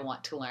dances that I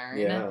want to learn.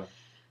 Yeah.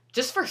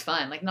 Just for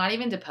fun, like not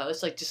even to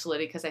post, like just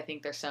literally because I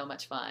think they're so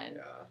much fun.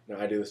 Yeah. No,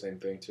 I do the same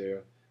thing too.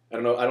 I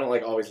don't know. I don't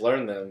like always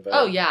learn them, but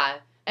oh yeah,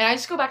 and I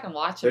just go back and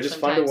watch them. They're just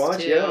fun to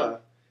watch, too, yeah.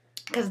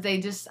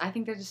 Because I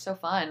think they're just so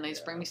fun. They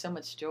just bring me so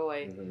much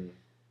joy. Mm-hmm.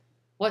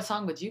 What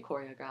song would you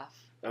choreograph?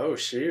 Oh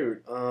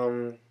shoot.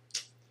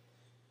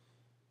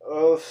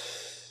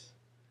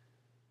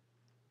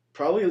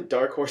 Probably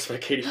Dark Horse by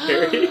Katy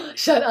Perry.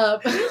 Shut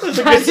up.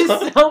 That is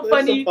so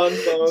funny. That's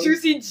a fun song.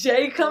 Juicy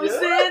J comes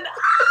in.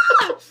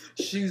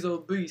 She's a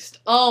beast.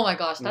 Oh my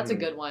gosh, that's a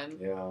good one.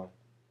 Yeah.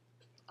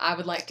 I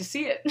would like to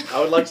see it.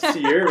 I would like to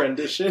see your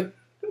rendition.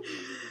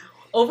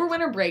 Over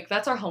winter break,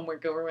 that's our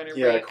homework over winter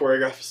break. Yeah,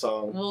 choreograph a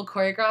song. We'll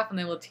choreograph and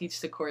then we'll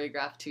teach to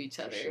choreograph to each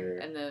other. Sure.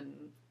 And then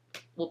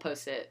we'll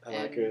post it. I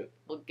like it.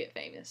 We'll get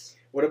famous.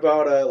 What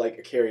about like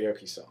a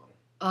karaoke song?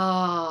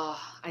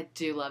 Oh, I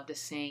do love to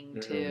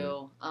sing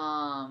too.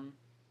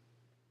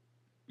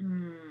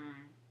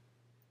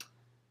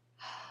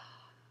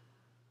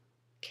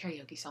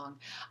 Karaoke song.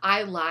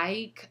 I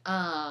like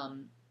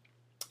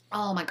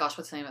oh my gosh,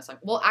 what's the name of that song?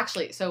 Well,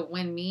 actually, so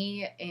when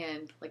me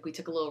and like we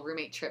took a little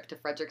roommate trip to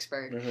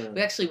Fredericksburg,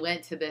 we actually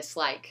went to this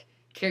like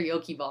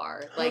karaoke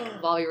bar like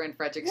while we were in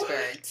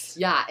Fredericksburg. What?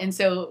 Yeah, and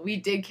so we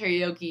did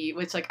karaoke,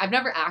 which like I've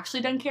never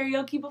actually done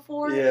karaoke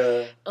before.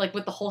 Yeah. Like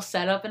with the whole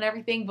setup and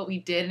everything, but we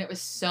did, and it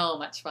was so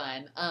much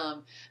fun.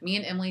 Me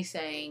and Emily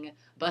sang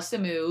 "Bust a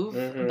Move"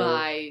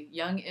 by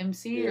Young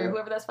MC or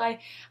whoever that's by.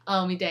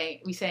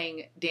 We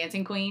sang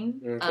 "Dancing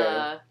Queen,"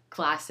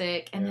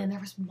 classic, and then there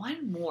was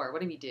one more.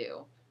 What did we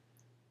do?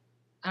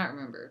 I don't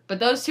remember. But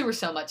those two were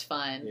so much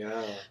fun.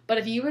 Yeah. But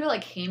if you were to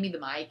like hand me the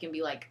mic and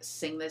be like,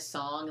 sing this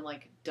song and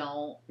like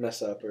don't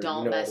mess up or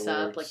don't mess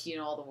up, like you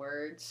know all the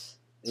words.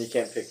 You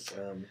can't pick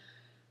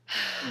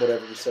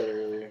whatever you said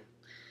earlier.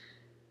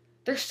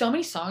 There's so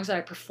many songs that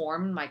I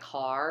perform in my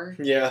car.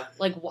 Yeah.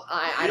 Like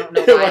I don't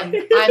know why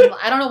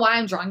I don't know why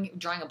I'm drawing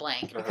a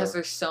blank because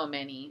there's so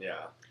many.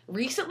 Yeah.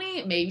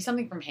 Recently, maybe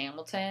something from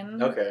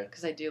Hamilton. Okay.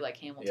 Because I do like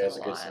Hamilton a lot.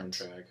 Yeah,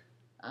 it's a good soundtrack.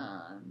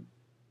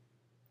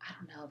 I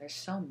don't know. There's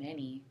so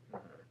many.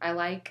 I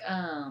like,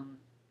 why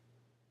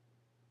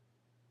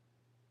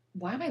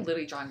am I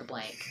literally drawing a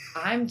blank?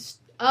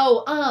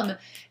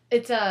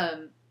 It's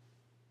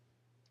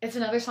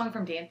another song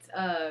from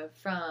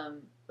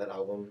from that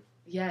album.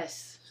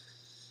 Yes.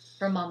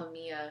 From Mamma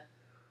Mia.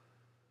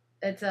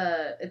 It's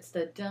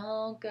the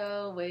 "Don't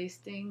Go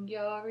Wasting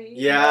Your Youth."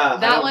 Yeah.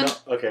 That one.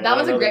 Okay. That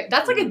was a great,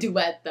 that's like a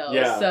duet though.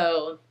 Yeah.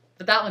 So.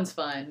 But that one's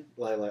fun.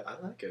 I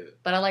like it.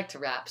 But I like to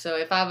rap, so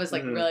if I was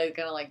like really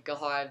gonna like go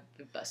hard,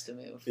 it'd bust a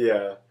move.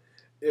 Yeah,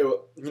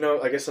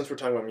 I guess since we're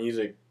talking about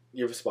music,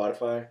 you have a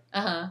Spotify.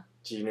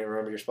 Do you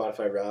remember your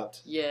Spotify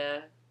Wrapped? Yeah.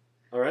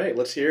 All right,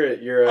 let's hear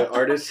it. Your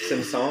artists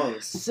and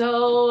songs.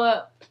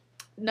 So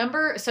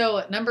number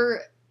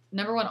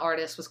one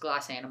artist was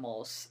Glass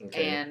Animals,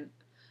 and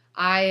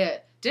I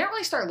didn't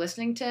really start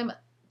listening to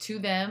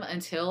them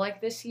until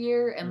like this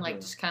year, and like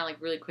just kind of like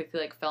really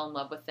quickly like fell in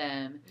love with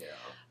them. Yeah.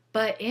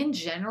 But in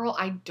general,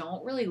 I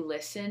don't really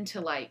listen to,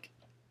 like,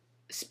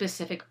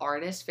 specific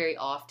artists very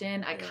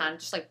often. I kind of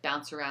just, like,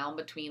 bounce around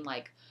between,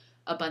 like,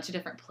 a bunch of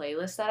different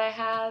playlists that I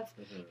have.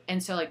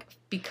 And so, like,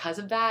 because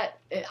of that,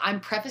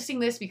 I'm prefacing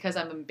this because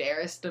I'm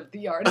embarrassed of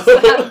the artist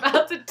that I'm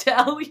about to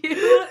tell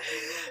you.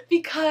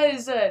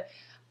 Because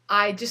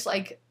I just,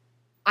 like,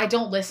 I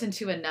don't listen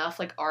to enough,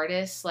 like,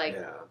 artists. Like,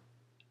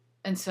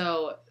 and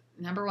so,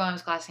 number one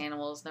was Glass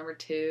Animals. Number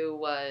two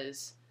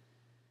was...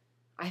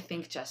 I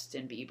think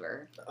Justin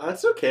Bieber.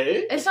 That's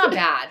okay. It's not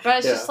bad, but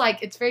it's just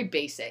like, it's very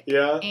basic.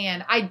 Yeah.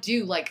 And I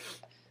do like,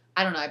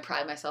 I don't know, I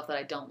pride myself that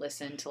I don't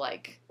listen to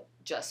like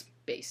just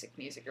basic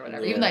music or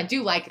whatever. Even though I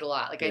do like it a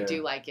lot. Like I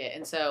do like it.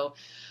 And so,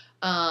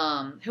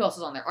 who else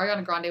was on there?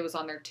 Ariana Grande was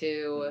on there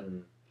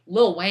too.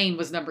 Lil Wayne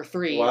was number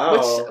 3,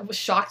 which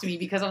shocked me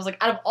because I was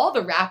like, out of all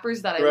the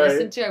rappers that I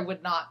listen to, I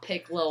would not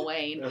pick Lil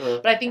Wayne.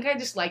 But I think I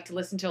just like to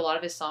listen to a lot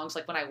of his songs,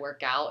 like when I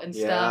work out and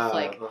stuff.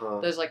 Like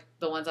those, like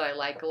the ones that I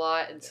like a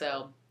lot. And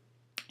so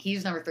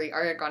he's number 3.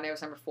 Ariana Grande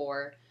was number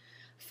 4.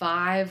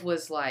 5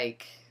 was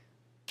like,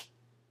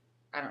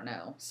 I don't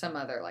know, some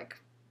other like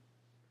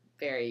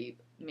very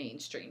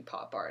mainstream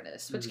pop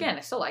artist. Which again, I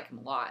still like him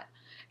a lot.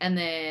 And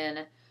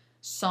then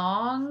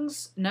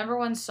songs, number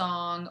 1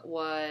 song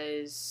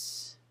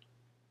was...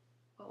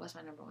 What was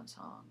my number 1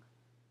 song?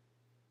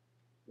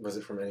 Was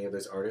it from any of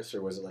those artists,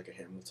 or was it like a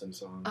Hamilton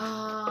song?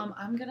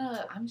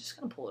 I'm just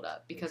gonna pull it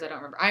up because I don't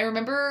remember. I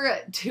remember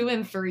 2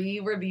 and 3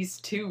 were these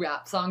 2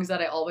 rap songs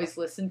that I always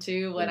listen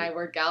to when I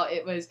work out.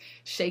 It was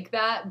 "Shake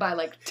That" by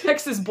like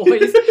Texas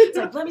Boys. It's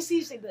like, let me see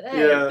you shake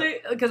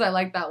that, because I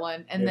like that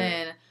one. And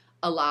then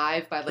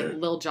 "Alive" by like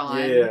Lil Jon.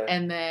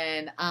 And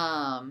then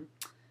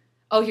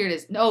here it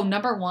is. No,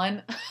 number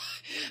 1.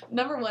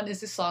 Number 1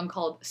 is this song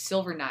called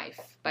 "Silver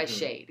Knife" by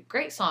Shade.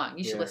 Great song.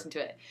 You should listen to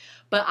it.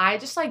 But I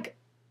just like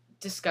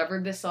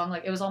discovered this song.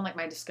 Like it was on like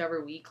my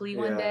Discover Weekly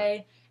one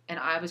day, And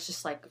I was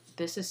just like,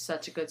 this is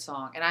such a good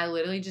song. And I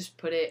literally just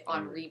put it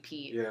on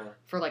repeat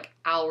for like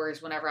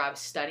hours whenever I was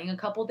studying a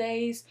couple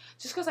days.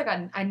 Just because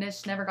I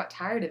just never got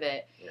tired of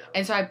it. Yeah.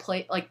 And so I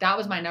played, like, that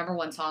was my number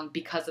one song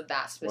because of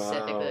that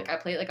specifically. Wow. Like, I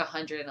played it like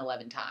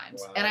 111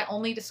 times. Wow. And I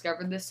only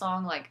discovered this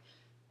song like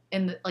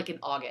in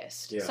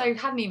August. Yeah. So I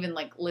hadn't even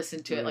like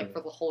listened to it like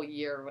for the whole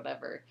year or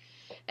whatever.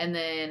 And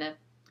then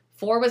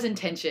 4 was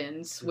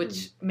Intentions,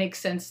 which makes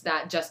sense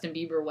that Justin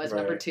Bieber was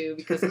number 2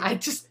 because I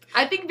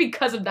think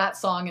because of that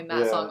song and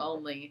that song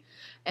only.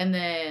 And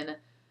then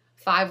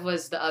 5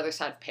 was The Other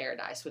Side of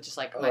Paradise, which is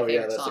like my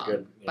favorite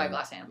song by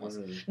Glass Animals.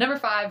 Number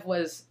 5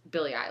 was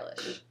Billie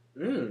Eilish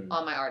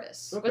on my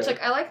artists, which like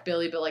I like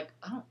Billie, but like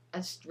I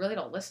just really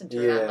don't listen to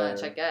her that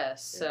much, I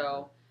guess.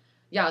 So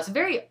yeah, it's a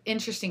very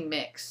interesting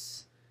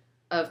mix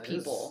of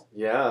people.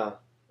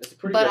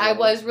 But I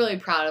was really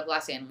proud of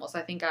Glass Animals.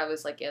 I think I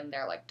was like in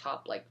their like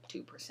top like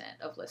 2%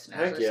 of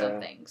listeners or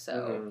something.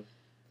 So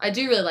I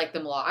do really like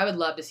them a lot. I would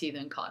love to see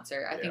them in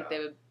concert. I think they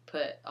would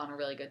put on a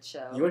really good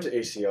show. You went to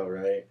ACL,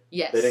 right?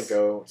 Yes. They didn't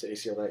go to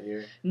ACL that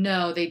year?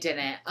 No, they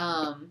didn't.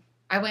 I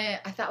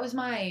thought it was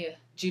my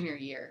junior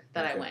year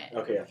that I went.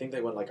 Okay, I think they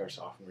went like our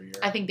sophomore year.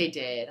 I think they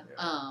did.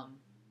 Yeah.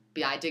 But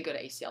yeah, I did go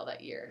to ACL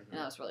that year, and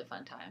that was a really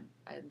fun time.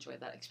 I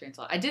enjoyed that experience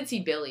a lot. I did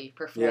see Billie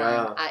perform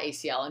at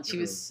ACL, and she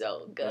was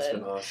so good. That's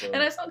been awesome.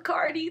 And I saw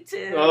Cardi,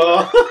 too.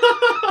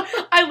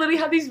 Oh. I literally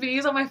had these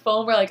videos on my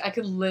phone where, like, I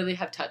could literally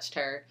have touched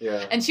her.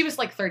 Yeah. And she was,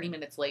 like, 30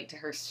 minutes late to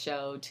her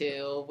show,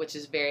 too, which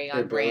is very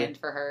on brand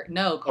for her.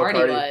 No, Cardi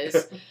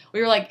was.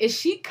 We were like, is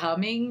she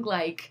coming?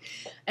 Like,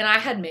 and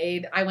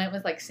I went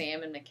with, like,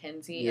 Sam and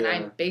Mackenzie, and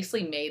I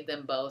basically made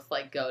them both,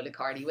 like, go to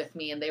Cardi with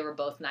me, and they were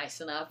both nice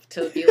enough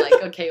to be like,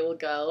 okay, we'll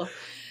go.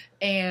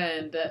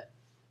 And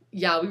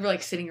yeah, we were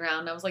like sitting around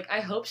and I was like, I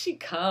hope she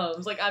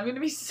comes. Like, I'm gonna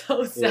be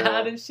so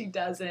sad if she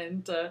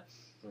doesn't.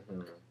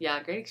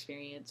 Yeah, great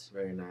experience.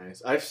 Very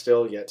nice. I've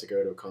still yet to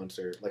go to a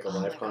concert, like a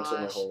live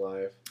concert my whole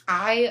life.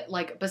 I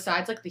like,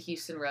 besides like the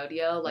Houston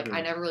Rodeo, like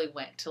I never really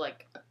went to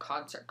like a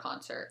concert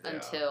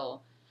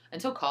until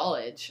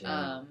college.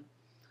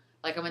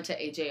 Like I went to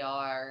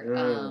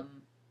AJR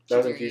that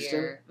was in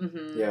Houston?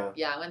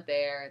 Yeah, I went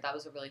there. That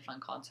was a really fun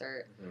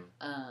concert.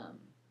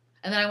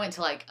 And then I went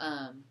to, like,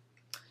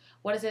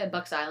 what is it?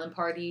 Bucks Island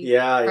Party.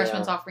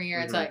 Freshman, sophomore year.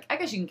 It's like, I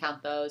guess you can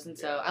count those. And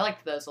so I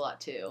liked those a lot,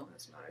 too.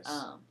 That's nice.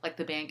 Like,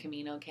 the band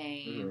Camino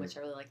came, which I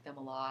really liked them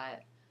a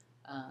lot.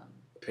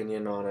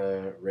 Opinion on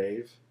a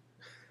rave?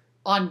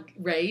 On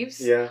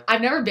raves? Yeah.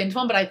 I've never been to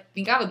one, but I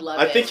think I would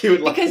love it. I think you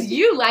would like it. Because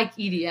you like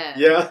EDM.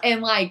 Yeah.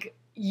 And, like,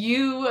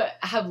 you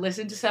have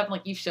listened to stuff, and,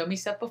 like, you've shown me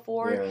stuff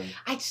before. Yeah.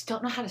 I just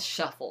don't know how to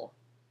shuffle.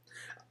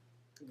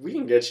 We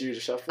can get you to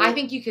shuffle. I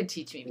think you could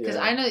teach me because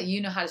I know that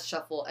you know how to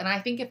shuffle. And I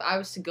think if I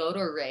was to go to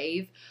a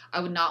rave, I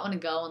would not want to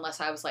go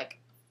unless I was like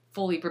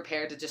fully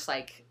prepared to just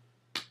like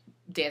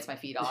dance my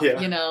feet off,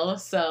 you know?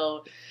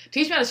 So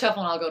teach me how to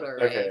shuffle and I'll go to a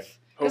rave.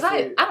 Because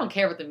I don't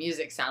care what the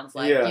music sounds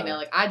like, you know?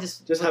 Like I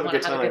just have want a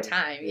to have a good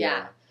time. Yeah.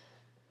 Okay.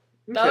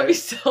 That would be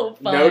so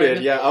fun.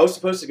 Noted. Yeah, I was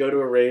supposed to go to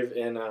a rave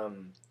in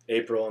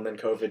April and then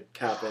COVID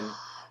happened.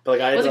 But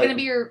like was it going to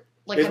be your...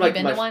 Like, have you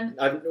been to one?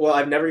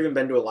 I've never even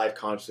been to a live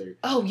concert.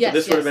 Oh, yes, so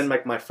this would have been,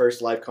 like, my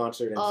first live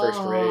concert and first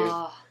rave.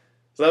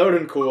 So that would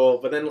have been cool.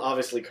 But then,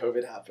 obviously,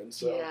 COVID happened,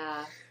 so...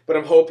 Yeah. But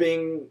I'm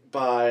hoping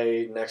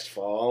by next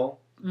fall,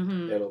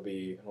 it'll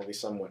be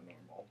somewhat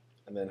normal.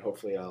 And then,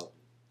 hopefully,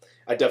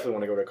 I definitely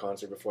want to go to a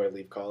concert before I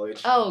leave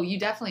college. Oh, you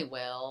definitely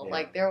will. Yeah.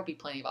 Like, there will be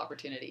plenty of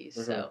opportunities,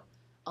 so...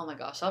 Oh, my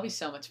gosh, that'll be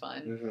so much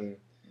fun.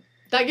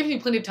 That gives me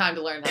plenty of time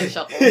to learn how to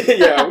shuffle.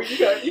 Yeah,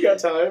 you got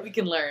time. We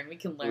can learn. We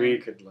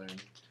could learn.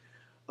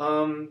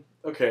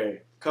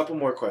 Okay, couple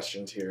more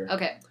questions here.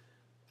 Okay.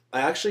 I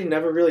actually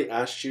never really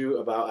asked you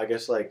about, I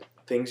guess, like,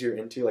 things you're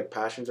into, like,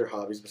 passions or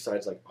hobbies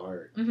besides, like,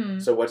 art.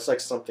 So what's, like,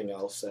 something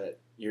else that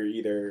you're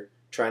either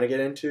trying to get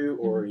into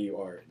or you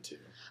are into?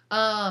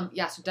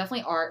 Yeah, so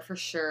definitely art for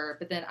sure.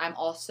 But then I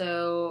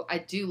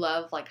do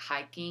love, like,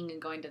 hiking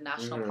and going to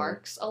national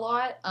parks a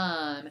lot.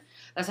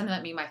 That's something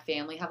that me and my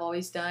family have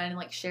always done and,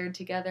 like, shared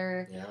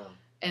together. Yeah.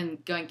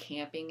 And going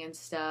camping and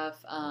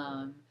stuff.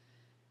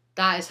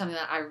 That is something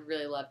that I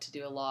really love to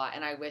do a lot,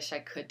 and I wish I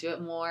could do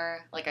it more.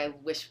 Like, I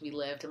wish we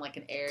lived in, like,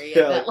 an area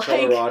that, like...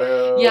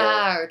 Colorado.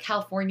 Yeah, or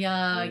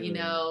California, you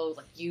know,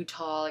 like,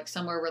 Utah, like,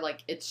 somewhere where,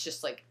 like, it's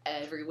just, like,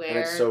 everywhere. And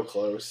it's so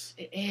close.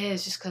 It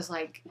is, just because,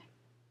 like...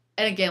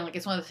 And again, like,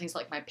 it's one of the things,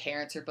 like, my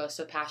parents are both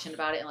so passionate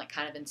about it and, like,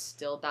 kind of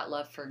instilled that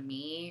love for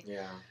me.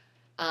 Yeah.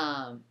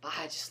 But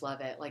I just love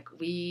it. Like,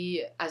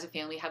 we, as a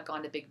family, have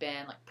gone to Big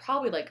Bend, like,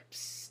 probably, like,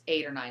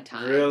 8 or 9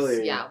 times.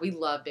 Really? Yeah, we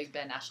love Big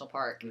Bend National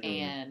Park,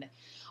 and...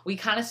 We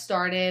kind of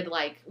started,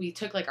 like, we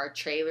took, like, our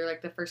trailer,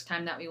 like, the first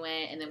time that we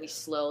went, and then we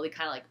slowly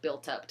kind of, like,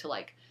 built up to,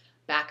 like,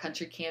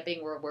 backcountry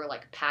camping where we're,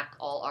 like, pack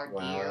all our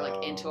gear,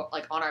 like, into,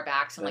 like, on our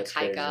backs and, That's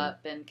like, hike crazy. up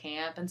and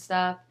camp and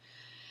stuff.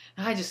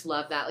 And I just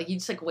love that. Like, you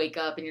just, like, wake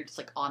up and you're just,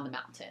 like, on the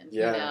mountain,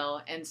 you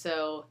know? And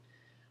so,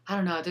 I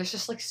don't know, there's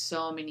just, like,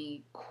 so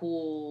many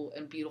cool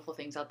and beautiful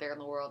things out there in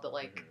the world that,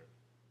 like,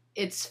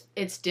 it's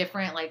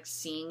different, like,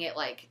 seeing it,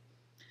 like,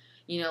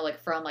 you know, like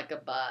from like a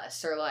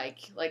bus or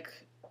like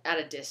at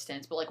a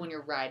distance, but like when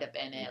you're right up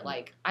in it,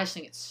 like I just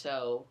think it's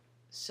so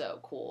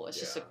cool. It's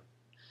just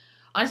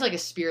honestly like a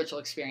spiritual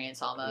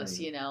experience almost,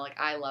 you know, like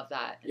I love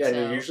that. Yeah, and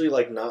you're usually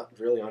like not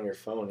really on your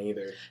phone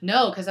either.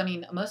 No, because I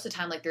mean most of the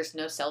time like there's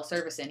no cell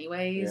service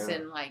anyways,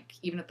 and like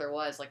even if there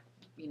was, like,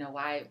 you know,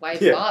 why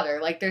bother?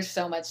 Like there's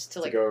so much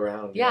to like go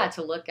around.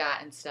 To look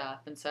at and stuff.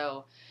 And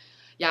so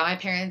my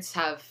parents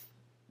have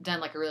done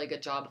like a really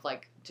good job of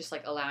like just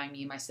like allowing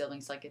me and my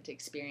siblings like get to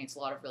experience a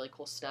lot of really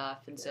cool stuff.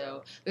 And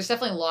so there's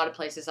definitely a lot of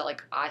places that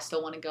like I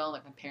still want to go,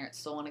 like my parents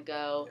still want to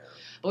go,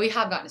 but we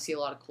have gotten to see a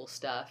lot of cool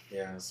stuff.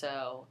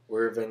 So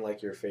where have been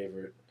like your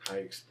favorite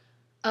hikes?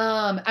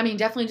 I mean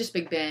definitely just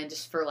Big Bend,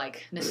 just for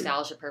like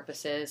nostalgia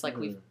purposes. Like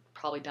we've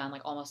probably done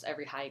like almost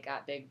every hike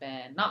at Big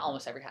Bend. Not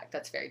almost every hike,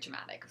 that's very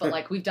dramatic, but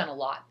like we've done a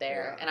lot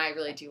there. And I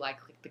really do like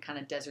the kind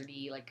of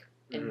deserty like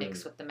and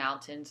mixed with the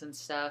mountains and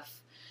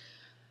stuff.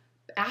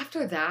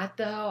 After that,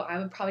 though, I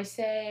would probably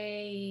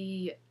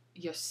say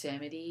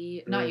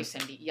Yosemite. Not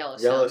Yosemite,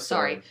 Yellowstone.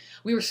 Sorry.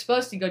 We were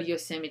supposed to go to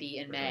Yosemite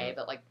in May,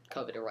 but like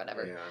COVID or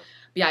whatever. Yeah.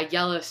 But yeah,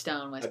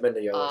 Yellowstone was I've been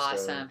to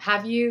Yellowstone. Awesome.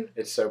 Have you?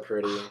 It's so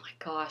pretty. Oh my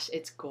gosh,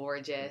 it's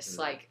gorgeous.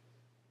 Like,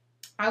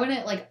 I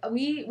wouldn't, like,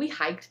 we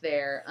hiked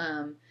there,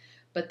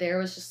 but there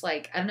was just,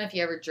 like, I don't know if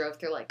you ever drove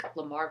through, like,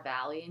 Lamar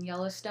Valley in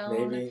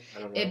Yellowstone. Maybe. I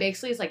don't know. It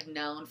basically is, like,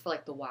 known for,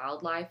 like, the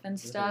wildlife and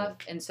stuff.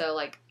 And so,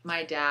 like,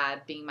 my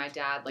dad, being my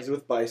dad, like... Is it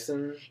with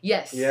bison?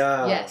 Yes.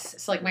 Yeah. Yes.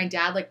 So, like, my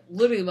dad, like,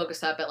 literally woke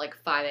us up at, like,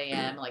 5 a.m.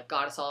 and, like,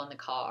 got us all in the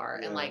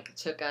car and, like,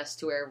 took us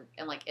to where...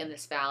 And, like, in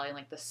this valley and,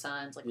 like, the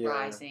sun's, like,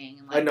 rising.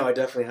 And, like, I know. I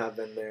definitely have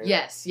been there.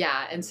 Yes.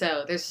 Yeah. And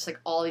so, there's just, like,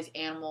 all these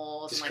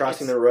animals. Just and, like,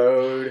 crossing the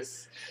road.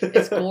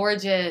 It's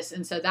gorgeous.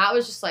 And so, that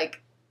was just,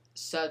 like,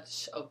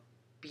 such a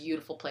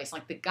beautiful place,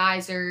 like the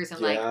geysers and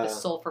like the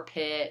sulfur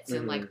pits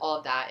and like all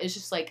of that. It's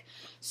just like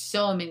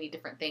so many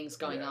different things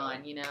going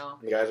on, you know.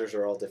 The geysers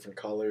are all different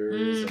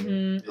colors.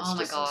 And oh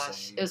my gosh,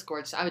 insane. It was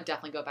gorgeous. I would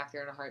definitely go back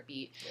there in a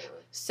heartbeat.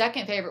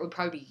 Second favorite would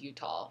probably be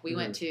Utah. We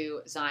went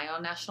to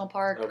Zion National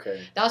Park.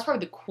 Okay, that was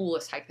probably the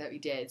coolest hike that we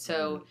did.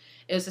 So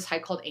it was this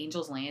hike called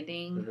Angel's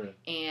Landing,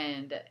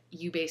 and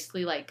you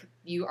basically like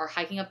you are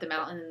hiking up the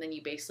mountain, and then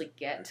you basically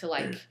get to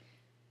like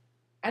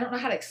I don't know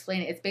how to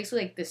explain it. It's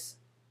basically like this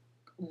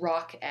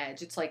rock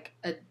edge. It's like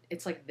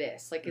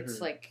this, like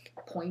it's like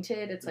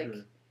pointed. It's like,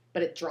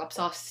 but it drops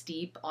off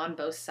steep on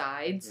both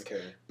sides.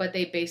 Okay. But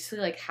they basically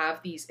like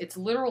have these. It's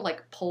literal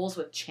like poles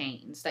with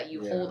chains that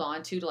you hold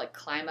on to like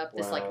climb up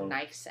this like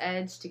knife's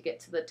edge to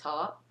get to the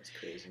top. That's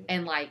crazy.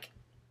 And like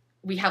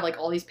we have like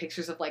all these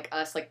pictures of like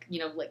us like, you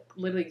know, like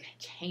literally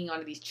hanging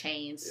onto these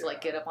chains to like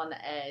get up on the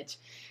edge,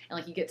 and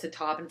like you get to the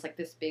top and it's like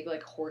this big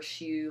like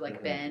horseshoe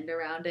like bend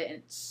around it, and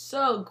it's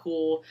so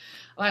cool.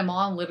 My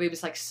mom literally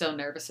was like so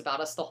nervous about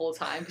us the whole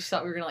time because she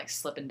thought we were gonna like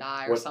slip and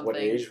die or something. What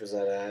age was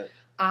that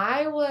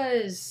at?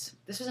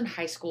 This was in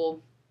high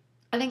school.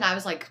 I think I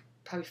was like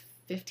probably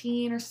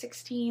 15 or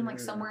 16, like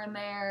somewhere in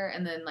there.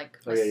 And then like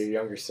your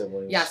younger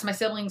siblings. Yeah, so my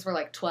siblings were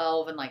like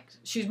 12, and like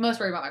she was most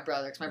worried about my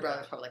brother because my brother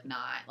was probably like 9,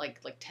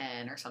 like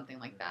 10 or something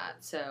like that.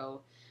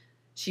 So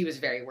she was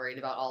very worried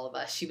about all of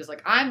us. She was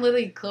like, I'm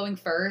literally going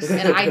first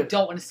and I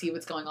don't want to see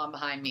what's going on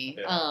behind me.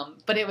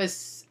 But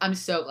I'm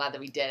so glad that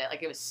we did it.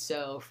 Like it was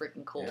so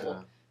freaking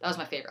cool. That was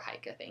my favorite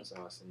hike, I think.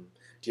 That's awesome.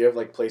 Do you have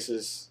like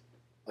places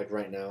like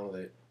right now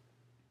that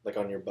like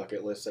on your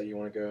bucket list that you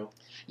want to go?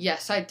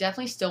 Yes, so I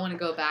definitely still want to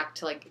go back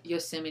to like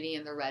Yosemite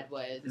and the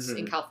Redwoods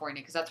in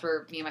California, because that's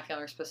where me and my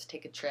family were supposed to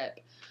take a trip.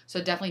 So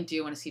I definitely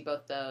do want to see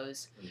both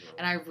those.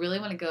 And I really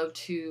want to go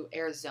to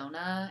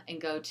Arizona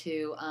and go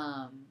to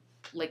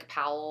Lake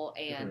Powell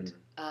and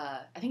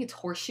I think it's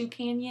Horseshoe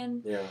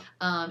Canyon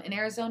in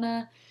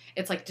Arizona.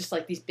 It's like just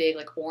like these big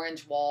like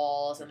orange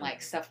walls and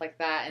like stuff like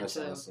that. And that's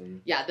so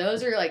awesome. Yeah,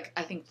 those are like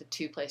I think the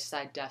two places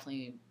I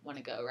definitely want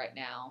to go right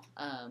now.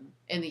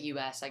 In the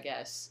US, I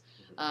guess.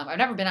 I've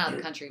never been out of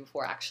the country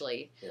before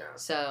actually. Yeah.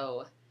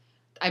 So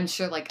I'm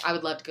sure like I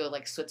would love to go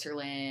like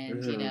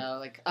Switzerland, you know,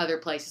 like other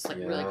places like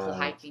really cool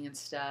hiking and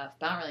stuff.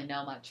 But I don't really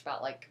know much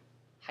about like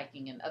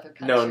hiking in other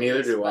countries. No,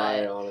 neither do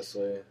I,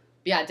 honestly.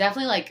 Yeah,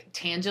 definitely like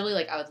tangibly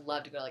like I would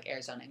love to go to like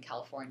Arizona and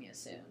California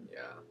soon.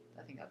 Yeah.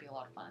 I think that'd be a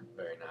lot of fun.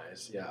 Very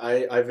nice. Yeah,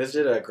 I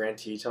visited Grand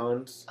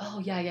Tetons.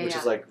 Oh, yeah. Which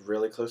is like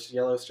really close to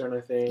Yellowstone,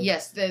 I think.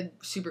 Yes, they're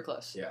super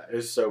close. Yeah, it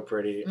was so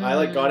pretty. I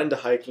like got into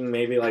hiking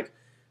maybe like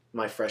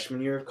my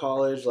freshman year of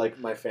college. Like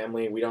my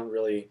family, we don't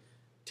really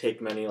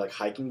take many like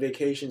hiking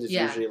vacations. It's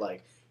usually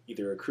like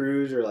either a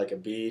cruise or like a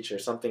beach or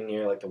something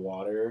near like the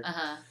water.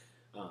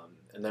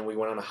 And then we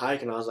went on a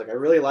hike and I was like, I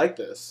really like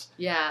this.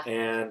 Yeah.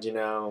 And you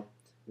know,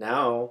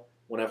 now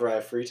whenever I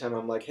have free time,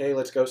 I'm like, hey,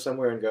 let's go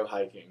somewhere and go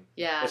hiking.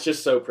 Yeah. It's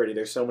just so pretty.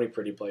 There's so many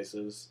pretty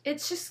places.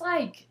 It's just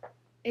like,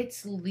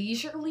 it's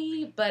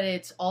leisurely, but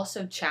it's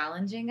also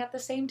challenging at the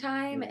same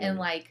time. And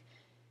like,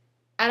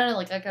 I don't know,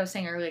 like I was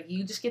saying earlier, like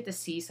you just get to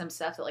see some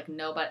stuff that like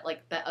nobody,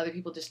 like that other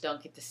people just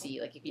don't get to see.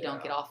 Like if you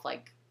don't get off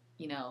like,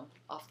 you know,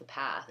 off the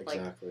path.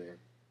 Exactly. Like,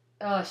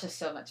 oh, it's just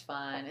so much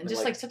fun. And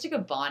just like such a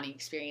good bonding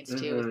experience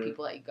too with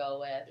people that you go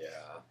with.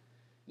 Yeah.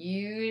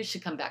 You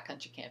should come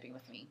backcountry camping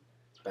with me.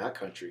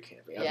 Backcountry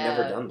camping? I've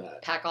never done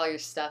that. Pack all your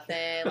stuff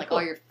in, like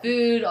all your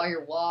food, all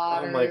your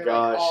water. Oh my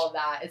gosh. Like all of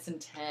that. It's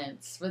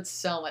intense, but it's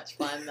so much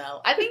fun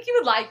though. I think you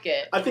would like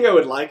it. I think I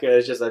would like it.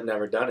 It's just I've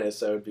never done it,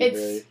 so it'd be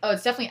really... Oh,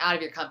 it's definitely out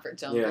of your comfort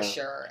zone for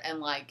sure.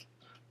 And like,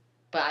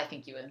 but I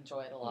think you would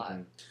enjoy it a lot.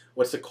 Mm-hmm.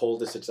 What's the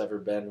coldest it's ever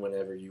been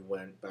whenever you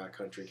went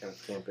backcountry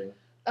camping?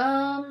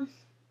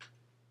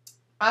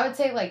 I would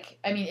say like,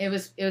 I mean, it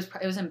was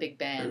in Big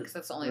Bend because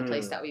that's the only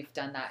place that we've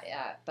done that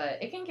at.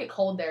 But it can get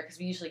cold there because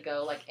we usually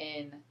go like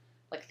in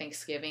like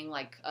Thanksgiving,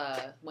 like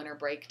winter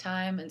break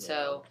time, and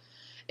so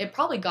it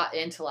probably got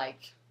into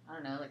like, I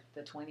don't know, like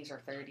the 20s or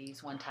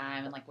 30s one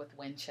time, and like with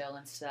wind chill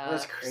and stuff.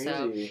 That's crazy.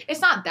 So it's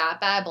not that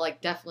bad, but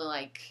like definitely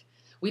like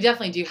we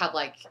definitely do have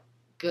like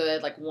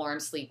good like warm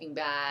sleeping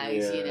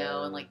bags, you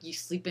know, and like you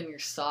sleep in your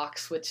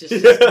socks, which is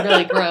just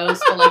really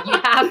gross, but like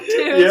you have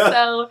to.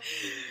 So,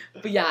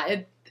 but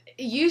yeah,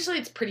 usually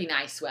it's pretty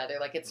nice weather.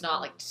 Like it's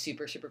not like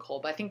super super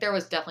cold, but I think there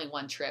was definitely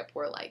one trip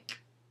where like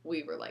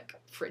we were like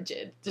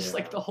frigid just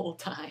like the whole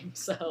time.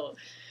 So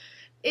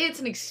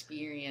it's an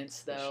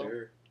experience though.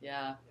 Sure.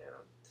 Yeah.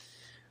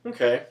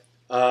 Okay.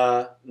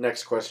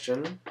 Next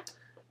question.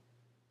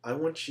 I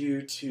want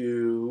you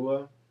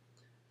to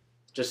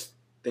just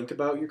think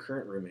about your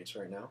current roommates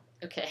right now.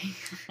 Okay.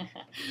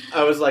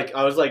 I was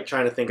like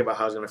trying to think about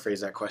how I was going to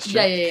phrase that question.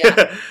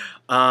 Yeah.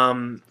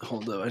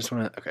 Hold up. I just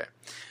want to. Okay.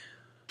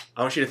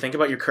 I want you to think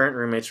about your current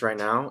roommates right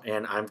now,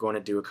 and I'm going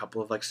to do a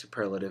couple of like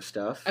superlative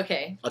stuff.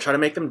 Okay. I'll try to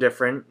make them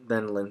different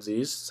than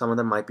Lindsay's. Some of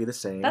them might be the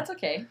same. That's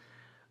okay.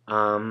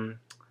 Let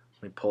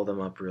me pull them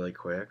up really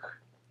quick.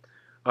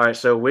 All right.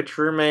 So which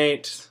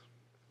roommate?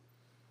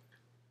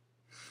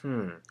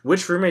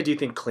 Which roommate do you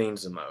think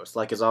cleans the most?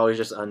 Like, is always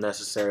just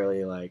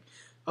unnecessarily like,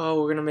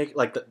 oh, we're gonna make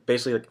like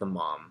basically like the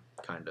mom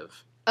kind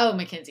of. Oh,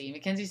 Mackenzie.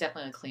 Mackenzie's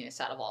definitely the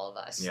cleanest out of all of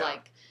us. Yeah.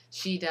 Like,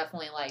 she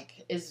definitely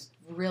like is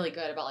really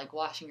good about like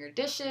washing her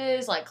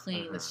dishes, like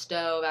cleaning the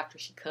stove after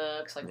she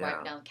cooks, like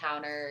wiping down the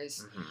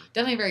counters.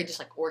 Definitely a very just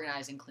like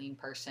organized and clean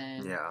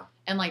person. Yeah.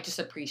 And like just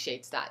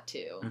appreciates that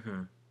too.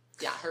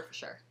 Yeah, her for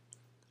sure.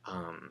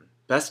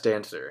 Best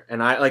dancer,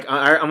 and I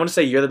want to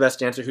say you're the best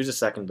dancer. Who's the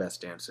second best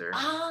dancer?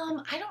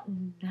 I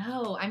don't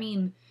know. I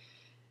mean,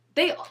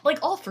 they like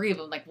all three of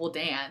them like will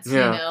dance, you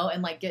Yeah. know,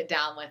 and like get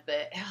down with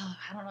it.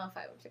 I don't know if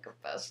I would pick a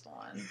best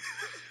one.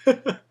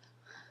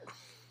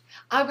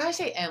 I would probably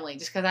say Emily,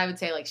 just because I would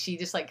say like she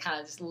just like kind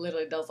of just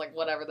literally does like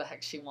whatever the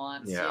heck she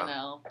wants, you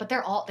know. But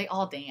they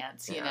all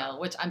dance, you know,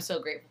 which I'm so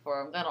grateful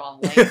for. I'm glad all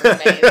lame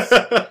roommates.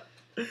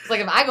 It's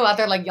like if I go out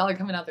there, like y'all are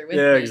coming out there with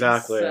me. Yeah,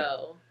 exactly.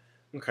 So.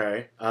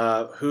 Okay.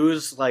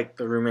 Who's like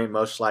the roommate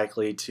most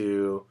likely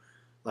to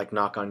like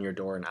knock on your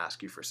door and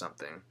ask you for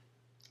something?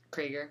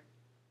 Krieger.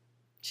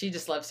 She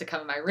just loves to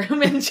come in my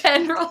room in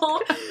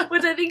general,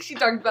 which I think she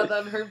talked about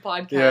that on her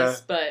podcast. Yeah.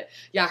 But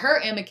yeah, her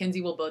and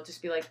Mackenzie will both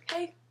just be like,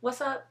 "Hey,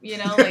 what's up?" You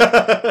know,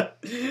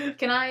 like,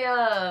 can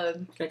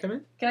I come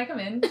in? Can I come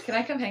in? Can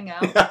I come hang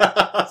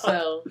out?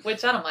 So,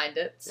 which I don't mind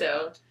it.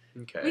 So,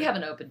 we have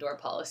an open door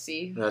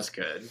policy. That's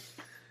good.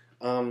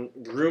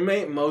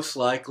 Roommate most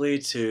likely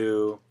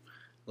to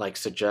like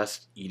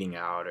suggest eating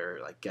out or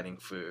like getting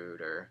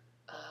food or.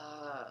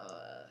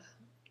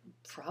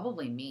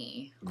 Probably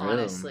me,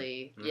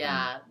 honestly.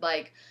 Yeah,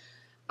 like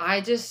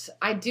I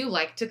do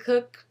like to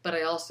cook, but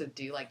I also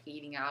do like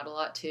eating out a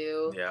lot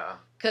too. Yeah,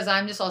 because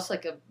I'm just also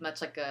like I don't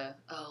want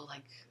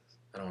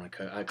to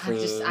cook. I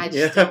clean. I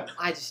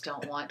just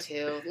don't want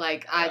to.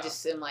 Like I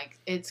just am like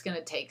it's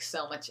gonna take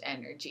so much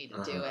energy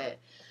to do it.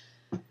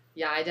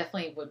 Yeah, I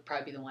definitely would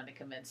probably be the one to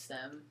convince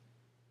them.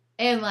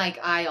 And like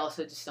I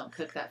also just don't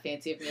cook that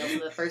fancy of meals in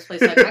the first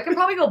place. Like I could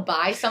probably go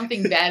buy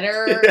something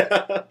better.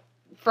 Yeah.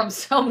 From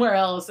somewhere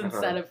else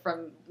instead of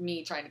from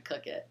me trying to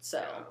cook it.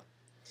 So,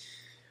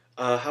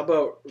 how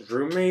about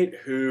roommate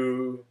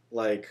who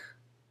like,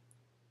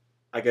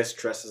 I guess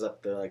dresses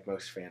up the like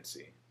most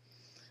fancy?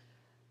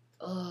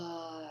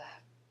 I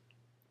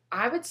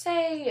would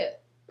say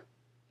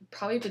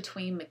probably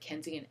between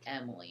Mackenzie and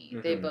Emily.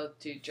 They both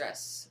do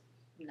dress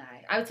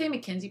nice. I would say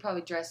Mackenzie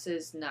probably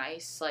dresses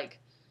nice, like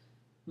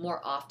more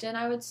often.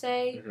 I would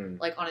say,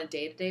 like on a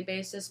day-to-day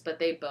basis. But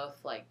they both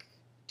like.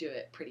 Do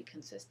it pretty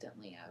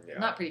consistently.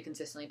 Not pretty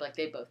consistently, but like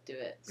they both do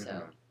it.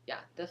 So yeah,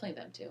 definitely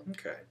them too.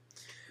 Okay.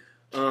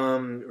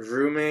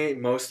 Roommate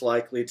most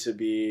likely to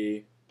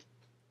be,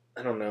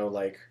 I don't know,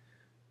 like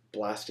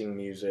blasting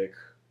music,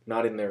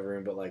 not in their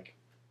room, but like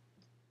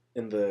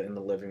in the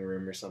living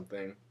room or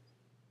something.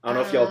 I don't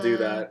know if y'all do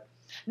that.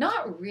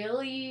 Not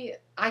really.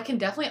 I can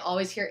definitely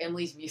always hear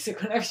Emily's music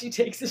whenever she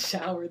takes a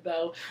shower,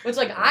 though. Which,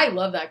 like, I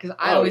love that because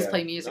I always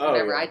play music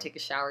whenever I take a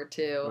shower,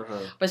 too.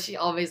 But she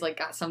always, like,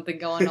 got something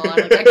going on.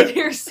 Like, I can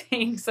hear her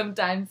sing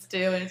sometimes, too,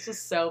 and it's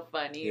just so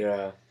funny.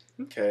 Yeah.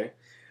 Okay.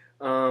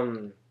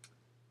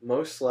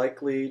 Most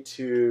likely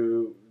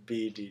to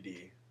be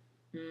DD.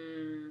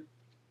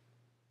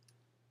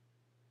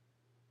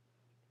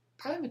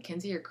 Probably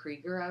Mackenzie or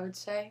Krieger, I would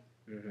say.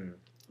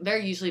 They're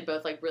usually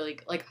both, like, really...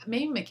 Like,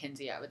 maybe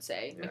Mackenzie, I would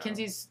say. Yeah.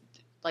 Mackenzie's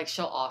like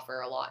she'll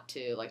offer a lot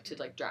too, like to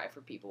like drive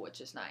for people,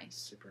 which is nice.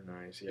 Super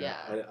nice. Yeah.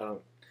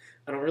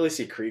 I don't really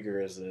see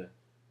Krieger as a,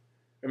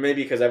 or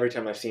maybe because every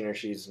time I've seen her,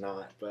 she's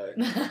not. But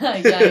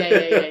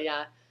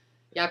yeah.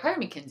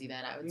 Probably Mackenzie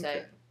then, I would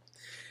say.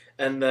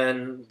 And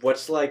then,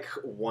 what's like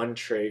one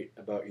trait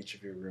about each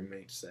of your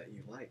roommates that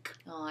you like?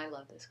 Oh, I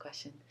love this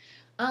question.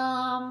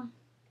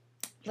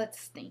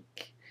 Let's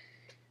think.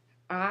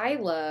 I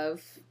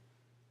love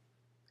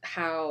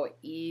how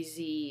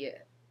easy,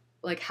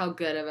 like how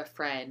good of a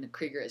friend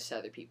Krieger is to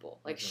other people.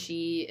 Like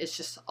she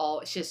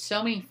has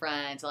so many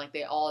friends, and like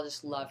they all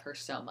just love her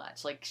so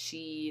much. Like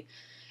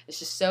it's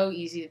just so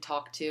easy to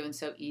talk to and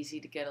so easy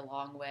to get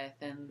along with,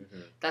 and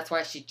that's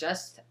why she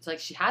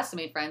has so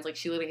many friends. Like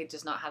she literally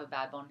does not have a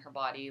bad bone in her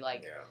body.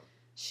 Like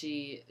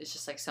she is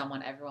just like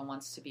someone everyone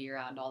wants to be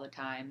around all the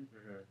time.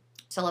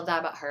 So I love that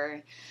about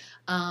her.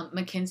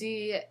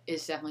 Mackenzie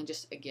is definitely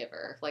just a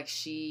giver. Like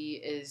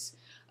she is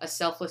a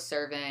selfless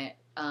servant,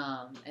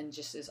 and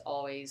just is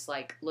always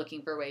like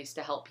looking for ways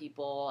to help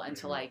people and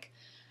to like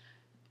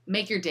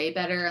make your day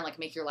better and like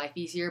make your life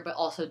easier, but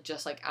also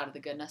just like out of the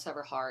goodness of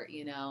her heart,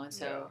 you know. And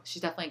so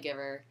she's definitely a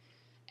giver.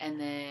 And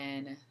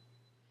then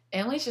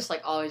Emily's just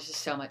like always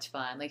just so much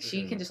fun. Like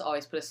she can just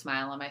always put a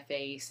smile on my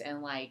face,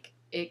 and like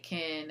it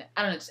can,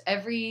 I don't know, just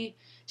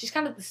she's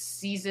kind of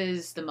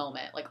seizes the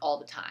moment like all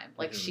the time.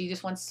 Like she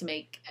just wants to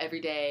make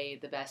every day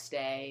the best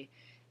day,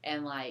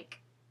 and like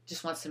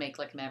just wants to make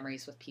like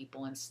memories with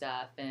people and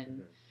stuff.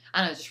 And I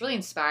don't know, it's just really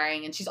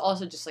inspiring. And she's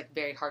also just like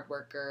very hard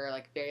worker,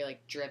 like very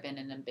like driven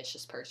and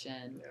ambitious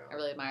person. I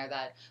really admire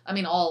that. I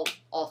mean, all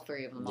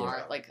three of them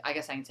are. Like, I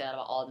guess I can say that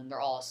about all of them.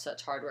 They're all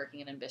such hardworking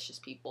and ambitious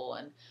people,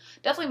 and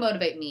definitely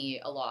motivate me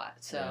a lot.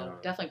 So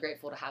definitely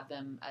grateful to have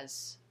them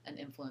as an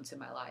influence in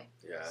my life.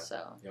 Yeah.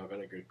 So y'all got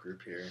a good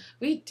group here.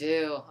 We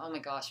do. Oh my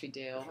gosh, we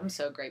do. I'm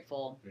so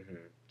grateful.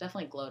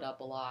 Definitely glowed up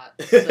a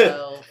lot.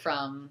 So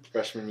from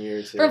freshman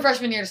year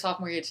to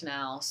sophomore year to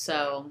now.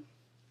 So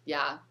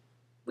yeah,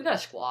 we got a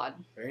squad.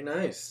 Very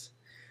nice.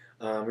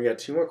 We got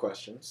 2 more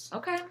questions.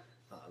 Okay.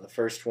 The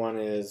first one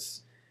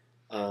is,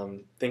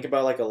 think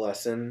about like a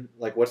lesson.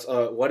 Like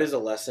what is a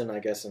lesson, I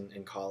guess,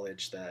 in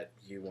college that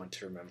you want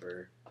to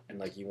remember and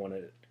like you want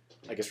to,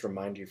 I guess,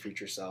 remind your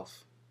future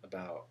self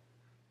about?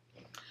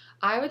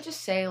 I would just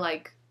say,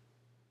 like,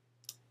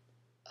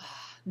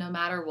 no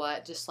matter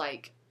what, just,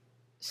 like,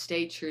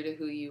 stay true to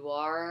who you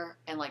are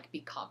and, like,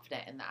 be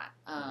confident in that.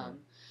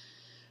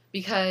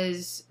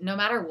 Because no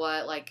matter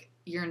what, like,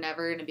 you're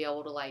never going to be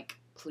able to, like,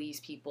 please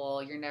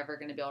people. You're never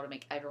going to be able to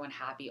make everyone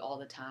happy all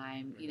the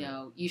time. You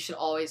know, you should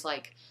always,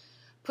 like,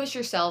 push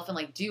yourself and,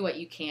 like, do what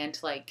you can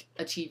to, like,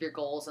 achieve your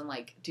goals and,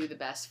 like, do the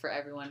best for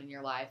everyone in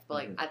your life. But,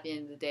 like, at the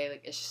end of the day,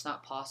 like, it's just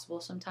not possible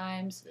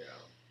sometimes. Yeah.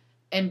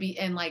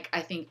 And like, I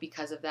think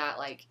because of that,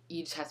 like,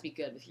 you just have to be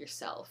good with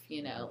yourself,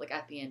 you know, like,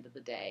 at the end of the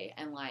day.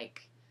 And,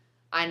 like,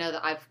 I know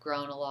that I've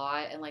grown a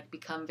lot and, like,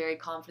 become very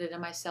confident in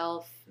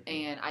myself.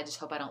 And I just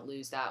hope I don't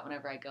lose that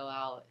whenever I go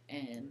out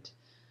and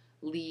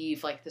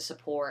leave, like, the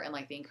support and,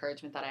 like, the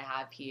encouragement that I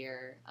have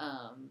here.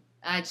 And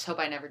I just hope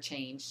I never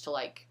change to,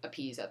 like,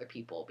 appease other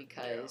people,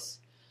 because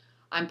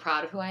I'm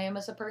proud of who I am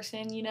as a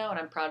person, you know, and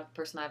I'm proud of the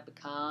person I've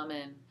become.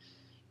 And,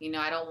 you know,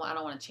 I don't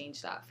want to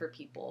change that for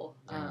people.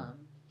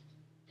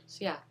 So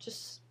yeah,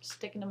 just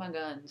sticking to my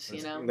guns,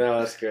 you know? No,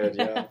 that's good,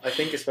 yeah. I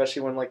think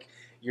especially when, like,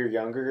 you're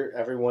younger,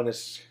 everyone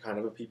is kind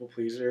of a people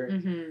pleaser.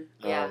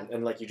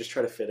 And, like, you just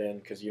try to fit in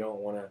because you don't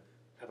want to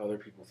have other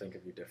people think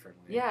of you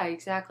differently. Yeah,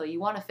 exactly.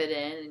 You want to fit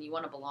in and you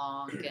want to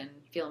belong and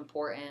feel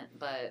important,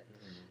 but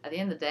at the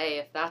end of the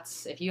day,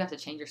 if you have to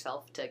change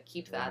yourself to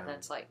keep that, then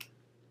it's like,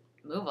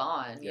 move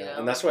on, you know?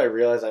 And that's why I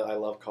realized I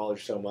love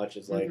college so much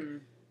is, like,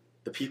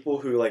 the people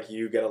who, like,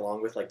 you get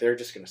along with, like, they're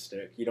just going to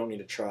stick. You don't need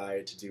to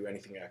try to do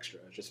anything extra.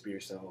 Just be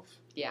yourself.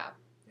 Yeah.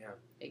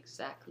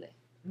 Exactly.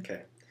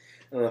 Okay.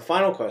 And the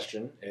final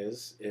question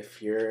is,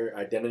 if your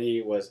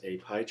identity was a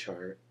pie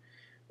chart,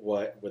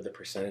 what would the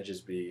percentages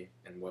be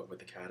and what would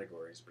the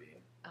categories be?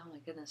 Oh, my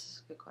goodness. This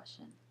is a good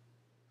question.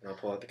 And I'll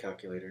pull out the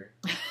calculator.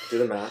 Do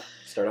the math.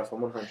 Start off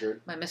on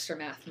 100. My Mr.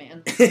 Math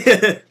man.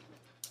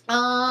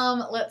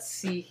 Let's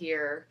see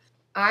here.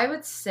 I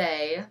would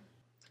say...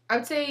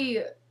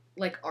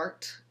 like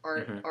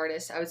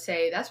artists, I would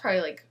say that's probably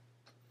like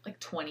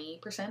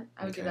 20%.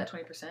 I would give that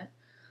 20%.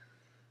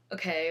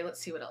 Okay, let's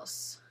see what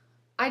else.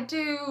 I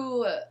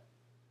do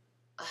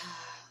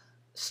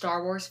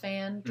Star Wars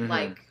fan,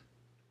 like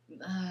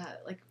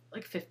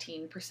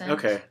 15%.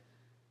 Okay.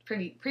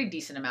 Pretty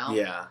decent amount.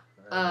 Yeah.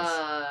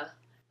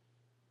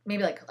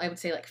 Maybe like I would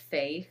say like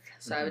faith.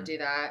 So I would do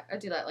that. I'd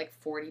do that like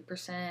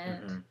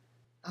 40%.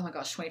 Oh my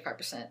gosh,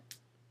 25%.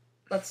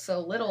 That's so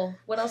little.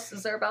 What else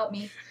is there about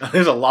me?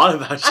 There's a lot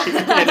about you.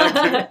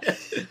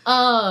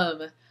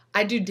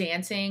 I do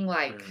dancing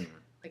like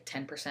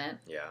 10%.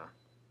 Yeah.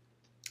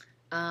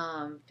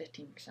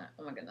 15%.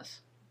 Oh my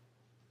goodness.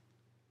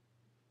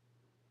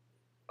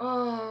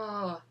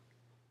 Oh.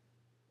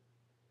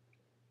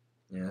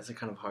 Yeah, that's a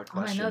kind of hard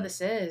question. I know this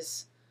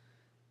is.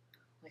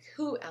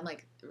 who I'm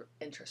like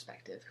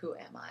introspective. Who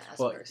am I as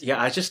a person?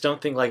 Yeah, I just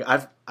don't think like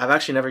I've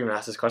actually never even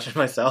asked this question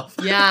myself.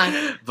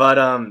 Yeah.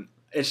 But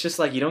it's just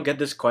like you don't get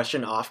this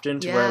question often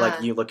to where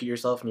like you look at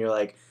yourself and you're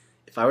like,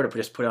 if I were to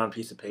just put it on a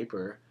piece of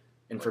paper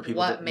and for people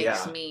what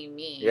makes me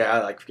me? Yeah,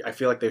 like I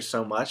feel like there's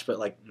so much, but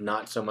like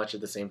not so much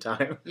at the same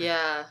time.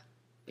 Yeah.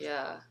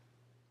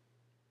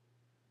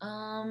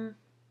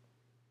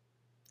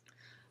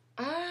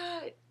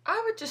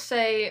 I would just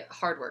say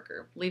hard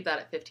worker. Leave that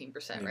at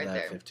 15% right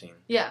there. 15.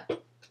 Yeah.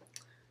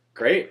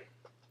 Great.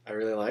 I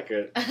really like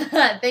it.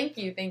 Thank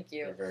you.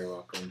 You're very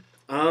welcome.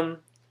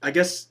 I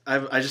guess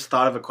I just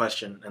thought of a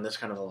question, and this is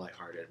kind of a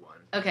lighthearted one.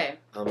 Okay.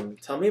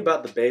 Tell me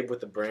about the babe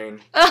with the brain.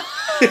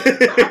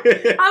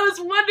 I was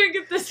wondering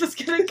if this was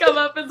going to come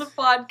up in the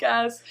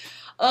podcast.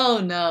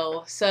 Oh,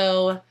 no.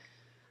 So,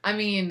 I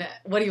mean,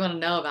 what do you want to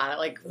know about it?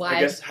 Like, why?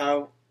 I guess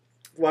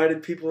why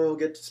did people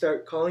get to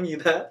start calling you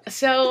that?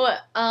 So,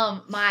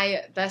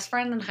 my best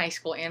friend in high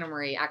school, Anna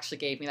Marie, actually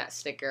gave me that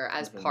sticker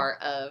as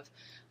part of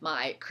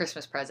my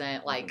Christmas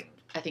present, like,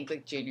 I think,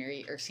 like, junior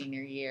or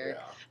senior year.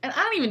 Yeah. And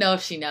I don't even know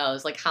if she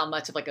knows, like, how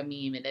much of, like, a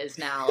meme it is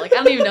now. Like, I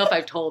don't even know if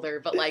I've told her,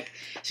 but, like,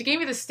 she gave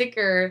me the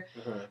sticker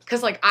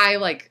because, like, I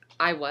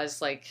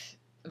was, like,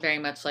 very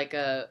much, like,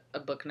 a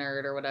book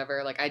nerd or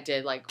whatever. Like, I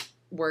did, like,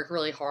 work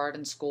really hard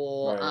in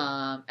school,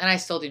 right. And I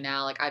still do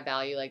now. Like, I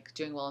value, like,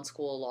 doing well in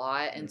school a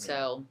lot, and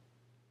so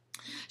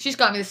she just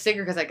got me the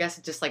sticker because I guess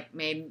it just, like,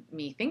 made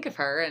me think of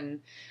her,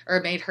 or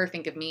it made her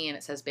think of me, and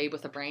it says "Babe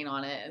with a Brain"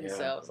 on it, and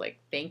so I was like,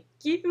 thank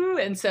you,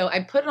 and so I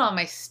put it on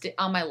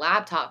my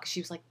laptop because she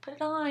was like, put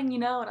it on,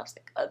 and I was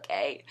like,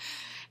 okay.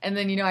 And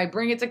then, I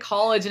bring it to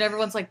college and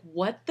everyone's like,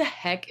 what the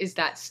heck is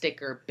that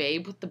sticker?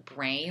 Babe with the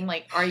Brain?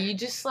 Like, are you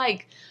just,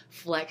 like,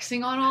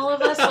 flexing on all of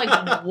us?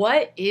 Like,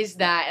 what is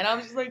that? And I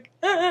was just like,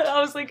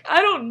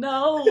 I don't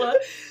know.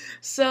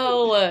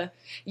 So,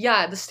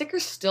 yeah, the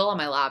sticker's still on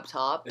my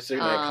laptop. It's an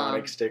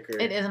iconic sticker.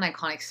 It is an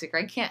iconic sticker.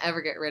 I can't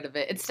ever get rid of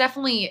it. It's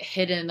definitely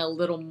hidden a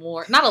little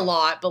more. Not a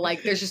lot, but,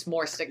 like, there's just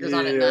more stickers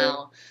on it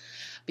now.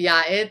 But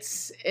yeah,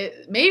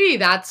 maybe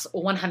that's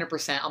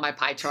 100% on my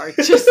pie chart.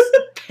 Just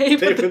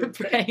Babe with the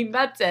Brain.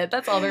 That's it.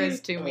 That's all there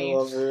is to me. I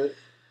love it.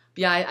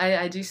 But yeah,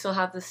 I do still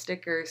have the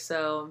sticker,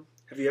 so.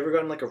 Have you ever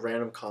gotten like a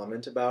random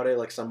comment about it?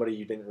 Like somebody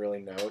you didn't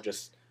really know,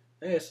 just,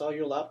 hey, I saw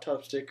your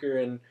laptop sticker,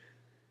 and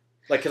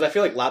like, because I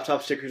feel like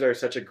laptop stickers are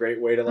such a great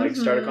way to like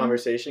start a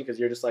conversation, because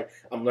you're just like,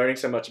 I'm learning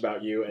so much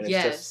about you, and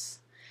it's just.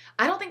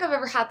 I don't think I've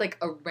ever had, like,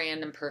 a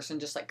random person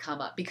just, like, come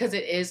up. Because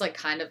it is, like,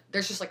 kind of...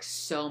 There's just, like,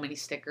 so many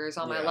stickers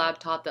on my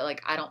laptop that,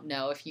 like, I don't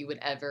know if you would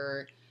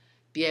ever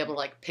be able to,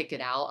 like, pick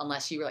it out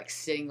unless you were, like,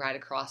 sitting right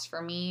across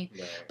from me.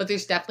 Right. But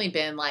there's definitely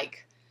been,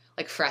 like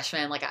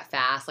freshmen, like, at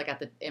FAST, like, at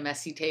the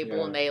MSc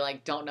table, and they,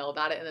 like, don't know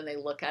about it. And then they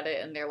look at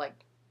it, and they're like,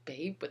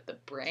 Babe with the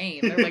Brain.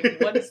 They're like,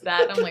 what is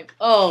that? And I'm like,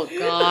 oh,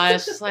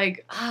 gosh. It's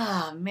like,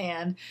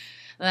 man. And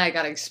then I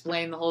got to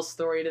explain the whole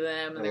story to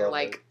them. And they're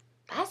like...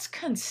 That's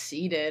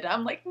conceited.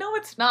 I'm like, no,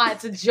 it's not.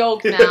 It's a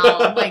joke now.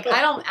 I'm like,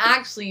 I'm not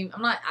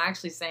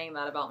actually saying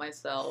that about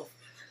myself.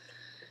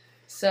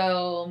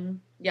 So,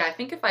 yeah, I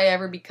think if I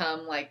ever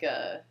become like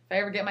if I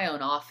ever get my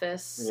own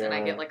office and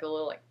I get like a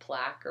little like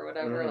plaque or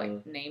whatever,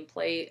 like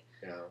nameplate,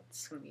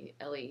 it's going to be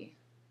Ellie,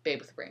 Babe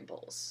with the Brain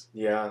Pulse.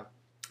 Yeah.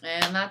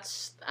 And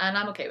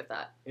I'm okay with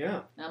that.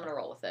 Yeah. I'm going to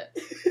roll with it.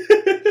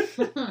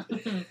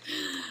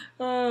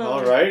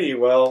 Alrighty.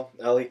 Well,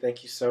 Ellie,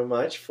 thank you so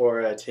much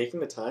for taking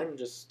the time and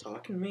just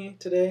talking to me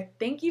today.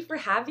 Thank you for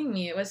having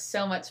me. It was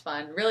so much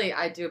fun. Really,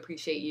 I do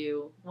appreciate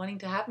you wanting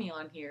to have me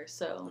on here.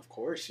 So. Of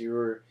course. You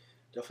were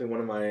definitely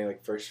one of my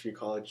like first few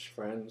college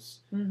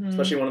friends.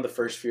 Especially one of the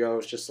first few. I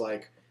was just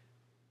like,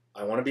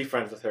 I want to be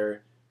friends with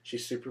her.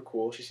 She's super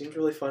cool. She seems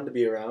really fun to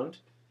be around.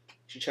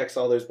 She checks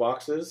all those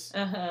boxes.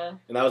 And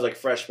that was like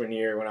freshman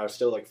year when I was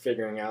still like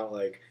figuring out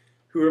like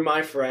who are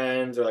my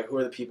friends or like who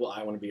are the people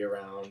I want to be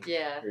around.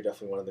 Yeah. You're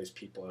definitely one of those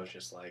people. I was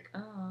just like,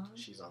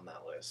 she's on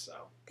that list. So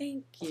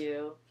thank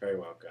you. Very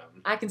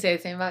welcome. I can say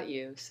the same about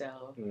you.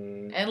 So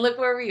and look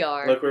where we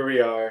are. Look where we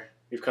are.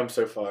 We've come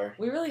so far.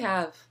 We really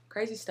have.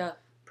 Crazy stuff.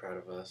 Proud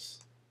of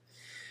us.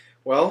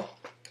 Well,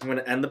 I'm going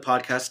to end the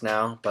podcast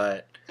now,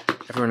 but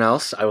everyone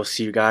else, I will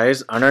see you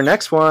guys on our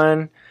next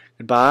one.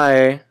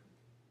 Goodbye.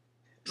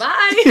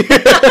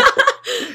 Bye.